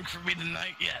earn a drink for me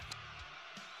tonight yet.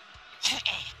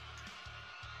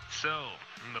 So,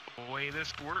 the way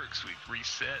this works, we've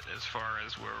reset as far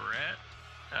as where we're at.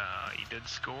 He did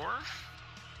score.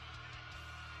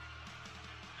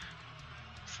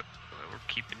 So, we're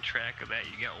keeping track of that.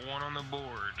 You got 1 on the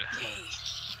board. Yay.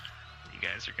 You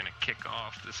guys are going to kick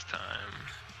off this time.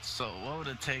 So what would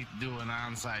it take to do an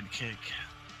onside kick?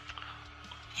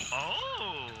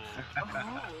 Oh!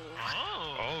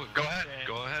 Oh. "Oh, go ahead, Okay.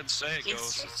 go ahead, say it,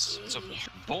 Yes, Ghost. It's a yes.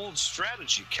 bold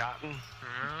strategy, Cotton."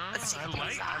 Let's see I what like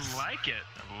pays off. I like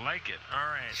it. All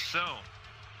right, so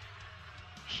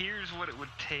here's what it would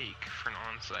take for an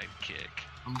onside kick.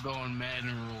 I'm going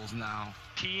Madden rules now.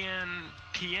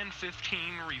 TN 15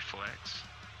 reflex.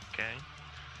 Okay.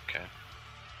 Okay.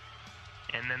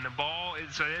 And then the ball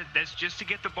is that's just to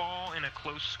get the ball in a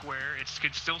close square. It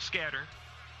could still scatter.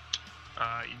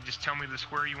 You just tell me the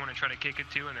square you want to try to kick it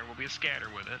to, and there will be a scatter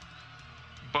with it.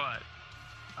 But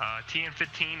TN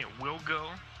 15, it will go.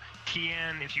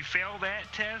 TN, if you fail that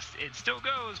test, it still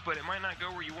goes, but it might not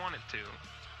go where you want it to.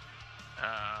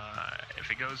 If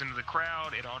it goes into the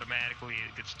crowd, it automatically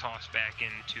gets tossed back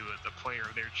into the player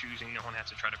they're choosing. No one has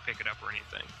to try to pick it up or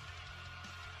anything.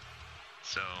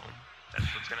 So that's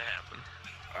what's going to happen.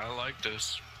 I like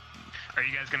this. Are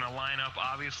you guys going to line up,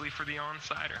 obviously, for the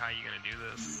onside, or how are you going to do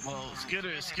this? Well,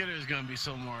 Skitter's gonna be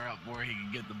somewhere up where he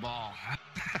can get the ball.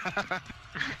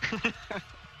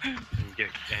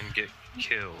 And get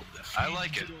killed. I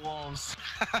like it. To the wolves.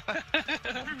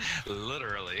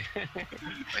 Literally. Wait,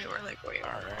 we're like, wait,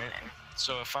 All right.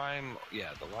 So if I'm,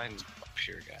 the line's up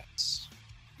here, guys.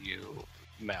 You,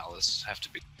 Malice, have to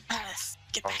be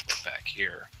Get over back. back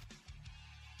here.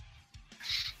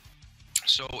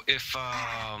 So if the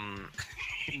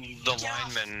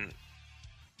lineman,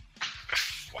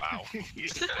 wow,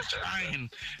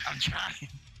 I'm trying.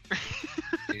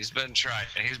 he's been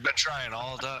trying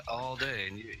all day,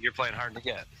 and you're playing hard to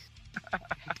get.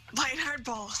 Light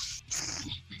hardball.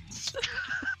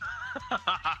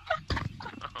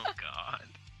 Oh, God.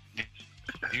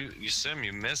 You Sim,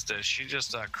 you missed it. She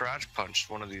just crotch punched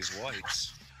one of these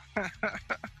whites. Yeah.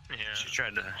 She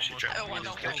tried to I beat want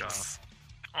his no kick whites. off.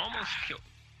 Almost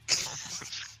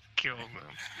killed them.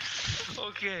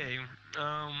 Okay.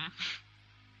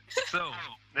 So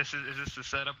is this the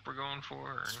setup we're going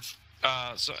for?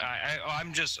 Or? So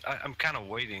I'm kind of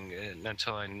waiting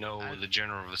until I know the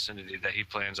general vicinity that he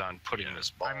plans on putting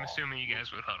this ball. I'm assuming you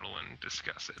guys would huddle and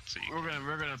discuss it. So you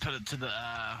We're gonna put it to the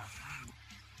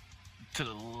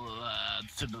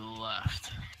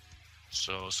left.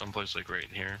 So someplace like right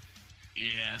here.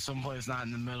 Yeah, someplace not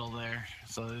in the middle there.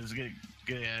 So just get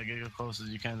as close as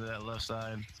you can to that left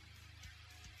side.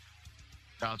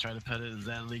 I'll try to pet it. Is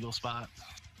that a legal spot?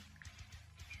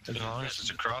 As long as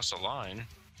it's across the line.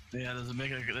 Yeah, does it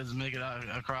make it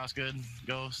across good,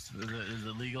 Ghost? Is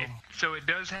it legal? So it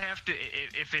does have to.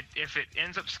 If it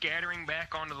ends up scattering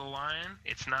back onto the line,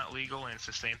 it's not legal, and it's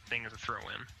the same thing as a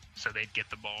throw-in. So they'd get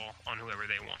the ball on whoever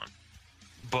they want.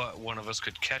 But one of us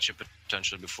could catch it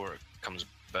potentially before it comes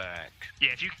back. Yeah,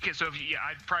 if you can. So yeah,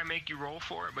 I'd probably make you roll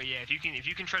for it. But yeah, if you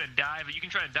can try to dive, you can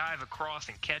try to dive across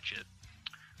and catch it.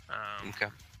 Okay.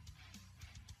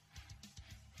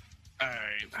 All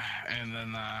right, and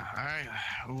then all right,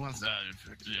 who wants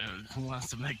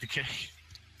to make the cake?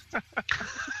 Well,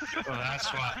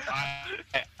 that's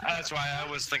why I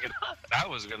was thinking I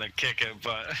was gonna kick it,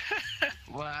 but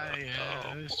Well,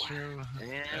 yeah, that's true.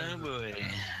 Yeah, boy.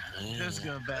 This is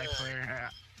gonna backfire.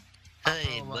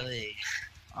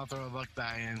 I'll throw a luck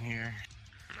die in here.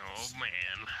 Oh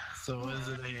man. So is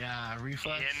it a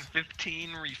reflex?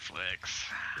 N15 reflex.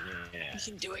 yeah. You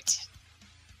can do it.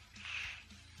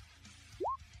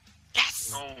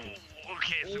 Yes. Oh,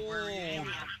 okay. So we're even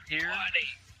here.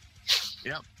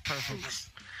 Yep, perfect.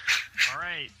 All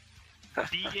right.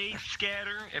 D8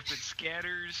 scatter. If it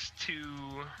scatters to,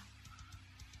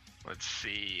 let's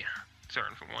see,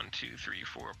 starting from 1, 2, 3,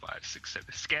 4, 5, 6,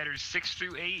 7. Scatters 6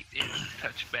 through 8 is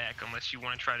touch back unless you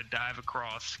want to try to dive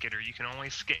across. Skitter. You can only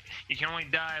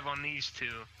dive on these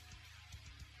two.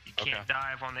 You can't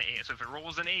dive on the 8. So if it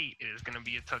rolls an 8, it is going to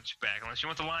be a touchback unless you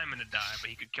want the lineman to dive, but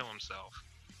he could kill himself.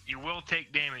 You will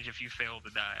take damage if you fail to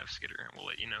dive, Skitter. We'll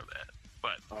let you know that.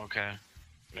 But Okay.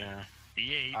 Yeah.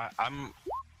 D8. I'm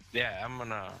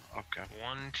gonna. Okay.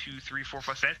 1, 2, 3, 4,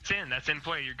 5. That's in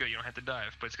play. You're good. You don't have to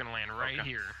dive, but it's gonna land right Okay.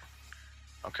 here.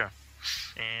 Okay.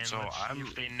 And So let's see I'm-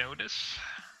 if they notice.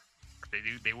 If they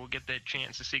do, they will get that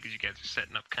chance to see because you guys are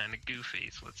setting up kind of goofy.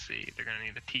 So let's see. They're gonna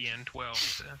need a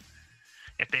TN12 to.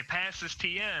 If they pass this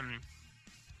TN,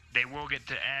 they will get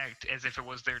to act as if it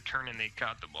was their turn and they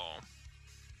caught the ball.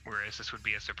 Whereas this would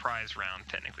be a surprise round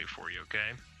technically for you.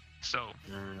 Okay. So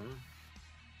Mm-hmm.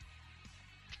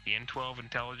 TN12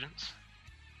 intelligence.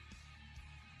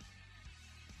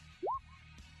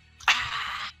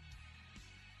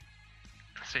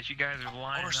 Says you guys are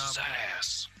lining Horse's up.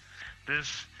 ass.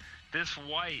 This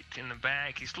white in the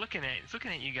back, he's looking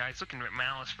at you guys, looking at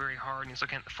Malice very hard, and he's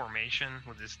looking at the formation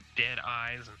with his dead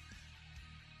eyes. And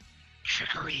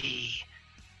trickery,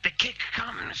 the kick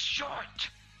comes short,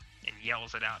 and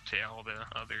yells it out to all the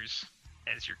others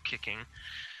as you're kicking.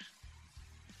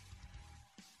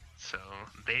 So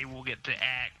they will get to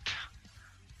act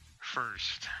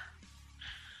first.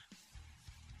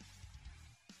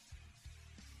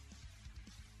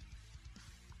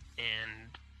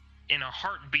 And in a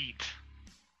heartbeat,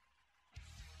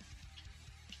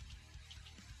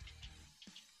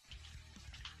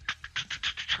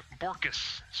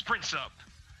 Borkus sprints up,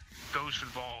 goes for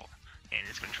the ball, and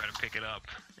is going to try to pick it up.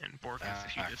 And Borkus,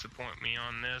 if you disappoint me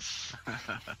on this,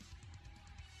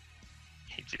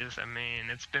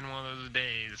 it's been one of those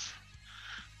days.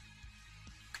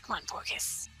 Come on,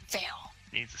 Porcus. Fail.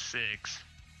 Needs a 6.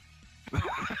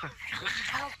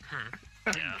 Help.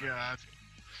 Yeah. God.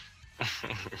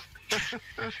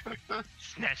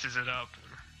 Snatches it up.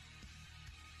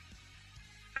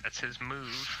 That's his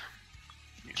move.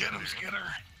 Get him, Skitter.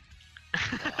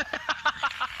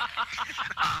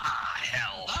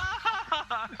 Hell.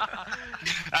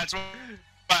 That's why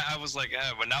I was like,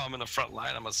 but now I'm in the front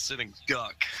line. I'm a sitting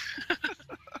duck.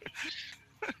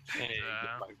 Hey,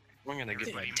 I'm gonna get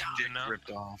my Pretty dick enough. ripped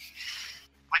off.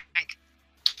 Wank.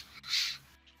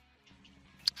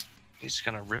 He's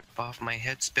gonna rip off my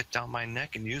head, spit down my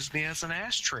neck, and use me as an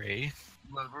ashtray.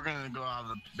 Look, we're gonna go out of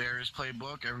the Bears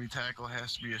playbook. Every tackle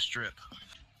has to be a strip.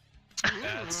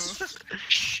 That's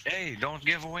hey, don't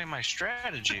give away my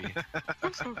strategy.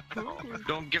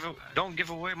 don't give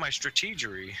away my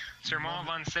strategery. Sir Maul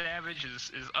Von Savage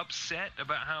is upset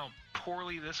about how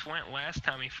poorly this went last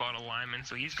time he fought a lineman,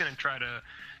 so he's gonna try to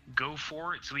go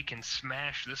for it so he can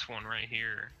smash this one right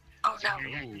here. Oh no.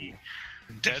 You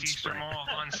Dead see Sir sprint. Maul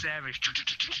Von Savage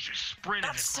sprinting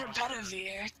That's Sir across.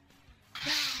 Bedivere.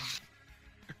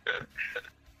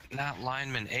 Not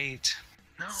lineman 8.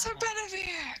 No. Sir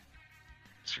Bedivere.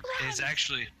 Sir- It's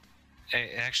actually,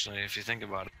 if you think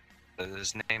about it,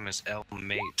 his name is El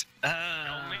Mate.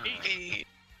 Hey.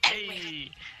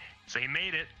 Hey. So he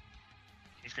made it.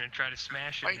 He's gonna try to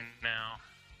smash it Wait. now.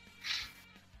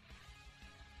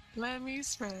 Let me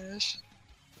smash.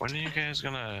 When are you guys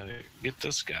gonna get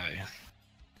this guy?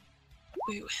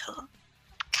 We will. Oh,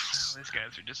 Gosh. these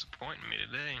guys are disappointing me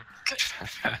today.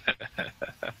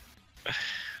 Good.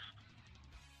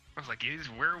 was like, these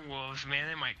werewolves, man,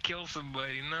 they might kill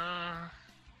somebody. No,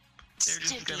 they're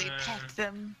just Gently gonna, pet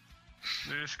them.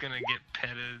 they're just gonna get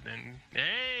petted and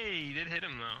hey, you did hit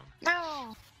him though.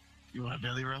 No. You want a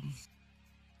belly rub?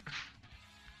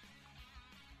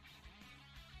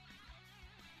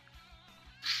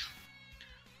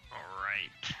 All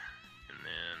right, and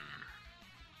then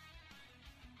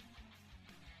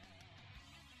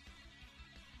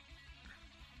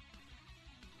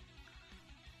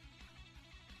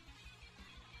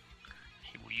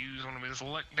he will use one of his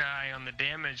luck die on the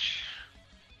damage.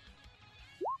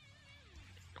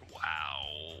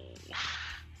 Wow.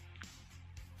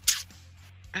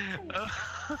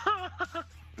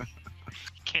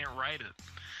 Can't write it.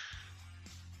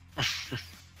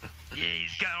 Yeah,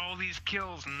 he's got all these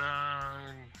kills. Nah.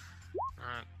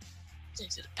 Due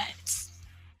to the pets.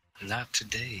 Not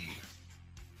today.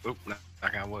 Oop, no,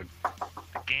 I got wood.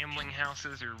 The gambling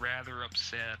houses are rather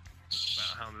upset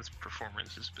about how this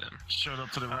performance has been. Showed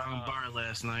up to the wrong bar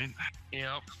last night.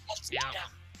 Yep. Let's Yep. get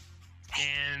 'em.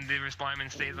 And the Lyman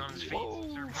stays on his feet.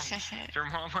 Sir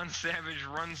Von Savage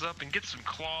runs up and gets some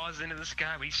claws into this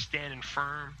guy, but he's standing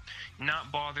firm, not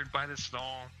bothered by this at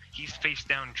all. He's face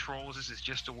down trolls. This is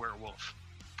just a werewolf.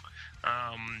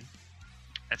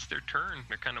 That's their turn.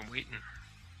 They're kind of waiting.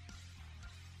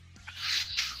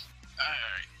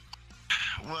 Alright.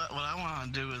 What I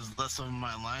want to do is let some of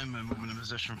my linemen move into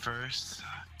position first.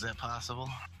 Is that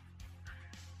possible?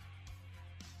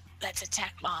 Let's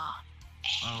attack Ma.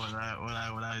 Or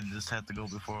would I just have to go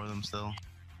before them still?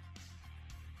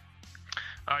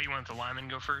 Oh, you want the lineman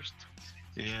go first?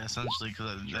 Yeah, essentially,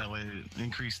 because that way it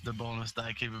increase the bonus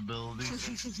die capability.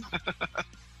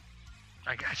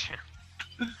 I got you.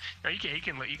 No, you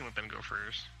can let them go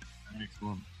first.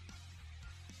 Excellent.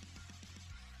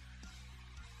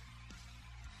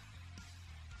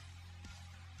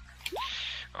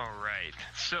 All right.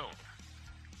 So,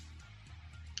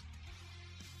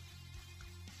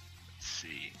 let's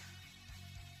see.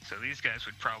 So these guys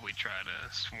would probably try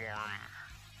to swarm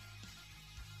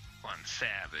on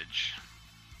Savage.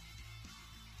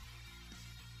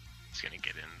 He's gonna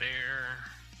get in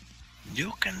there.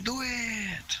 You can do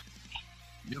it!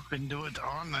 You can do it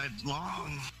all night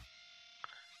long.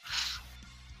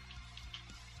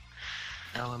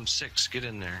 LM6, get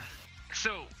in there.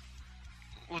 So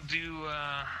we'll do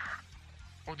a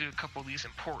couple of these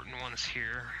important ones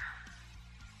here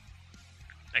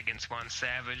against Von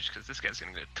Savage, because this guy's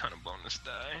gonna get a ton of bonus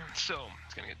die. So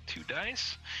he's gonna get 2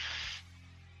 dice.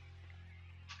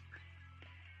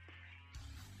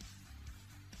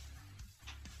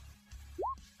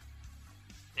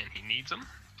 And he needs them.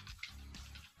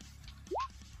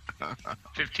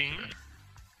 15.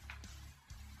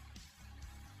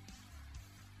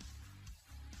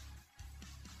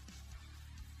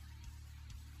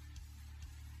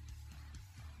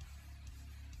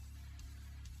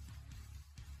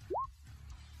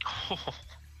 Oh,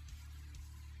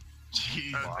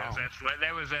 Jeez.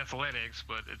 that was athletics,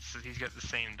 but he's got the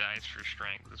same dice for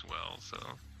strength as well.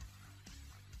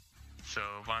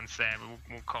 So Von Savage,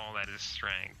 we'll call that his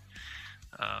strength.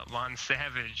 Von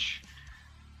Savage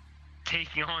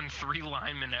taking on 3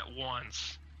 linemen at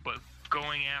once, but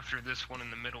going after this one in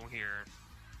the middle here,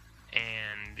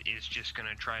 and is just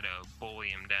gonna try to bully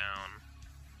him down.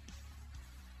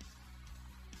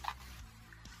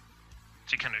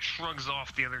 So he kind of shrugs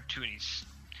off the other 2 and he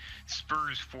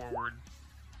spurs forward.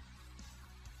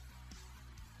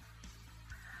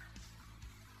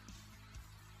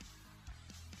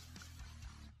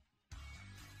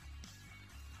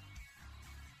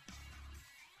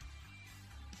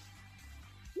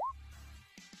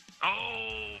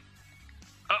 Oh!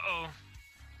 Uh-oh.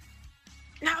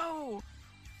 No.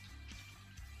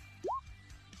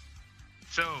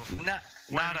 So,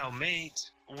 Not our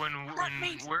mate. when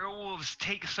me. werewolves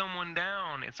take someone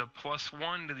down, it's a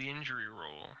 +1 to the injury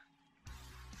roll.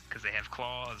 Because they have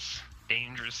claws.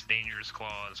 Dangerous, dangerous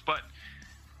claws. But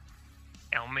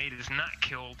Almeida is not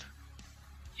killed.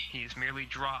 He is merely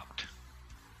dropped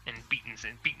and beaten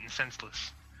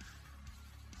senseless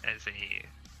as a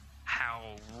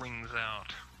howl rings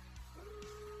out.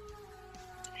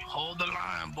 Hold the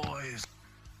line, boys.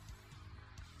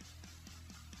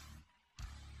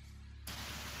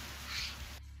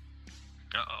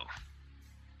 Uh-oh.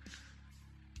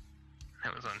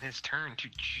 That was on his turn to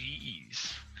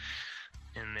G's.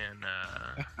 And then,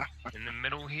 in the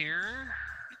middle here,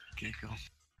 Okay, cool.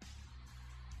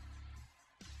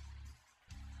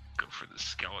 go for the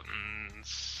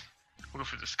skeletons. We'll go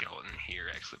for the skeleton here,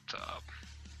 actually up top.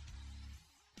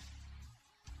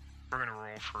 We're gonna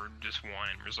roll for just 1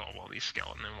 and resolve all these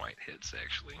skeleton and white hits,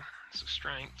 actually. So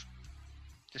strength.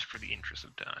 just for the interest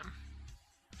of time.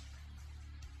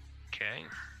 Okay.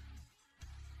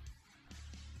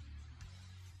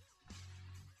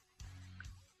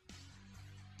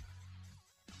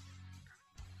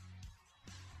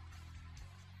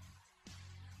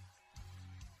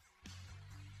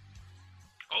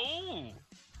 Oh!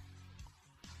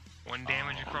 1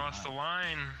 damage Oh, across the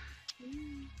line.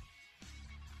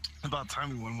 About time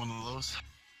we won one of those.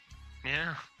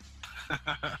 Yeah.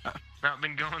 Not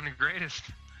been going the greatest.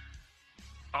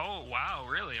 Oh, wow,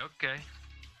 really? Okay.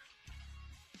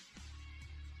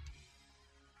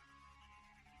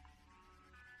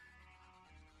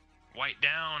 White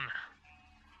down.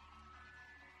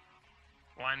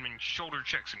 Lineman shoulder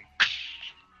checks and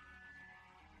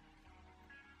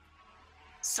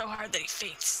So hard that he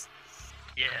faints.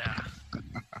 yeah.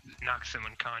 Knocks him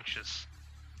unconscious.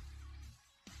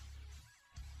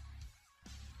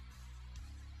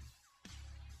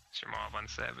 Sirmav on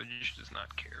Savage does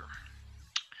not care.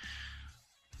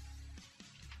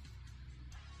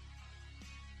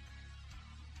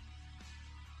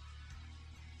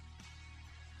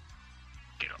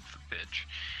 Get off the pitch.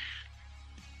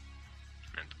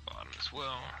 At the bottom as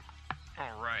well.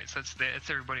 Alright, so that's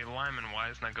everybody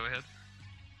lineman-wise. Now go ahead.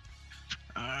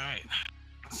 Alright.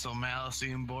 So Malice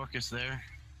and Borkus there.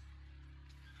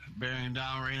 Bearing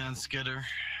down rain on Skitter.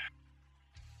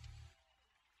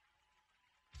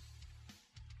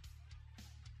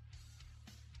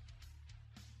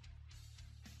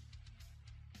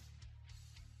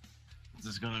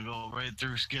 Just gonna go right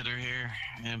through Skitter here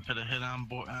and put a hit on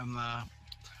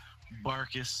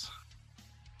Barkus.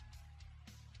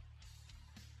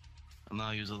 And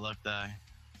I'll use a luck die.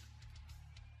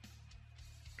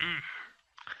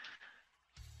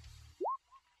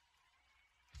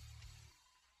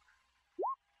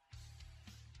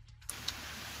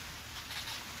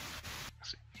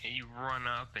 So you run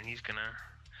up and he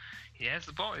has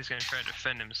the ball, he's gonna try to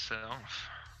defend himself.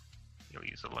 He'll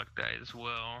use a luck die as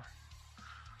well.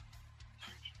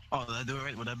 Oh, did I do it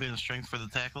right? Would that be in strength for the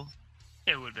tackle?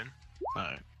 It would've been.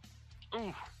 Alright.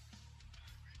 Ooh.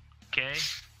 Okay.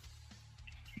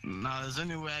 Now, is there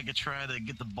any way I could try to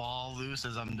get the ball loose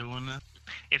as I'm doing this?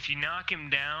 If you knock him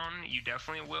down, you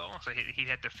definitely will. So he'd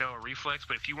have to fail a reflex.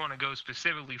 But if you want to go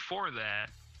specifically for that,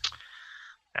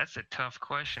 that's a tough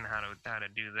question. How to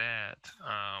do that?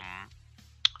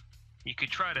 You could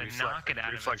try to knock it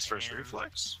out reflex of his versus hands.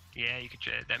 reflex. Yeah, you could.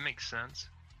 That makes sense.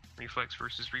 Reflex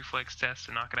versus reflex test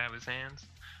to knock it out of his hands.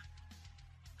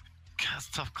 God, it's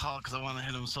a tough call because I want to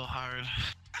hit him so hard.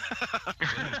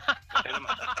 Hit him.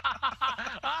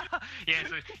 Yeah,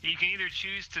 so you can either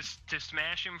choose to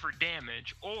smash him for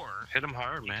damage, or Hit him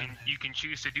hard, man. you can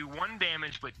choose to do 1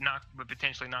 damage, but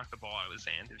potentially knock the ball out of his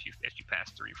hand if you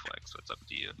pass the reflex. So it's up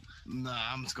to you.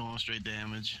 Nah, I'm just going straight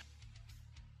damage.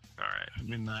 All right. It'd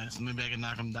be nice. Maybe I can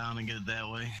knock him down and get it that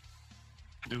way.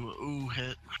 Do a ooh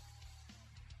hit.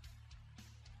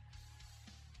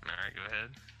 All right, go ahead.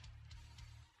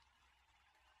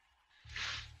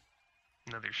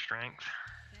 Another strength.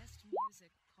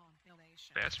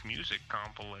 Best music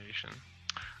compilation.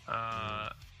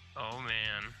 Oh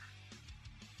man.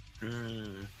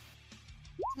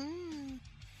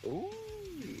 Ooh.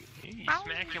 You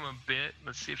smack him a bit.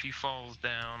 Let's see if he falls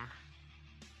down.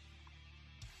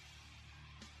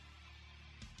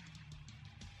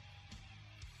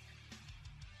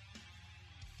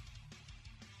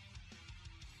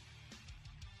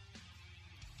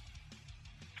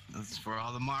 That's for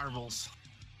all the marbles.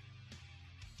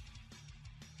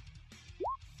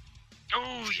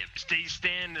 Oh, yep, stay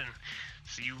standing.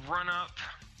 So you run up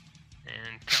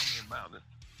and tell me about it.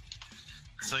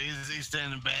 So he's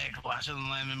standing back, watching the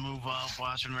lineman move up,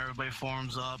 watching where everybody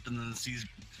forms up, and then sees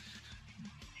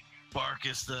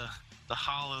Barkus, the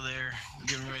hollow there,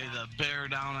 getting ready to bear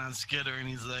down on Skitter, and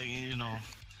he's like,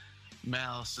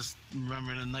 Malice, just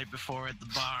remember the night before at the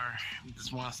bar, he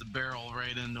just wants to barrel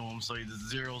right into him, so he just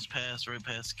zeroes right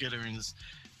past Skitter, and just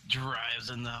drives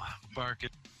into Barkus,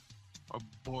 or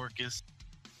Borkus.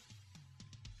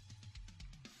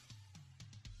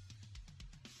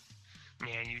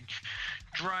 Yeah, you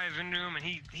drive into him, and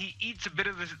he eats a bit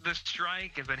of the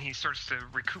strike, and then he starts to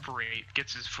recuperate,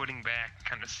 gets his footing back,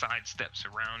 kind of sidesteps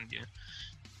around you.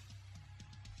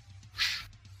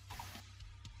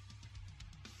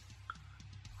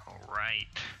 All right.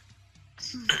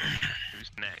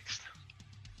 Who's next?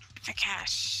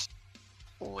 Vikash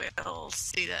will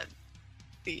see that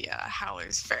the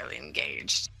Howler's fairly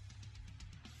engaged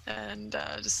and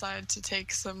decide to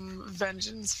take some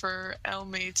vengeance for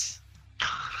Elmate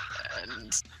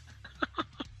and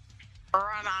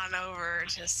Run on over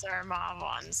to Sir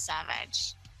Mavon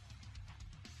Savage.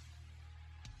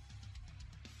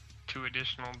 2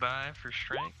 additional die for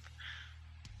strength.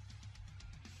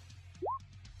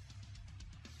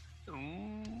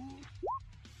 Ooh.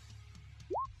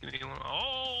 Give me one.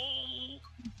 Oh!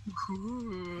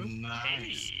 Ooh, Nice.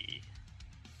 Hey!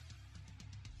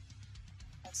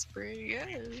 that's pretty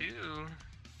good. 2.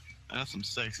 That's some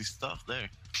sexy stuff there.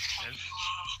 That's,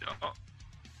 oh,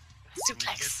 we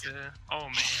Suplex. get the- oh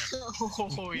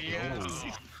man. Oh yes.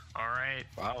 Oh, alright,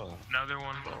 Wow. another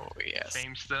one. Oh yes.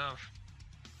 Same stuff.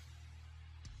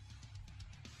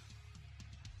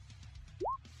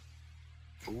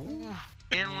 Ooh.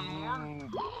 And one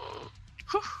more.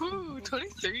 Woohoo!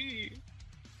 23.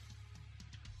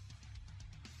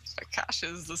 Akash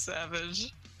is the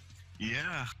savage.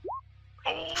 Yeah.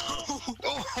 Oh!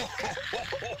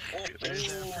 There's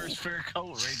that first fur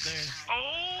coat right there.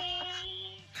 Oh!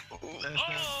 That's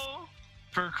that Oh!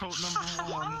 fur coat number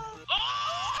 1.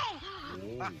 Oh!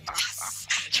 Yes.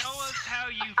 Tell us how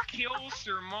you kill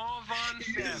Sir Maul Von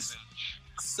Savage.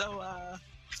 So,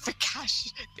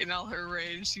 Akash, in all her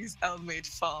rage, she's outmade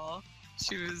Fall.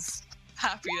 She was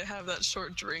happy to have that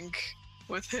short drink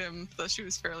with him, though she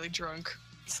was fairly drunk,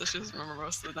 so she doesn't remember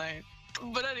most of the night.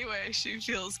 But anyway, she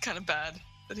feels kind of bad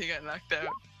that he got knocked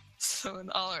out. So in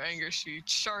all her anger, she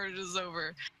charges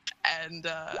over and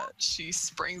she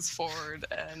springs forward,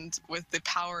 and with the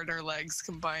power in her legs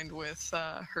combined with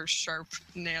her sharp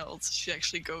nails, she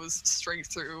actually goes straight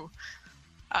through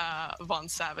Von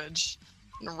Savage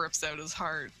and rips out his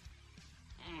heart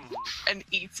Ooh. and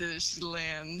eats it as she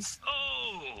lands.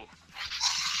 Oh!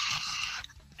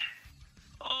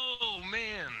 Oh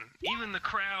man! Even the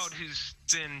crowd, who's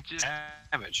been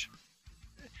Savage.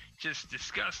 just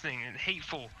disgusting and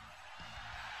hateful,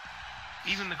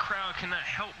 even the crowd cannot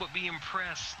help but be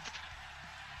impressed.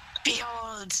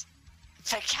 Behold,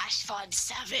 Akash Von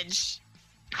Savage.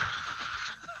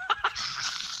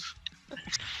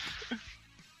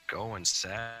 Going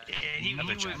sad. And he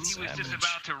was just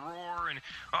about to roar and,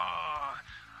 oh,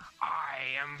 I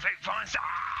am Von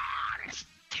Savage!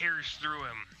 Tears through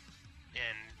him.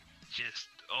 And just,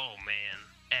 oh man,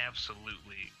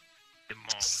 absolutely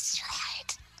demolished.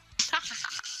 Destroyed.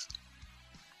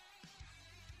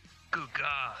 Good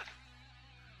God.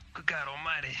 Good God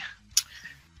Almighty.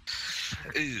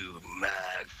 Ooh, my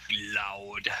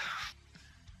lord.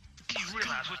 Do you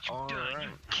realize what you've All done? right.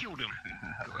 You killed him.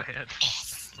 Go ahead.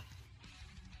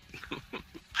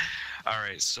 All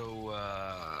right, so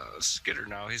Skitter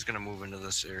now, he's gonna move into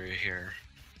this area here,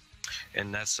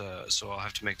 and that's so I'll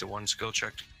have to make the 1 skill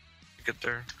check to get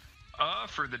there.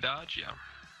 For the dodge, yeah.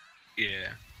 Yeah,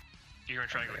 You're gonna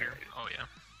try to go here? Oh, yeah.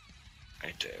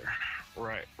 right there,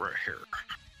 right here.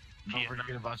 Don't Yeah,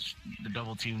 forget about the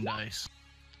double team dice.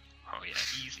 Oh, yeah,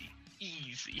 easy.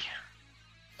 Easy.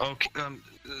 Okay,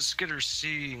 Skitter's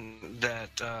seeing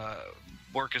that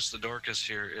Borkus the Dorcas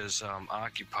here is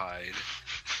occupied.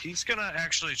 He's gonna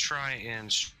actually try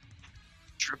and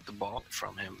strip the ball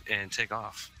from him and take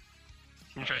off.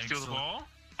 You try to steal the Excellent. ball?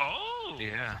 Oh!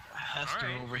 Yeah. Hester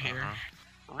Alright. over here.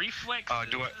 Reflex.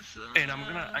 And I'm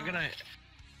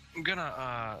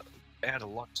gonna add a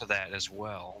luck to that as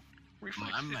well.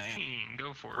 Reflex My man. 15.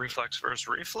 Go for it. Reflex versus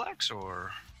reflex,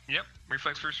 or Yep.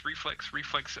 Reflex first. Reflex.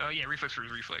 Reflex. Oh yeah. Reflex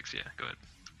versus reflex. Yeah. Go ahead.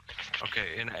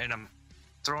 okay, and I'm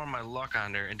throwing my luck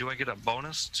on there. And do I get a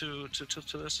bonus to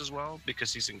this as well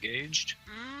because he's engaged?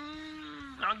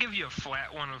 I'll give you a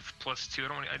flat one of +2. I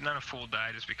don't want not a full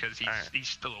die just because Alright. he's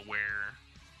still aware.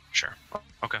 Sure.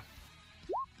 Okay.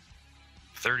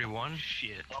 31.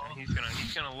 Shit. He's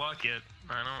gonna luck it.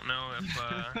 I don't know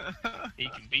if he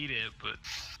can beat it, but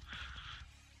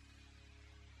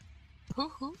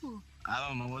Woohoo! I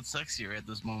don't know what's sexier at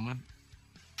this moment.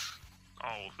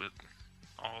 all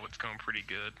of it's going pretty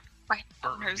good. Right.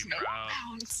 Bert would There's be no proud.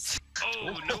 bounce.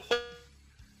 Oh no.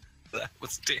 That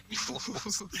was damn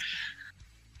close.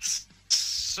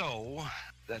 So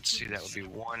let's see. That would be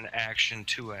 1 action,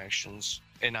 2 actions,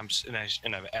 and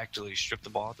I've actively stripped the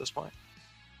ball at this point.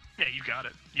 Yeah, you got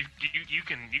it. You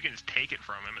can just take it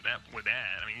from him with that.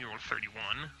 I mean, you rolled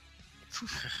 31.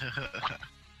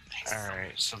 All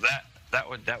right. So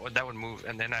that would move,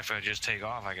 and then if I just take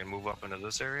off, I can move up into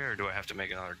this area, or do I have to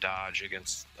make another dodge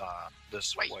against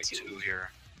this White white two. 2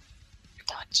 here?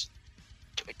 Dodge.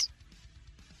 Do it.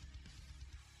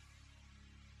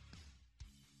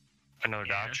 Another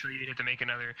Yeah, dodge. so you have to make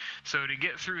another. So to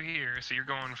get through here, so you're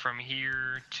going from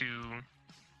here to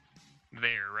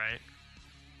there, right?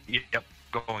 Yep.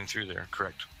 Going through there.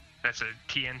 Correct. That's a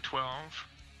TN12.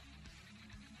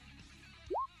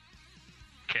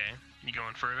 Okay, you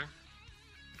going further?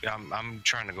 Yeah, I'm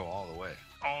trying to go all the way.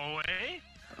 All the way?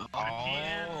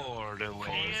 Oh, the way.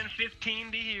 TN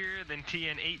 15 to here, then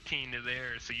TN 18 to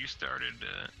there. So you started.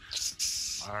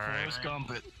 All right. Forrest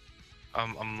Gump it.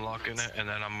 I'm locking it, and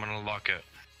then I'm gonna lock it.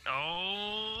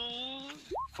 Oh,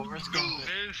 Forrest Gump it.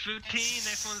 there's 15.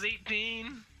 Next one's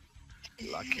 18.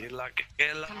 Lucky.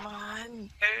 Come on,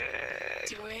 Hey.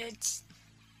 do it.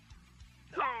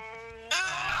 Oh.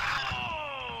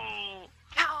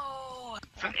 No!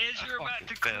 So as you're about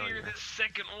to Fucking clear failure. this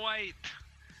second white,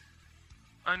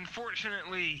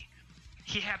 unfortunately,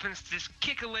 he happens to just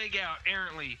kick a leg out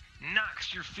errantly,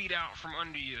 knocks your feet out from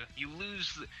under you. You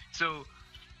lose. So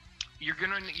you're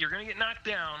gonna get knocked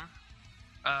down.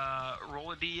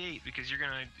 Roll a d8 because you're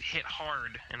gonna hit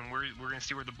hard, and we're gonna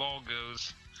see where the ball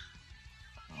goes.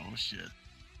 Oh shit.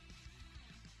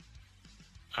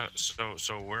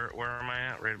 So where am I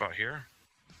at? Right about here?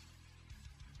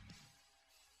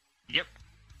 Yep,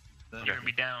 That- you're gonna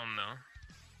be down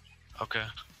though. Okay.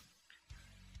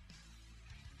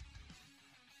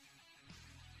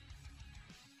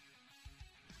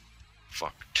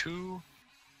 Fuck. 2,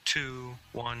 2,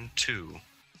 1, 2.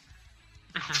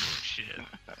 Shit.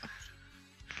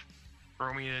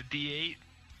 Roll me a d8.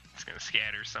 It's gonna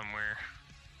scatter somewhere.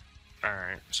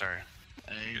 Alright, sorry.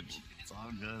 Hey, it's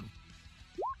all good.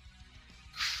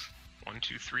 1,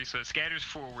 2, 3. So it scatters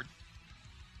forward.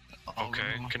 All Okay,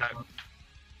 good. can I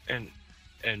and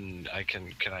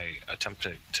can I attempt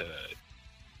to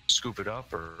scoop it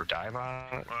up or dive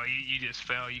on it? Well, you just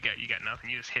fell. You got nothing.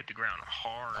 You just hit the ground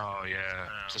hard. Oh yeah, Um,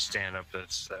 to stand up.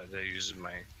 That's they use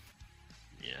my.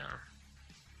 Yeah.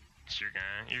 So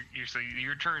so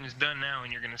your turn is done now,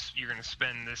 and you're gonna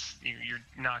spend this. You're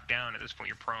knocked down at this point.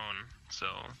 You're prone. So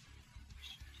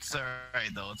It's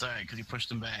alright though. It's alright because you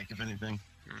pushed him back. If anything,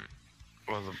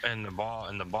 Well, the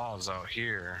ball is out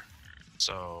here,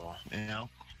 so. you know.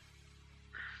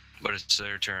 But it's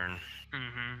their turn.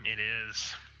 it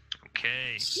is.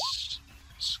 Okay.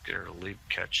 Scared leap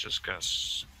catch just got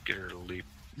scared leap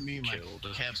Me and my killed.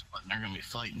 Caps button are gonna be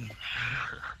fighting.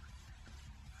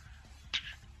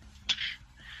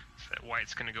 So that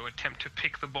white's gonna go attempt to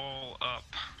pick the ball up.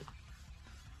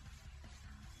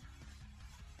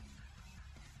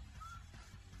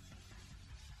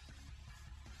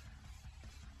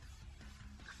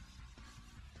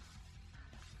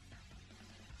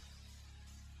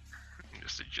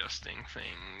 Just adjusting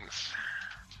things.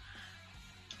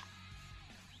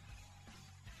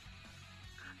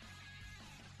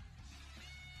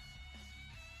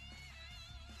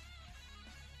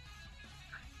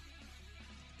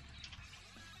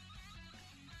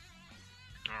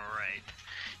 Alright.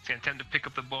 He's gonna attempt to pick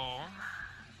up the ball.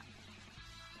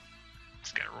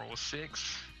 He's gotta roll a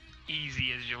 6.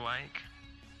 Easy as you like.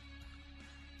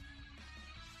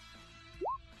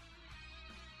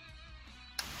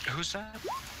 Who's that?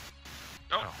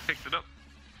 Oh, Oh. picked it up.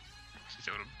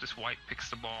 So this white picks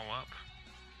the ball up.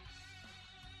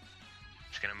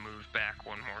 It's gonna move back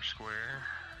one more square.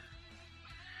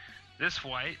 This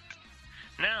white.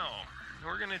 Now,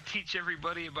 we're gonna teach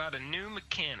everybody about a new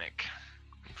mechanic.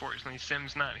 Unfortunately,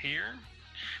 Sim's not here,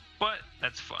 but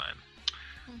that's fine.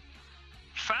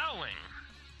 Fouling.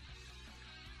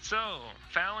 So,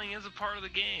 fouling is a part of the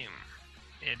game.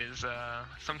 It is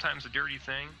sometimes a dirty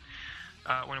thing.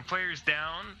 When a player is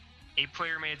down, a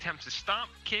player may attempt to stomp,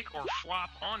 kick, or flop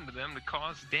onto them to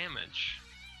cause damage.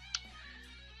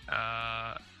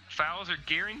 Fouls are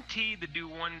guaranteed to do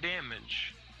 1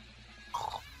 damage,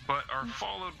 but are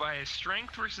followed by a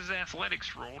strength versus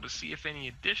athletics roll to see if any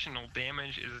additional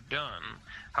damage is done.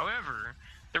 However,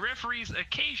 the referees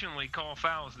occasionally call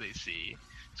fouls they see,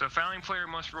 so a fouling player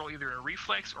must roll either a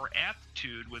reflex or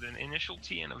aptitude with an initial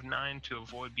TN of 9 to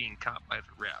avoid being caught by the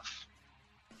ref.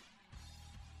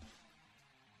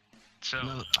 So,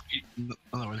 In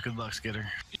other words, good luck, Skitter.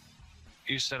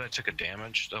 You said I took a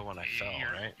damage though when I fell,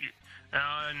 right? no,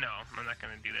 I'm not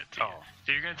going to do that to you. Oh,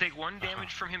 So you're going to take 1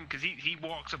 damage from him because he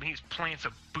walks up and he plants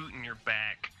a boot in your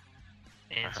back.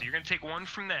 And so you're going to take 1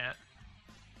 from that.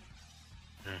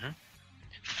 mm-hmm.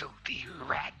 Filthy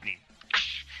Radney.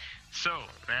 So,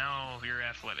 now your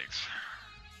athletics.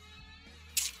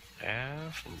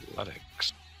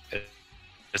 Athletics.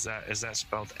 Is that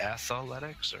spelled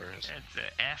athletics or is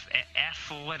That's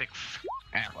athletics.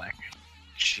 Atlac.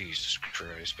 Jesus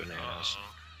Christ, bananas?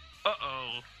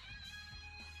 Uh-oh.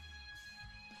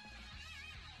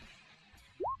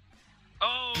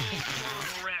 Oh,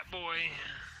 poor rat boy.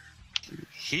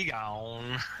 He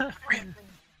gone.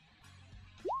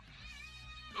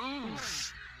 Ooh,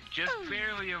 just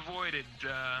barely avoided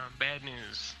bad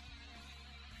news.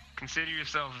 Consider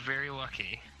yourself very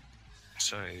lucky.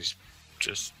 So he's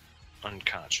just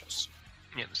unconscious.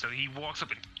 Yep, so he walks up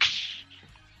and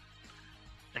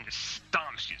and just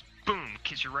stomps you. Boom,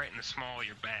 hits you right in the small of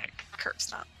your back. Curb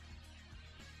stomp.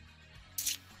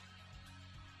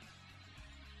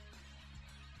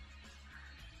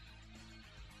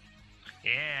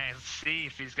 Yeah, let's see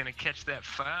if he's gonna catch that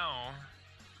foul.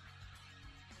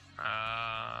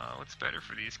 What's better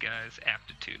for these guys?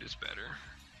 Aptitude is better.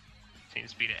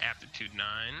 Seems to be to aptitude 9.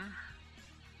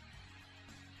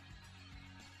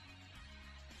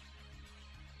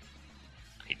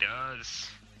 He does.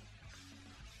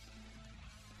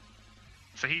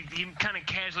 So he kind of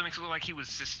casually makes it look like he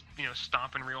was just,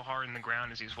 stomping real hard in the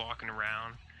ground as he's walking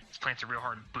around. Just plants a real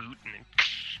hard boot and then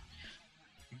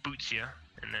boots you,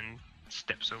 and then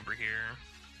steps over here.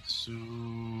 So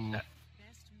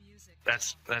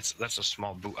That's a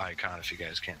small boot icon if you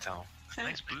guys can't tell.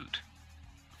 Nice boot.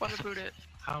 What a boot it.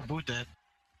 how about that?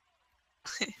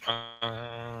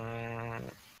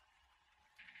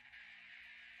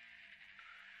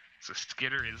 So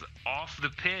Skitter is off the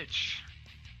pitch.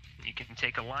 You can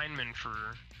take a lineman for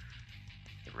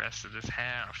the rest of this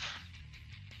half.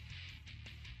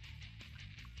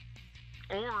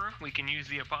 Or we can use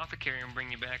the apothecary and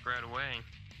bring you back right away.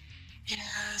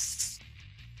 Yes.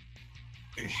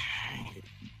 Do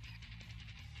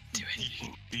it.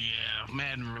 Yeah,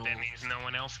 Madden rules. That means no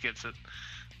one else gets it.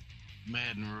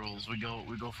 Madden rules. We go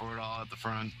for it all at the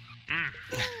front.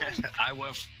 I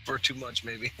went for too much,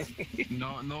 maybe.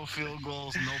 No field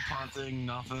goals, no punting,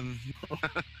 nothing.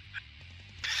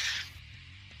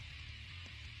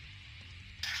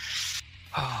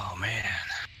 Oh man.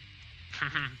 It's a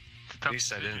At tough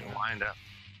least I decision. didn't wind up.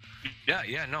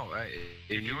 Yeah, no.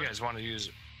 If you guys want to use,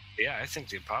 I think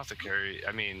the apothecary.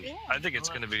 I mean, Yeah. I think it's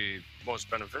going to be most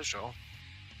beneficial.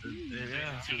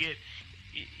 Yeah.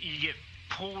 You get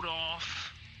pulled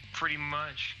off pretty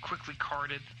much, quickly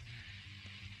carted.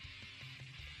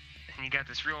 And you got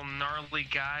this real gnarly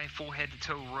guy, full head to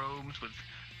toe robes with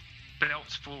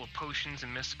belts full of potions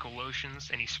and mystical lotions,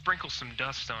 and he sprinkles some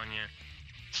dust on you,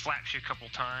 slaps you a couple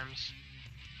times,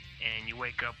 and you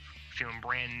wake up feeling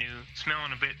brand new,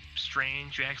 smelling a bit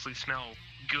strange. You actually smell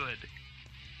good.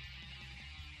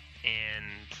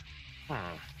 And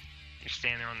you're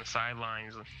standing there on the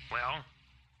sidelines. Well,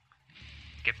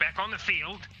 get back on the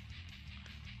field.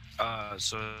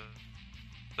 So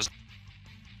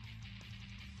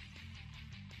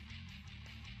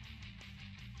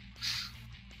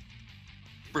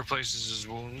replaces his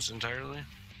wounds entirely.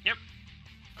 Yep.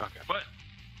 Okay. But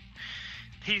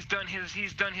he's done his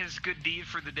good deed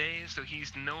for the day, so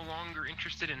he's no longer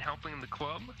interested in helping the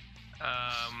club.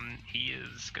 He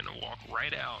is gonna walk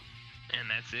right out, and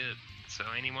that's it. So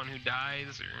anyone who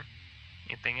dies or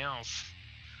anything else,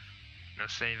 no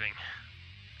saving.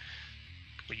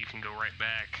 But you can go right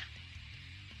back.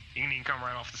 You can even come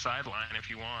right off the sideline if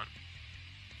you want.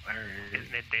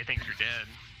 They think you're dead.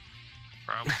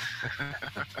 Probably.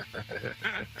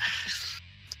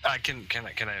 Can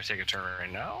I take a turn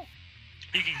right now?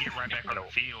 You can get right back on the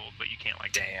field, but you can't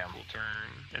Damn. full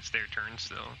turn. It's their turn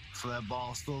still. So that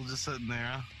ball's still just sitting there,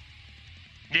 huh?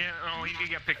 Yeah, he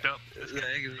got picked up.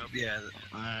 Yeah.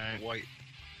 All right. White.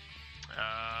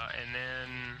 And then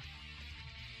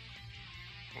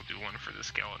we'll do one for the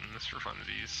skeletons for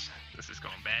funsies. This is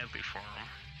going badly for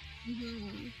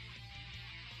them.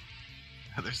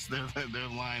 Their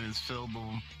line is filled with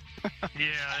them.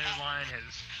 Yeah, their line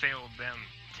has failed them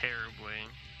terribly.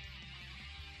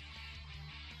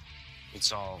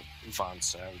 It's all Von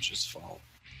Savage's fault.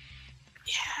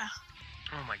 Yeah.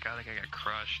 Oh my god, that guy got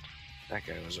crushed. That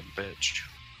guy was a bitch.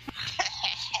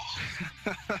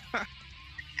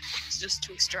 It's just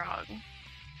too strong.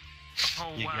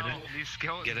 Oh You wow, get it? these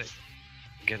skeletons.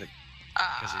 Get it?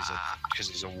 Because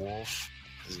he's a wolf.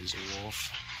 Because he's a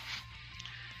wolf.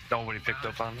 Nobody picked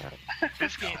up on that.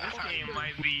 This game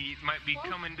might be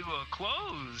coming to a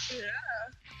close. Yeah.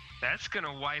 That's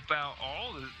gonna wipe out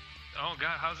all the. Oh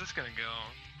god, how's this gonna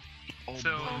go?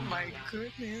 So- Oh my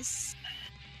goodness.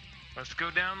 Let's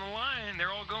go down the line.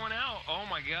 They're all going out. Oh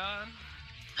my god.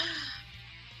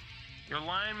 Your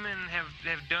linemen have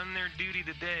done their duty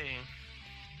today.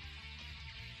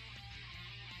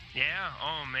 Yeah,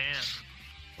 oh man.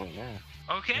 Oh, yeah.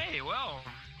 Okay, well.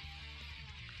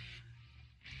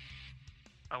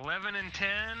 11 and 10.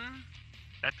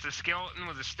 That's a skeleton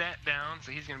with a stat down,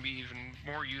 so he's going to be even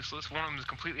more useless. One of them is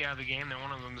completely out of the game, then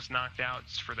one of them is knocked out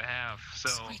just for the half. So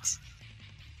Sweet.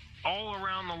 all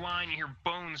around the line, you hear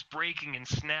bones breaking and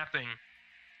snapping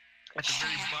at the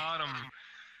very bottom.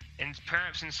 And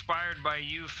perhaps inspired by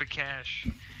you,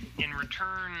 Fakash. In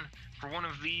return for one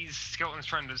of these skeletons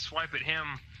trying to swipe at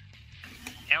him,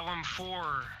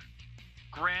 LM4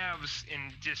 grabs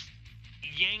and just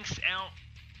yanks out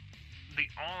the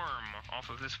arm off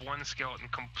of this one skeleton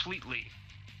completely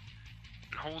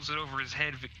and holds it over his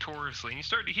head victoriously. And you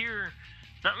start to hear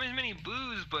not as many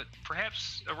boos, but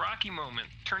perhaps a Rocky moment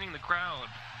turning the crowd.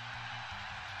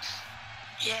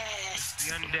 Yes.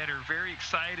 The undead are very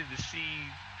excited to see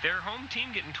their home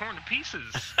team getting torn to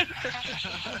pieces.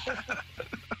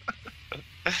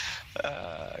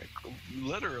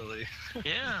 Literally.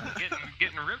 Yeah,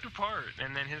 getting ripped apart.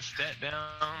 And then his stat down.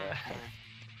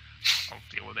 I'll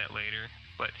deal with that later.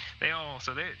 But they're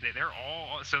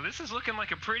all. So this is looking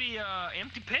like a pretty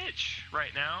empty pitch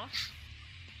right now.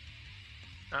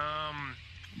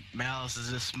 Malice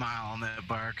is just smiling at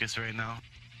Barkus right now.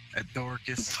 At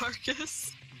Dorcas.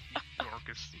 Marcus.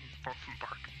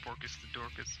 Borkus the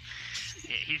Dorcas.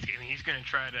 Yeah, he's gonna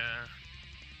try to.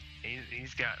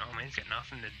 He's got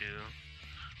nothing to do.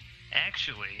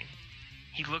 Actually,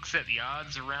 he looks at the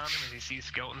odds around him as he sees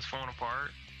skeletons falling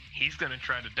apart. He's gonna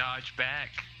try to dodge back,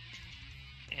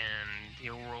 and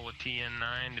he'll roll a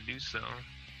TN9 to do so.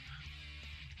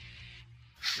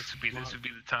 This would be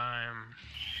the time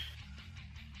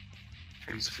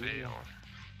for him to fail.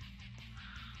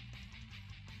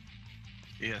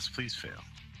 Yes, please fail.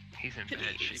 He's in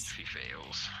bad shape if he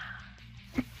fails.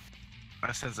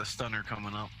 I sense a stunner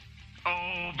coming up.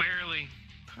 Oh, barely.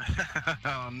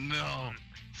 Oh no.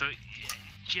 So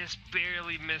just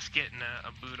barely missed getting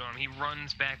a boot on him. He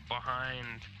runs back behind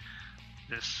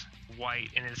this white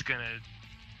and is gonna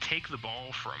take the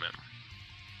ball from him.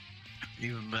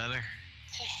 Even better.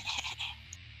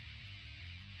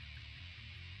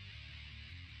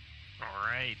 All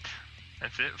right,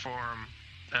 that's it for him.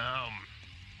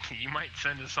 You might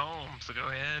send us home, so go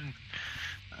ahead.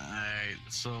 Alright,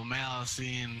 so Malice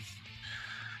seeing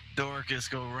Dorcas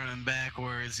go running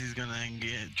backwards, he's gonna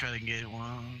try to get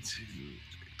 1, 2, 3,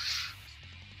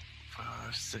 4,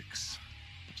 5, 6.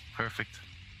 Perfect.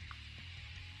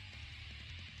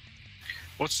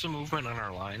 What's the movement on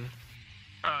our line?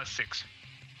 6.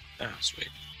 Oh, sweet.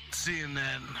 Seeing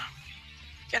that,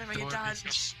 Gotta make a Dorcas.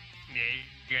 dodge. Yeah,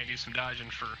 you gotta do some dodging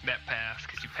for that pass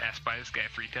because you passed by this guy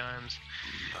 3 times.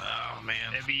 oh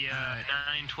man. That'd be Alright.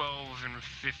 9, 12, and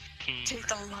 15. Take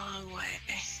the long way.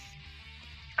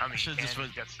 I mean, should've just Ken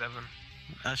went- got 7.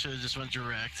 I should have just went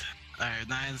direct. Alright,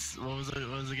 9's, what was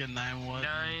it again? 9 what?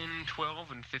 9,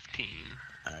 12, and 15.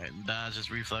 Alright, dodge is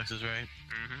reflexes, right?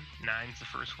 9's the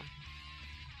first one.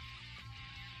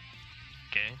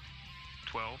 Okay.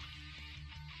 12.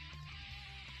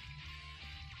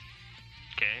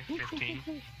 Okay,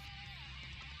 15.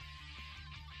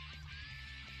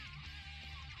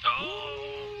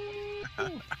 Oh!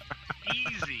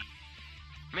 Easy.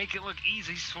 Make it look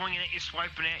easy, swinging at you,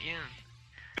 swiping at you.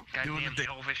 Doing Goddamn the thing.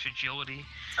 elvish agility.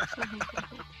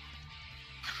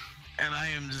 And I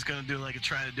am just gonna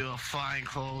try to do a flying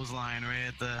clothesline right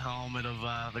at the helmet of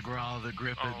the Growl of the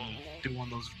Grip and do one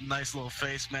of those nice little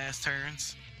face mask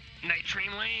turns. Night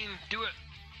Train Lane, do it.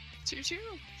 Choo-choo.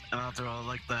 And I'll throw it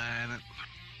like that. And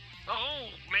Oh,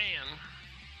 man.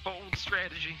 Bold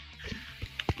strategy.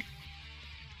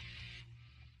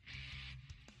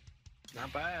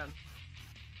 Not bad.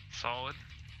 Solid.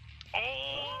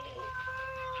 Oh!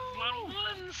 A lot of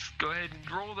ones. Go ahead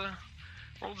and roll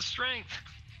the strength.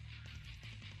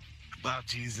 oh,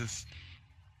 Jesus.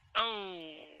 Oh!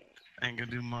 Ain't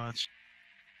gonna do much.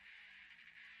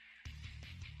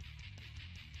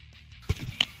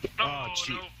 Oh,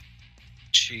 gee. no.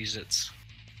 Cheez-Its.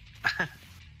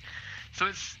 So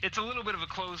it's a little bit of a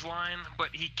clothesline, but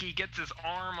he gets his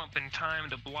arm up in time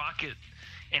to block it,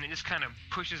 and it just kind of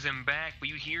pushes him back. But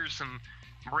you hear some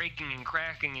breaking and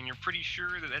cracking, and you're pretty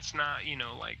sure that that's not,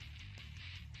 like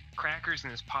crackers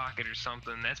in his pocket or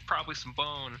something. That's probably some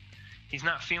bone. He's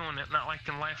not feeling it, not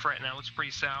liking life right now. Looks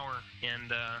pretty sour,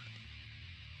 and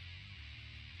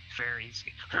he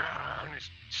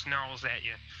snarls at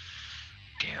you.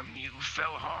 Damn you,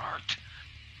 fell heart.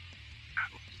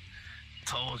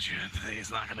 Told you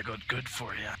today's not gonna go good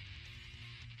for you.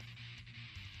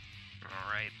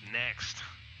 All right, next.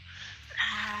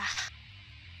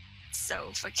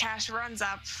 So Fakash runs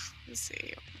up. Let's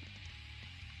see.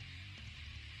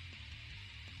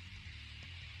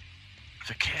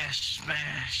 The cash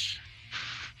smash.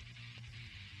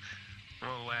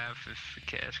 We'll laugh if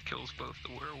Cash kills both the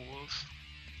werewolves.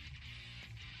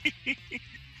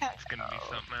 It's gonna be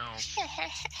something else.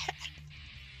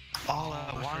 All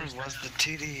I wanted was the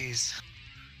titties.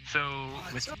 So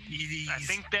With EDs. I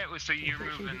think that was so you're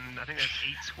moving. I think that's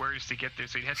 8 squares to get there.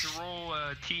 So you have to roll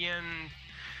a TN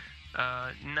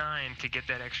 9 to get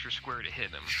that extra square to hit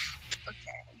him.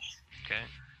 Okay.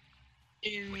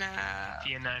 In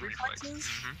TN 9 reflexes. reflexes?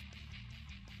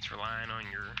 It's relying on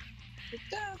your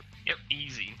Yeah. Yep,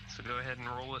 easy. So go ahead and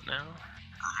roll it now.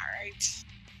 Alright.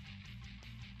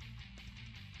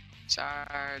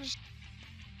 Charge.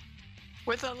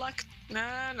 With a luck.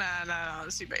 No.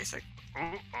 Let's do basic.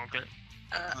 Ooh, okay.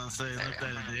 I'll say, look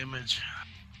at the image.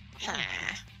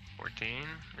 14,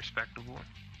 respectable.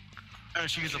 Oh,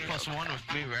 she gets a +1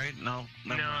 with me, right? No,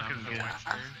 No, never mind, because I'm the good.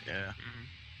 Western. Yeah. Mhm.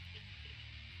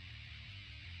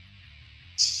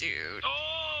 Shoot.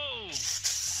 Oh!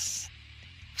 So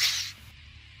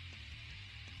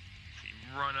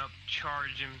you run up,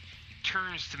 charge him. He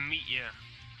turns to meet you,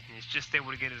 and he's just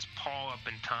able to get his paw up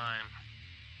in time.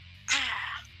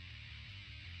 Ah,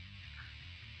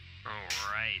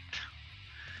 All right.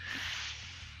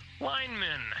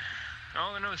 Lineman.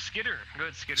 Oh no, Skidder. Go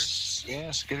ahead, Skidder.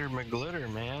 Yeah, Skidder McGlitter,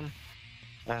 man.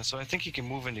 So I think he can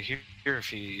move into here if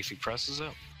he presses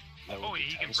it. That would Oh be yeah,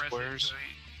 he 10 can press squares. it.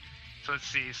 So let's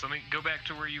see. So let me go back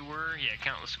to where you were. Yeah,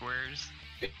 count the squares.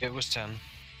 It was 10.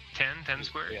 10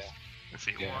 squares? Yeah. Let's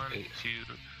see. Yeah, 1, it- 2,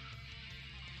 3,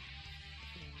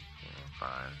 4,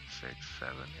 5, 6,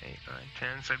 7, 8, 9,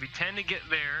 10. So it'd be 10 to get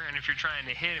there, and if you're trying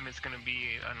to hit him, it's going to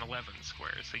be an 11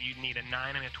 square. So you'd need a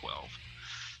 9 and a 12.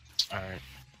 All right.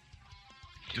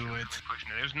 Do it. Pushing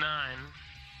it. There's 9.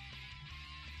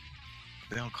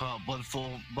 They don't call it blood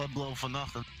blow for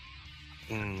nothing.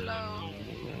 Blow.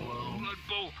 Blood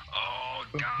bowl. Oh,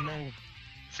 got him. No.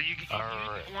 So you get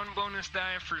Alright. 1 bonus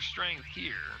die for strength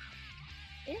here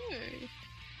Ooh.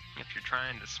 if you're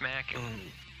trying to smack him.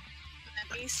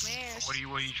 Let me smash. What are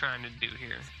you trying to do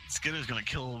here? Skitter's gonna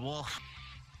kill a wolf.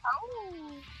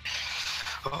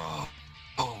 Oh.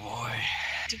 Oh boy.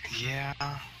 Yeah.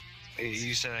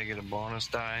 You said I get a bonus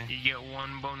die. You get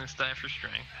 1 bonus die for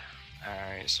strength. All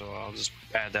right, so I'll just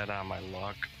add that on my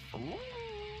luck. Ooh.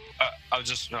 I'll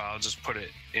just put it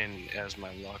in as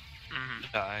my luck Mm-hmm.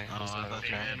 die. Oh, Is I that thought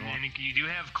okay? And you do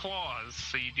have claws,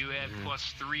 so you do add Mhm.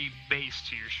 +3 base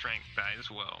to your strength die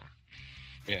as well.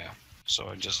 Yeah. So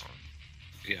I just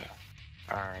yeah.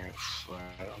 All right.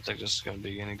 I don't think this is gonna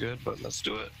be any good, but let's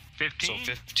do it. 15. So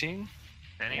 15.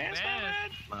 That ain't That's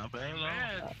bad. Not bad. Ain't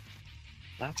at all. bad.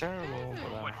 Not terrible.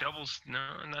 But, What doubles? No,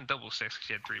 not double 6 because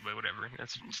you had 3, but whatever.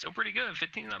 That's still pretty good.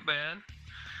 15 not bad.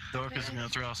 Dorcas is gonna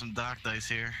throw out some dock dice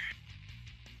here.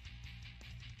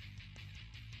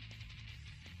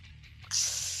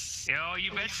 Yeah,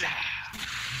 you betcha.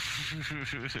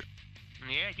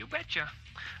 Yeah, you betcha.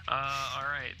 All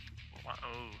right.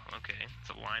 Oh, okay. It's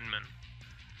a lineman.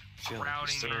 feel like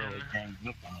crowding he's thoroughly in. ganged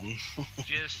up on.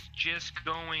 just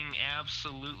going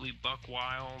absolutely buck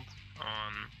wild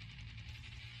on.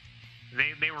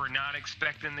 They were not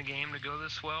expecting the game to go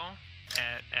this well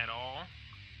at all.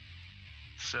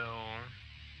 So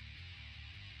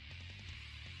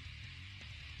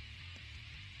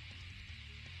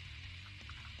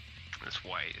this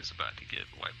white is about to get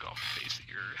wiped off the face of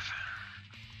the earth.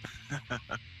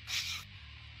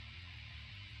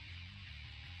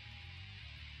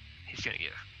 He's gonna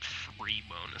get 3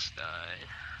 bonus die,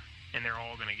 and they're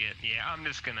all gonna get. Yeah, I'm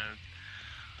just gonna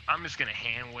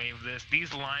hand wave this.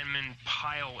 These linemen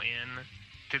pile in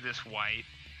to this white,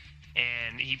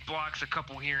 and he blocks a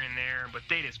couple here and there, but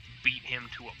they just beat him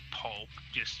to a pulp,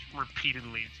 just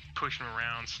repeatedly pushing him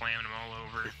around, slamming him all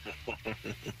over.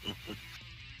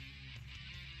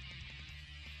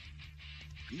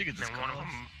 You get this And call.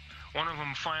 one of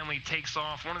them finally takes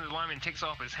off. One of the linemen takes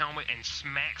off his helmet and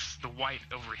smacks the white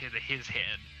over his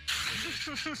head.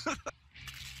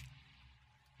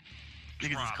 You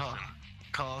can just Drops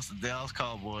call us the Dallas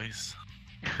Cowboys.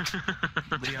 him.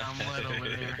 The omelet over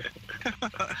there.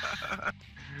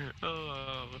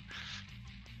 Oh.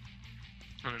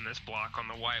 And then this block on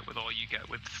the white with all you got,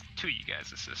 with 2 of you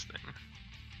guys assisting.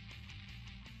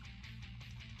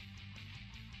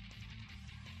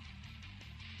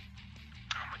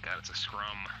 Oh my god, it's a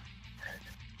scrum.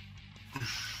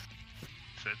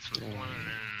 So it's with 1 and.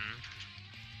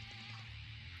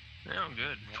 Oh,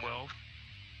 good. 12.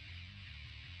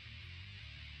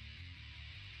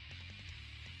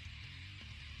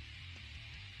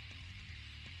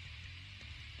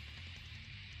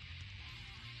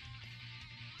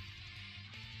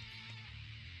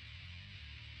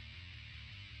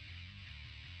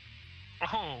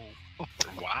 Oh,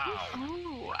 Wow.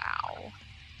 Ooh, wow.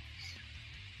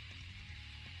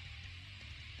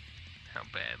 how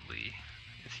badly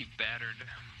is he battered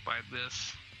by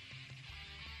this?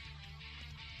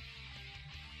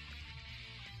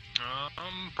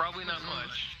 Probably not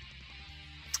much.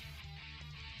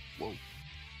 Whoa.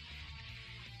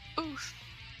 Oof.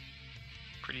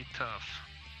 Pretty tough.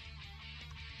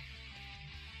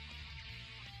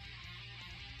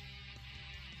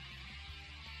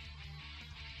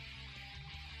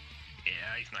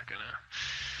 Yeah, he's not gonna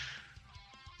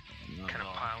Not kind at of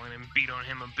all. pile in and beat on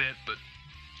him a bit, but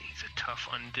he's a tough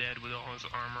undead with all his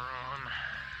armor on.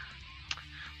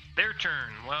 Their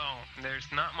turn. Well, there's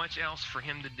not much else for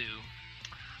him to do.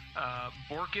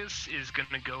 Borkus is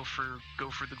gonna go for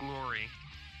the glory.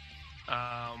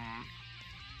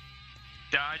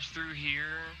 Dodge through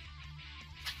here,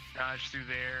 dodge through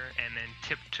there, and then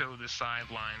tiptoe the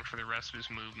sideline for the rest of his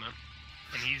movement.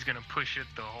 And he's gonna push it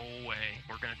the whole way.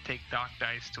 We're gonna take Doc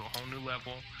Dice to a whole new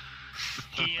level.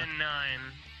 TN9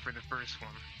 for the first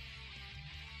one.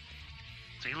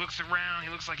 So he looks around, he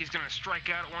looks like he's gonna strike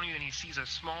out at one of you, and he sees a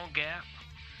small gap,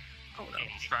 Oh no. and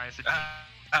he tries to take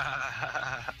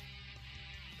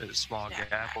There's a small Yeah.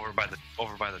 gap over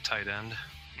by the tight end.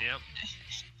 Yep.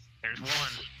 There's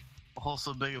one.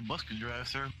 Also big a bus could drive,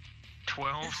 sir.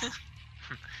 12.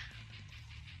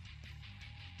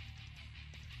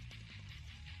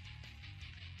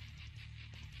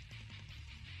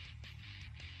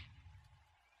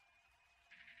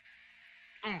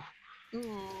 Ooh,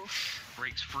 Ooh.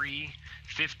 breaks free.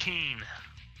 15.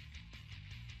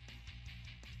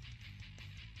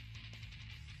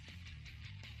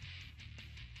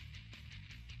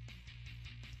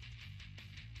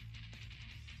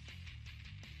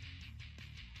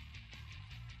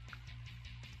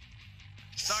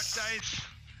 Doc Dice.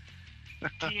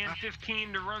 TN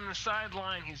 15 to run the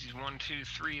sideline. He's used 1, 2,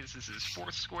 3. This is his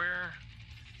fourth square.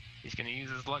 He's gonna use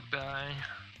his luck die.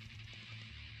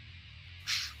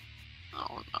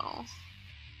 Oh no.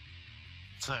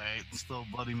 It's alright, it's still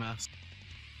a bloody mess.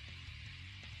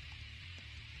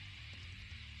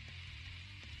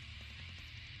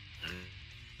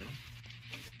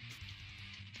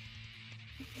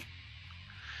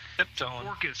 Tiptoeing.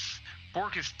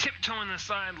 Borkus tiptoeing the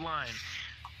sideline.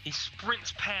 He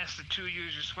sprints past the two of you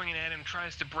as you're swinging at him,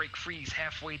 tries to break free. He's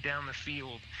halfway down the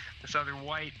field. This other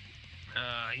white,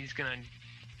 he's gonna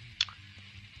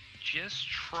just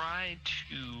try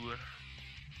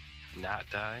to, Not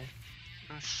die.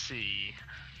 let's see.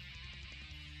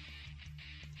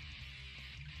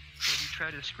 Would he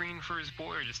try to screen for his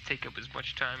boy or just take up as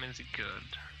much time as he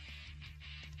could?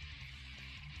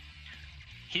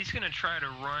 He's gonna try to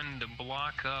run to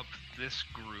block up this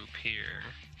group here.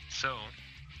 So,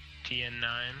 TN9.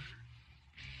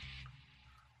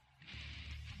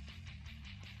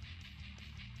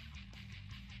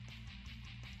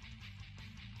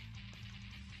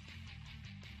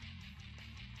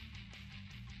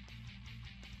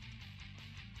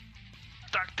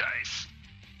 Doc Dice.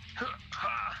 Huh,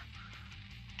 ha.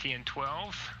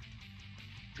 TN12.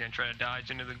 He's gonna try to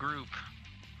dodge into the group.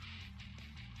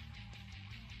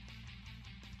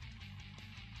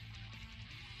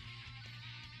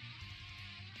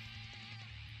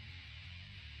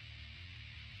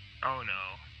 Oh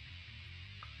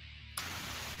no.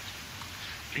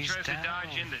 He He's tries to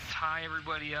dodge down. in to tie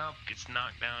everybody up, gets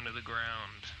knocked down to the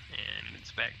ground, and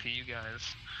it's back to you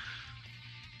guys.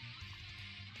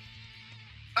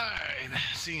 Alright,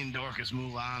 seeing Dorcas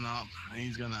move on up,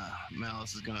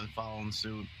 Malice is gonna follow in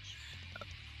suit.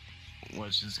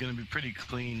 Which is gonna be pretty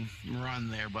clean run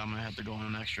there, but I'm gonna have to go on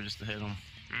an extra just to hit him.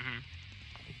 Mm-hmm.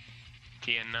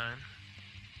 TN9.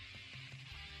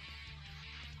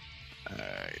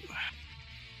 Alright.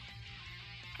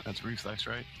 That's reflex,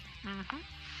 right? Mm-hmm.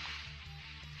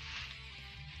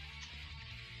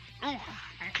 Ooh,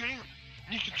 okay.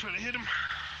 You can try to hit him.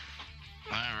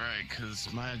 Alright,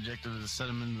 because my objective is to set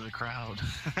him into the crowd.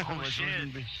 Oh, Which shit.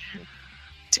 wouldn't be-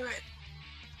 Do it.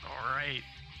 Alright.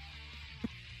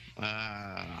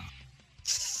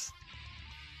 It's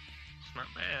It's not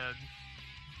bad.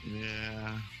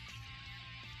 Yeah.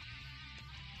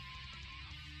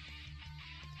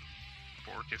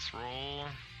 Borkus roll.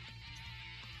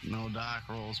 No doc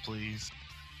rolls, please.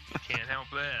 Can't help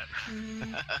that.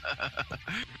 Mm,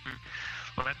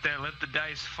 Let the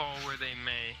dice fall where they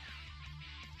may.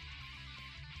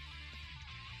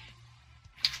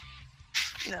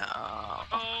 no.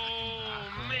 Oh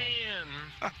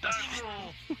man! Doc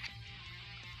roll.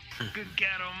 Good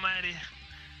God Almighty!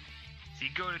 So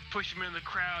you go to push him into the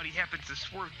crowd. He happens to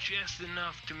swerve just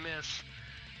enough to miss.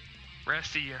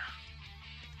 Rest of you.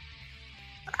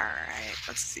 Alright,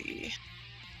 let's see.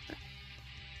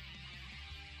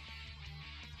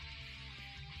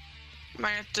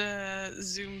 Might have to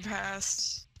zoom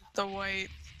past the white.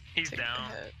 He's take the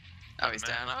down. hit. Oh, he's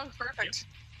Man. down. Oh, perfect.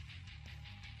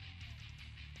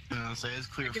 Say it's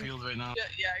clear I can- field right now.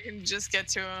 Yeah, I can just get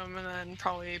to him and then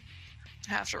probably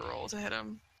have to roll to hit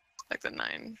him. Like the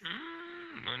 9.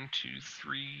 1, 2,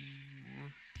 3.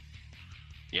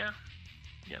 Yeah.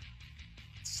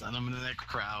 Send him into that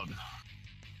crowd.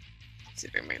 See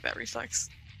if I can make that reflex.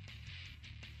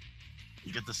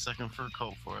 You get the second fur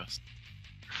coat for us.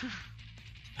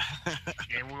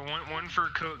 Yeah, we want one fur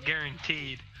coat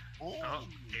guaranteed. Oh, Oh,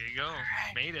 there you go.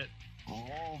 Alright. Made it.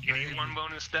 oh You baby. need one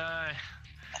bonus die.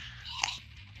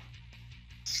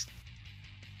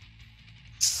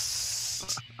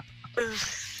 Ugh.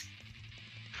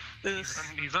 Ugh.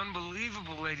 He's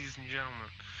unbelievable, ladies and gentlemen.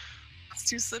 It's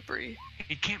too slippery.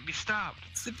 He can't be stopped.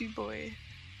 Slippy boy.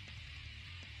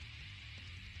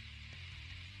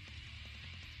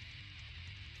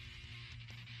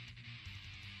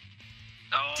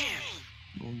 Oh,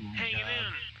 Oh, my hanging God.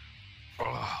 in.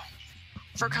 Oh,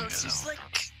 Fur coat's too Yeah. slick.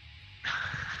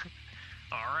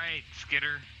 All right,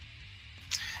 Skitter.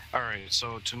 all right.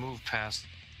 So to move past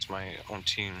my own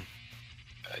team,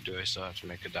 do I still have to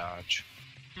make a dodge?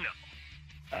 No.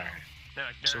 All right.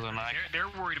 They're, So then I- they're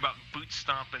worried about boot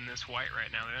stomping this white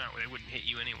right now. They wouldn't hit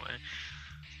you anyway.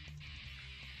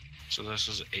 So this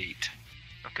is 8.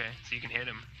 Okay, so you can hit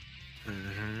him.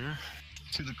 Mm-hmm.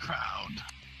 To the crowd.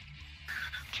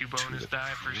 2 bonus the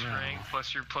die for crowd. strength,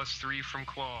 plus your +3 from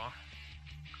claw.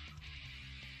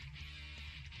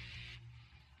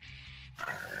 All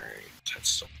right.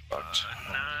 That's about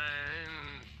 9.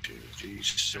 2, 3, Don't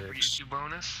forget 6, 2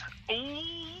 bonus.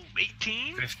 Oh,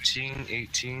 18. 15,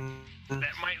 18.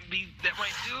 That might do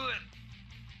it.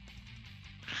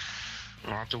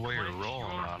 I'll have to wait a Clench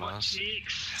rolling your on us.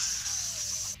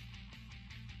 buttocks.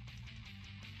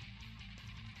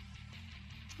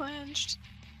 Flinched.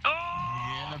 Oh!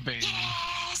 Yeah, baby.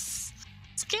 Yes!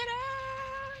 Skitter!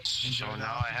 So Enjoy now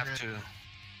that. I have to.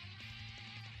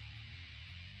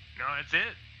 No, that's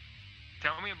it.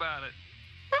 Tell me about it.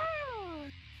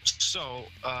 Woo! So,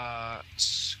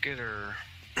 Skitter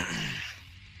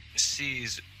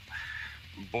sees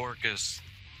Borkus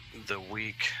the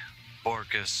weak,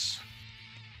 Borkus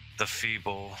the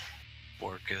feeble,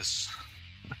 Borkus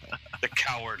the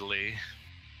cowardly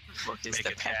Borkus make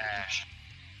the a peppy. dash,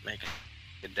 make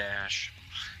a dash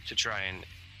to try and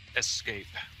escape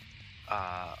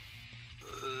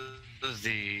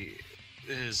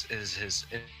his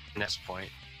next point.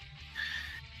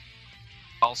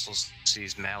 Also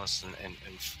sees Malice and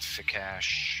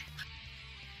Fikash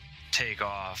take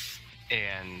off,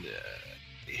 and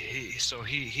he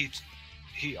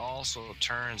also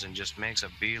turns and just makes a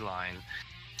beeline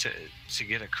to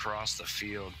get across the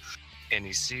field, and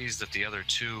he sees that the other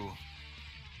two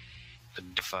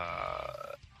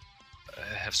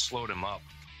have slowed him up,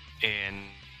 and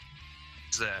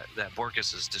that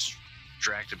Borkus is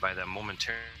distracted by that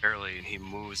momentarily, and he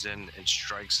moves in and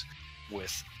strikes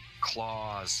with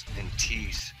claws and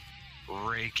teeth,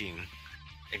 raking,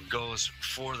 and goes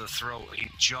for the throat. He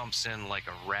jumps in like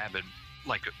a rabbit,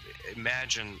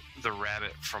 imagine the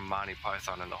rabbit from Monty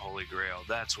Python and the Holy Grail.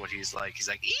 That's what he's like. He's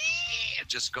like, "Ee!"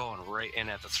 Just going right in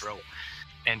at the throat,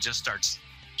 and just starts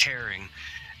tearing.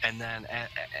 And then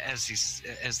as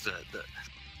the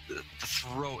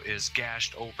throat is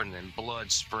gashed open and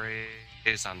blood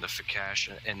sprays on the Fikash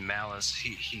and Malice,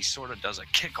 he sort of does a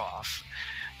kickoff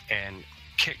and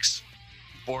kicks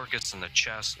Borkus in the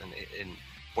chest, and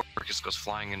Borkus goes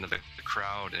flying into the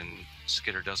crowd, and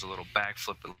Skitter does a little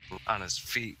backflip on his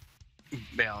feet,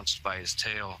 balanced by his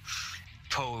tail,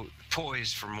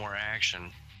 poised for more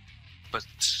action. But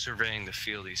surveying the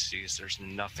field, he sees there's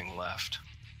nothing left.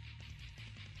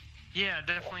 Yeah,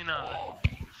 definitely not.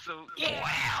 So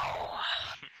Wow.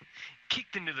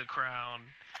 kicked into the crowd.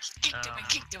 Kicked him and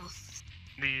kicked him.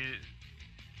 The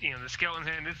skeletons,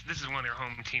 and this is one of their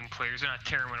home team players. They're not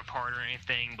tearing him apart or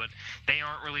anything, but they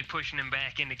aren't really pushing him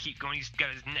back in to keep going. He's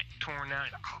got his neck torn out.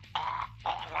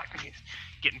 He's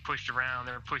getting pushed around.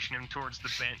 They're pushing him towards the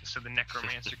bench so the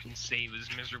necromancer can save his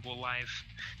miserable life.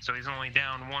 So he's only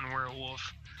down 1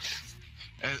 werewolf.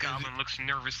 And- Goblin looks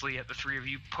nervously at the 3 of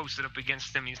you posted up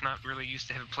against him. He's not really used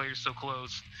to having players so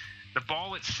close. The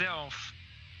ball itself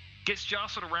gets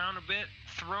jostled around a bit,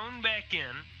 thrown back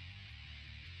in,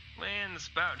 lands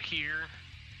about here.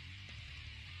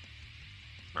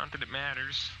 Not that it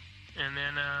matters. And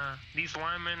then these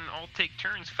linemen all take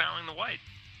turns fouling the white.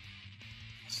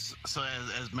 So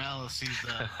as Malice sees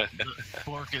the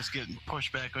Borkus getting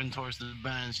pushed back in towards the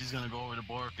bench, he's going to go over to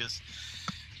Borkus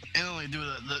and only do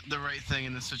the right thing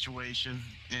in this situation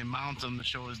and mount him to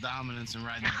show his dominance and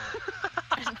ride the bull.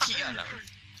 Kiana.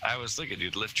 I was thinking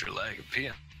you'd lift your leg and pee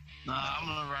him. No, I'm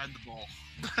going to ride the bull.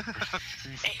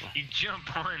 You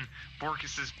jump on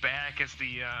Borkus's back as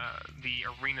the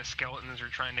arena skeletons are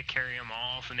trying to carry him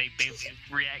off, and they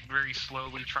react very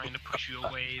slowly, trying to push you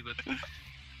away. But no,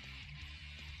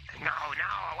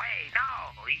 away,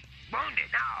 no, he's wounded,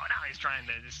 no. He's trying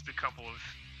to just a couple of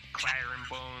clattering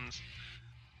bones.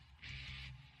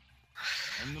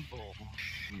 And the bull.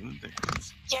 And the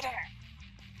dance. Get her.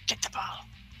 Get the ball.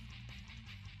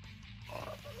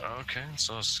 Okay,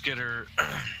 so Skitter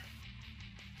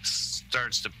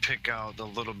starts to pick out the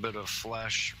little bit of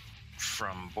flesh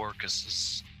from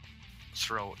Borkus's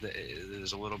throat.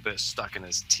 There's a little bit stuck in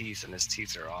his teeth, and his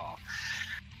teeth are all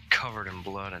covered in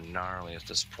blood and gnarly at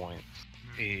this point.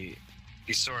 He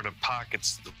sort of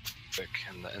pockets the pick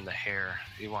and the hair.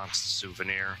 He wants the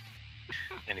souvenir,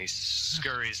 and he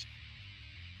scurries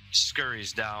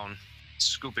down,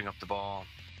 scooping up the ball,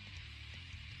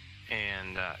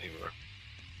 and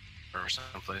or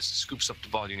someplace scoops up the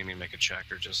ball. Do you need me to make a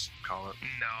check or just call it?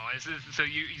 No, so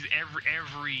he's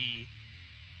every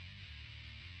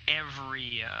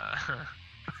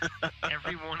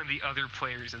one of the other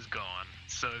players is gone.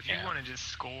 So if you want to just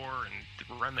score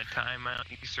and run the timeout,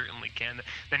 you certainly can.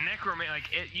 The Necromancer,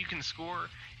 you can score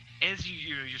as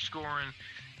you're scoring.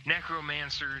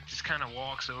 Necromancer just kind of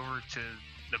walks over to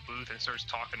the booth and starts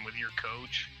talking with your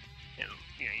coach. And,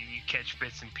 you catch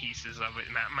bits and pieces of it.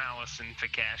 Malice and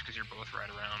Fakash, because you're both right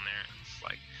around there. It's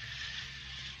like,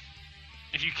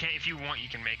 if you want, you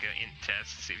can make an int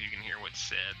test to see if you can hear what's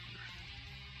said.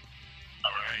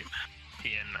 All right.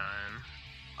 Yeah, 9.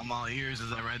 I'm all ears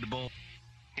as I ride the bull.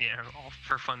 Yeah, all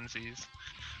for funsies.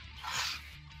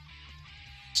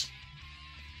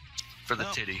 For the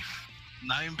Nope. titty.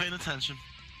 Not even paying attention.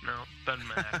 No, doesn't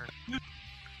matter.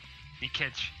 You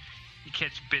catch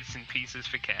bits and pieces.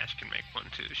 Fakash can make one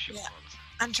too if she Yeah. wants.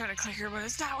 I'm trying to click her, but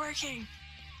it's not working.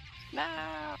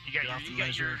 No. You got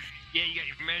your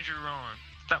measure on.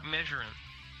 Stop measuring.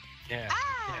 Yeah.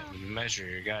 Ah! Yeah, you measure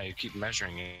your guy. You keep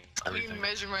measuring it. I mean,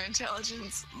 measure my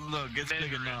intelligence. Look, it's big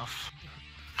Measure it. enough.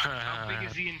 How big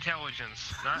is the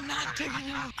intelligence? Not big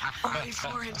enough. Only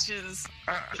 4 inches.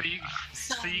 So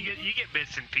you get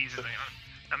bits and pieces. Like,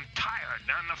 I'm tired.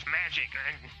 Not enough magic.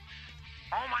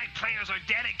 All my players are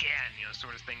dead again.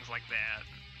 Sort of things like that.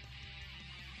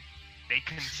 They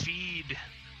concede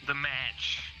the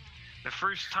match. The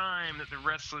first time that the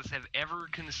Restless have ever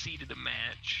conceded a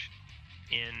match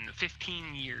in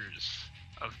 15 years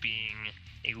of being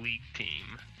a league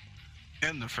team.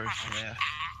 In the first half.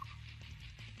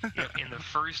 In the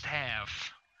first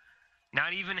half.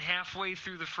 Not even halfway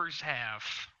through the first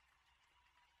half.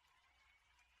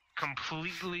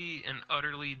 Completely and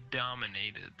utterly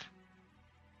dominated.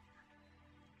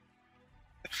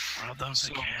 Well done,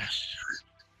 Fakash.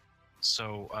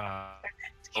 So,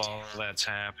 while that's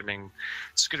happening,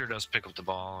 Skitter does pick up the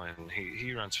ball and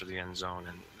he runs for the end zone.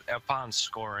 And upon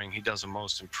scoring, he does a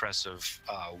most impressive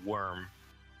worm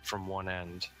from one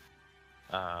end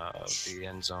of the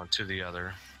end zone to the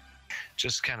other,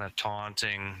 just kind of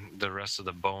taunting the rest of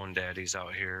the Bone Daddies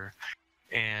out here.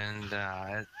 And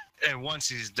once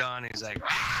he's done, he's like,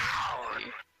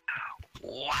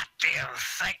 What do you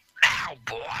think now,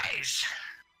 boys?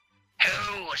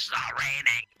 Who's the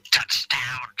reigning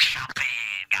touchdown champion?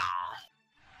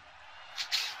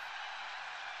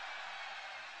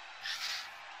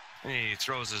 and he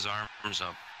throws his arms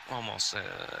up almost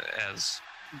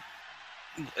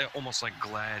almost like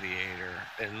Gladiator,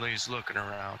 and he's looking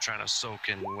around trying to soak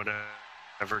in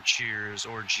whatever cheers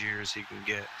or jeers he can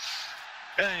get.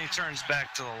 And he turns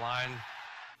back to the line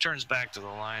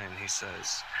and he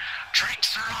says,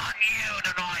 Drinks are on you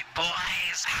tonight,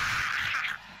 boys.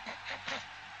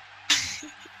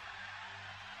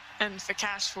 And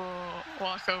Fakash will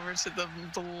walk over to the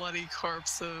bloody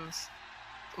corpse of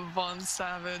Von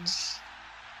Savage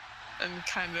and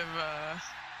kind of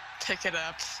pick it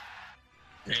up,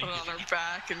 put it on her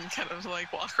back, and kind of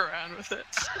walk around with it.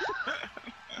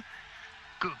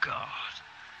 Good God.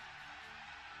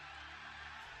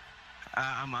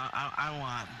 I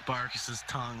want Barkus's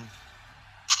tongue.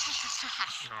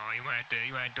 Oh, you might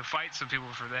have to fight some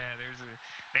people for that.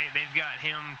 They've got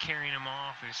him carrying him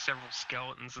off. There's several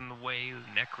skeletons in the way.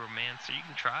 The Necromancer. You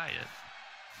can try it.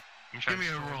 You can try Give me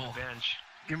to a storm roll. The bench.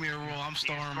 Give me a roll. I'm You can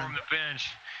storm storming. the bench.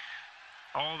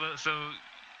 So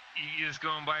you just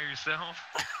going by yourself?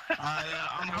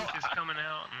 Coach is coming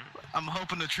out, and I'm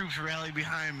hoping the troops rally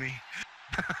behind me.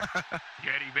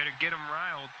 you better get them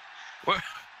riled.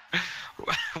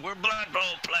 we're Blood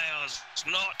Bowl players,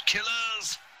 not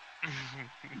killers.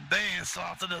 They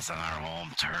insulted us on our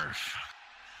home turf.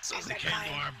 So they came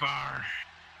to our bar.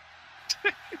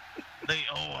 They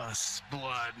owe us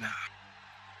blood.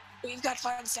 We've got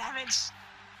Von Savage.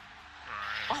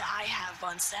 All Well, I have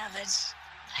Von Savage.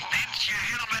 Didn't you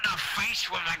hit him in the face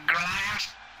with a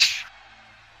glass?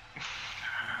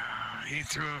 He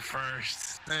threw it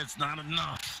first. It's not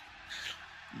enough.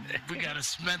 We gotta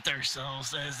cement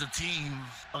ourselves as the team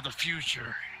of the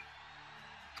future.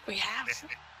 We have.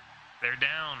 They're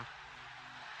down.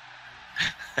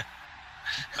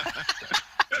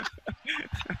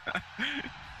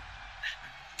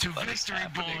 To victory,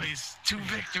 boys. To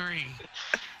victory.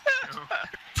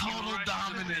 Total rush the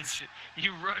dominance. bench-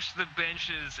 You rush the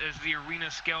benches as the arena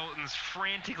skeletons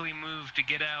frantically move to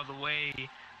get out of the way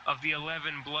of the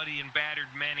 11 bloody and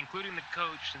battered men, including the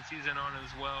coach, since he's in on it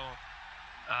as well.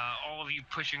 All of you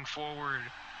pushing forward.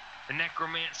 The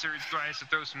necromancer tries to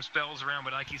throw some spells around,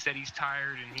 but like he said, he's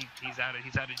tired and he's out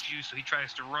of juice, so he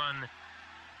tries to run.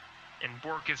 And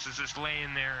Borkus is just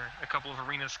laying there. A couple of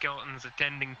arena skeletons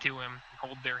attending to him,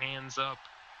 hold their hands up.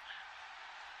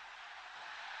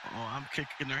 Oh, I'm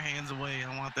kicking their hands away.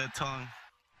 I want that tongue.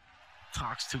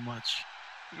 Talks too much.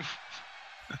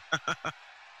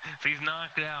 So he's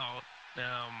knocked out.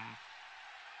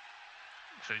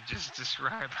 So just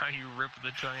describe how you rip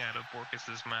the tongue out of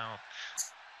Borkus's mouth.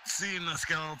 Seeing the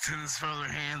skeletons throw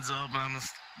their hands up,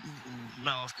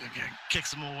 Malus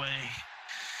kicks them away.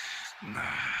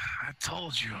 I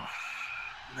told you,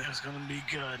 it was gonna be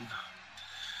good.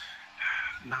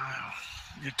 Now,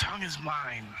 your tongue is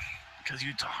mine, because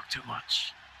you talk too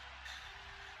much.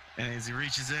 And as he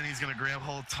reaches in, he's gonna grab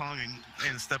hold tongue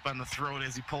and step on the throat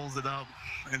as he pulls it up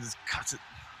and just cuts it.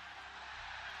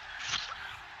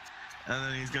 And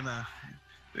then he's gonna,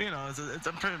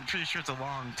 I'm pretty sure it's a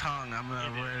long tongue. I'm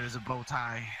gonna wear it as a bow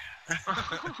tie.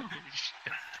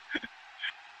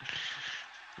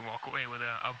 You walk away with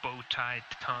a bow-tied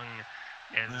tongue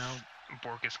as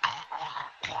Borkus,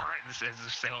 as the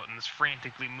skeletons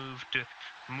frantically move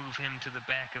him to the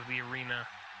back of the arena.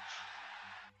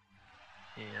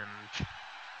 And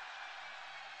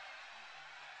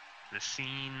the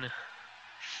scene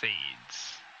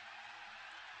fades.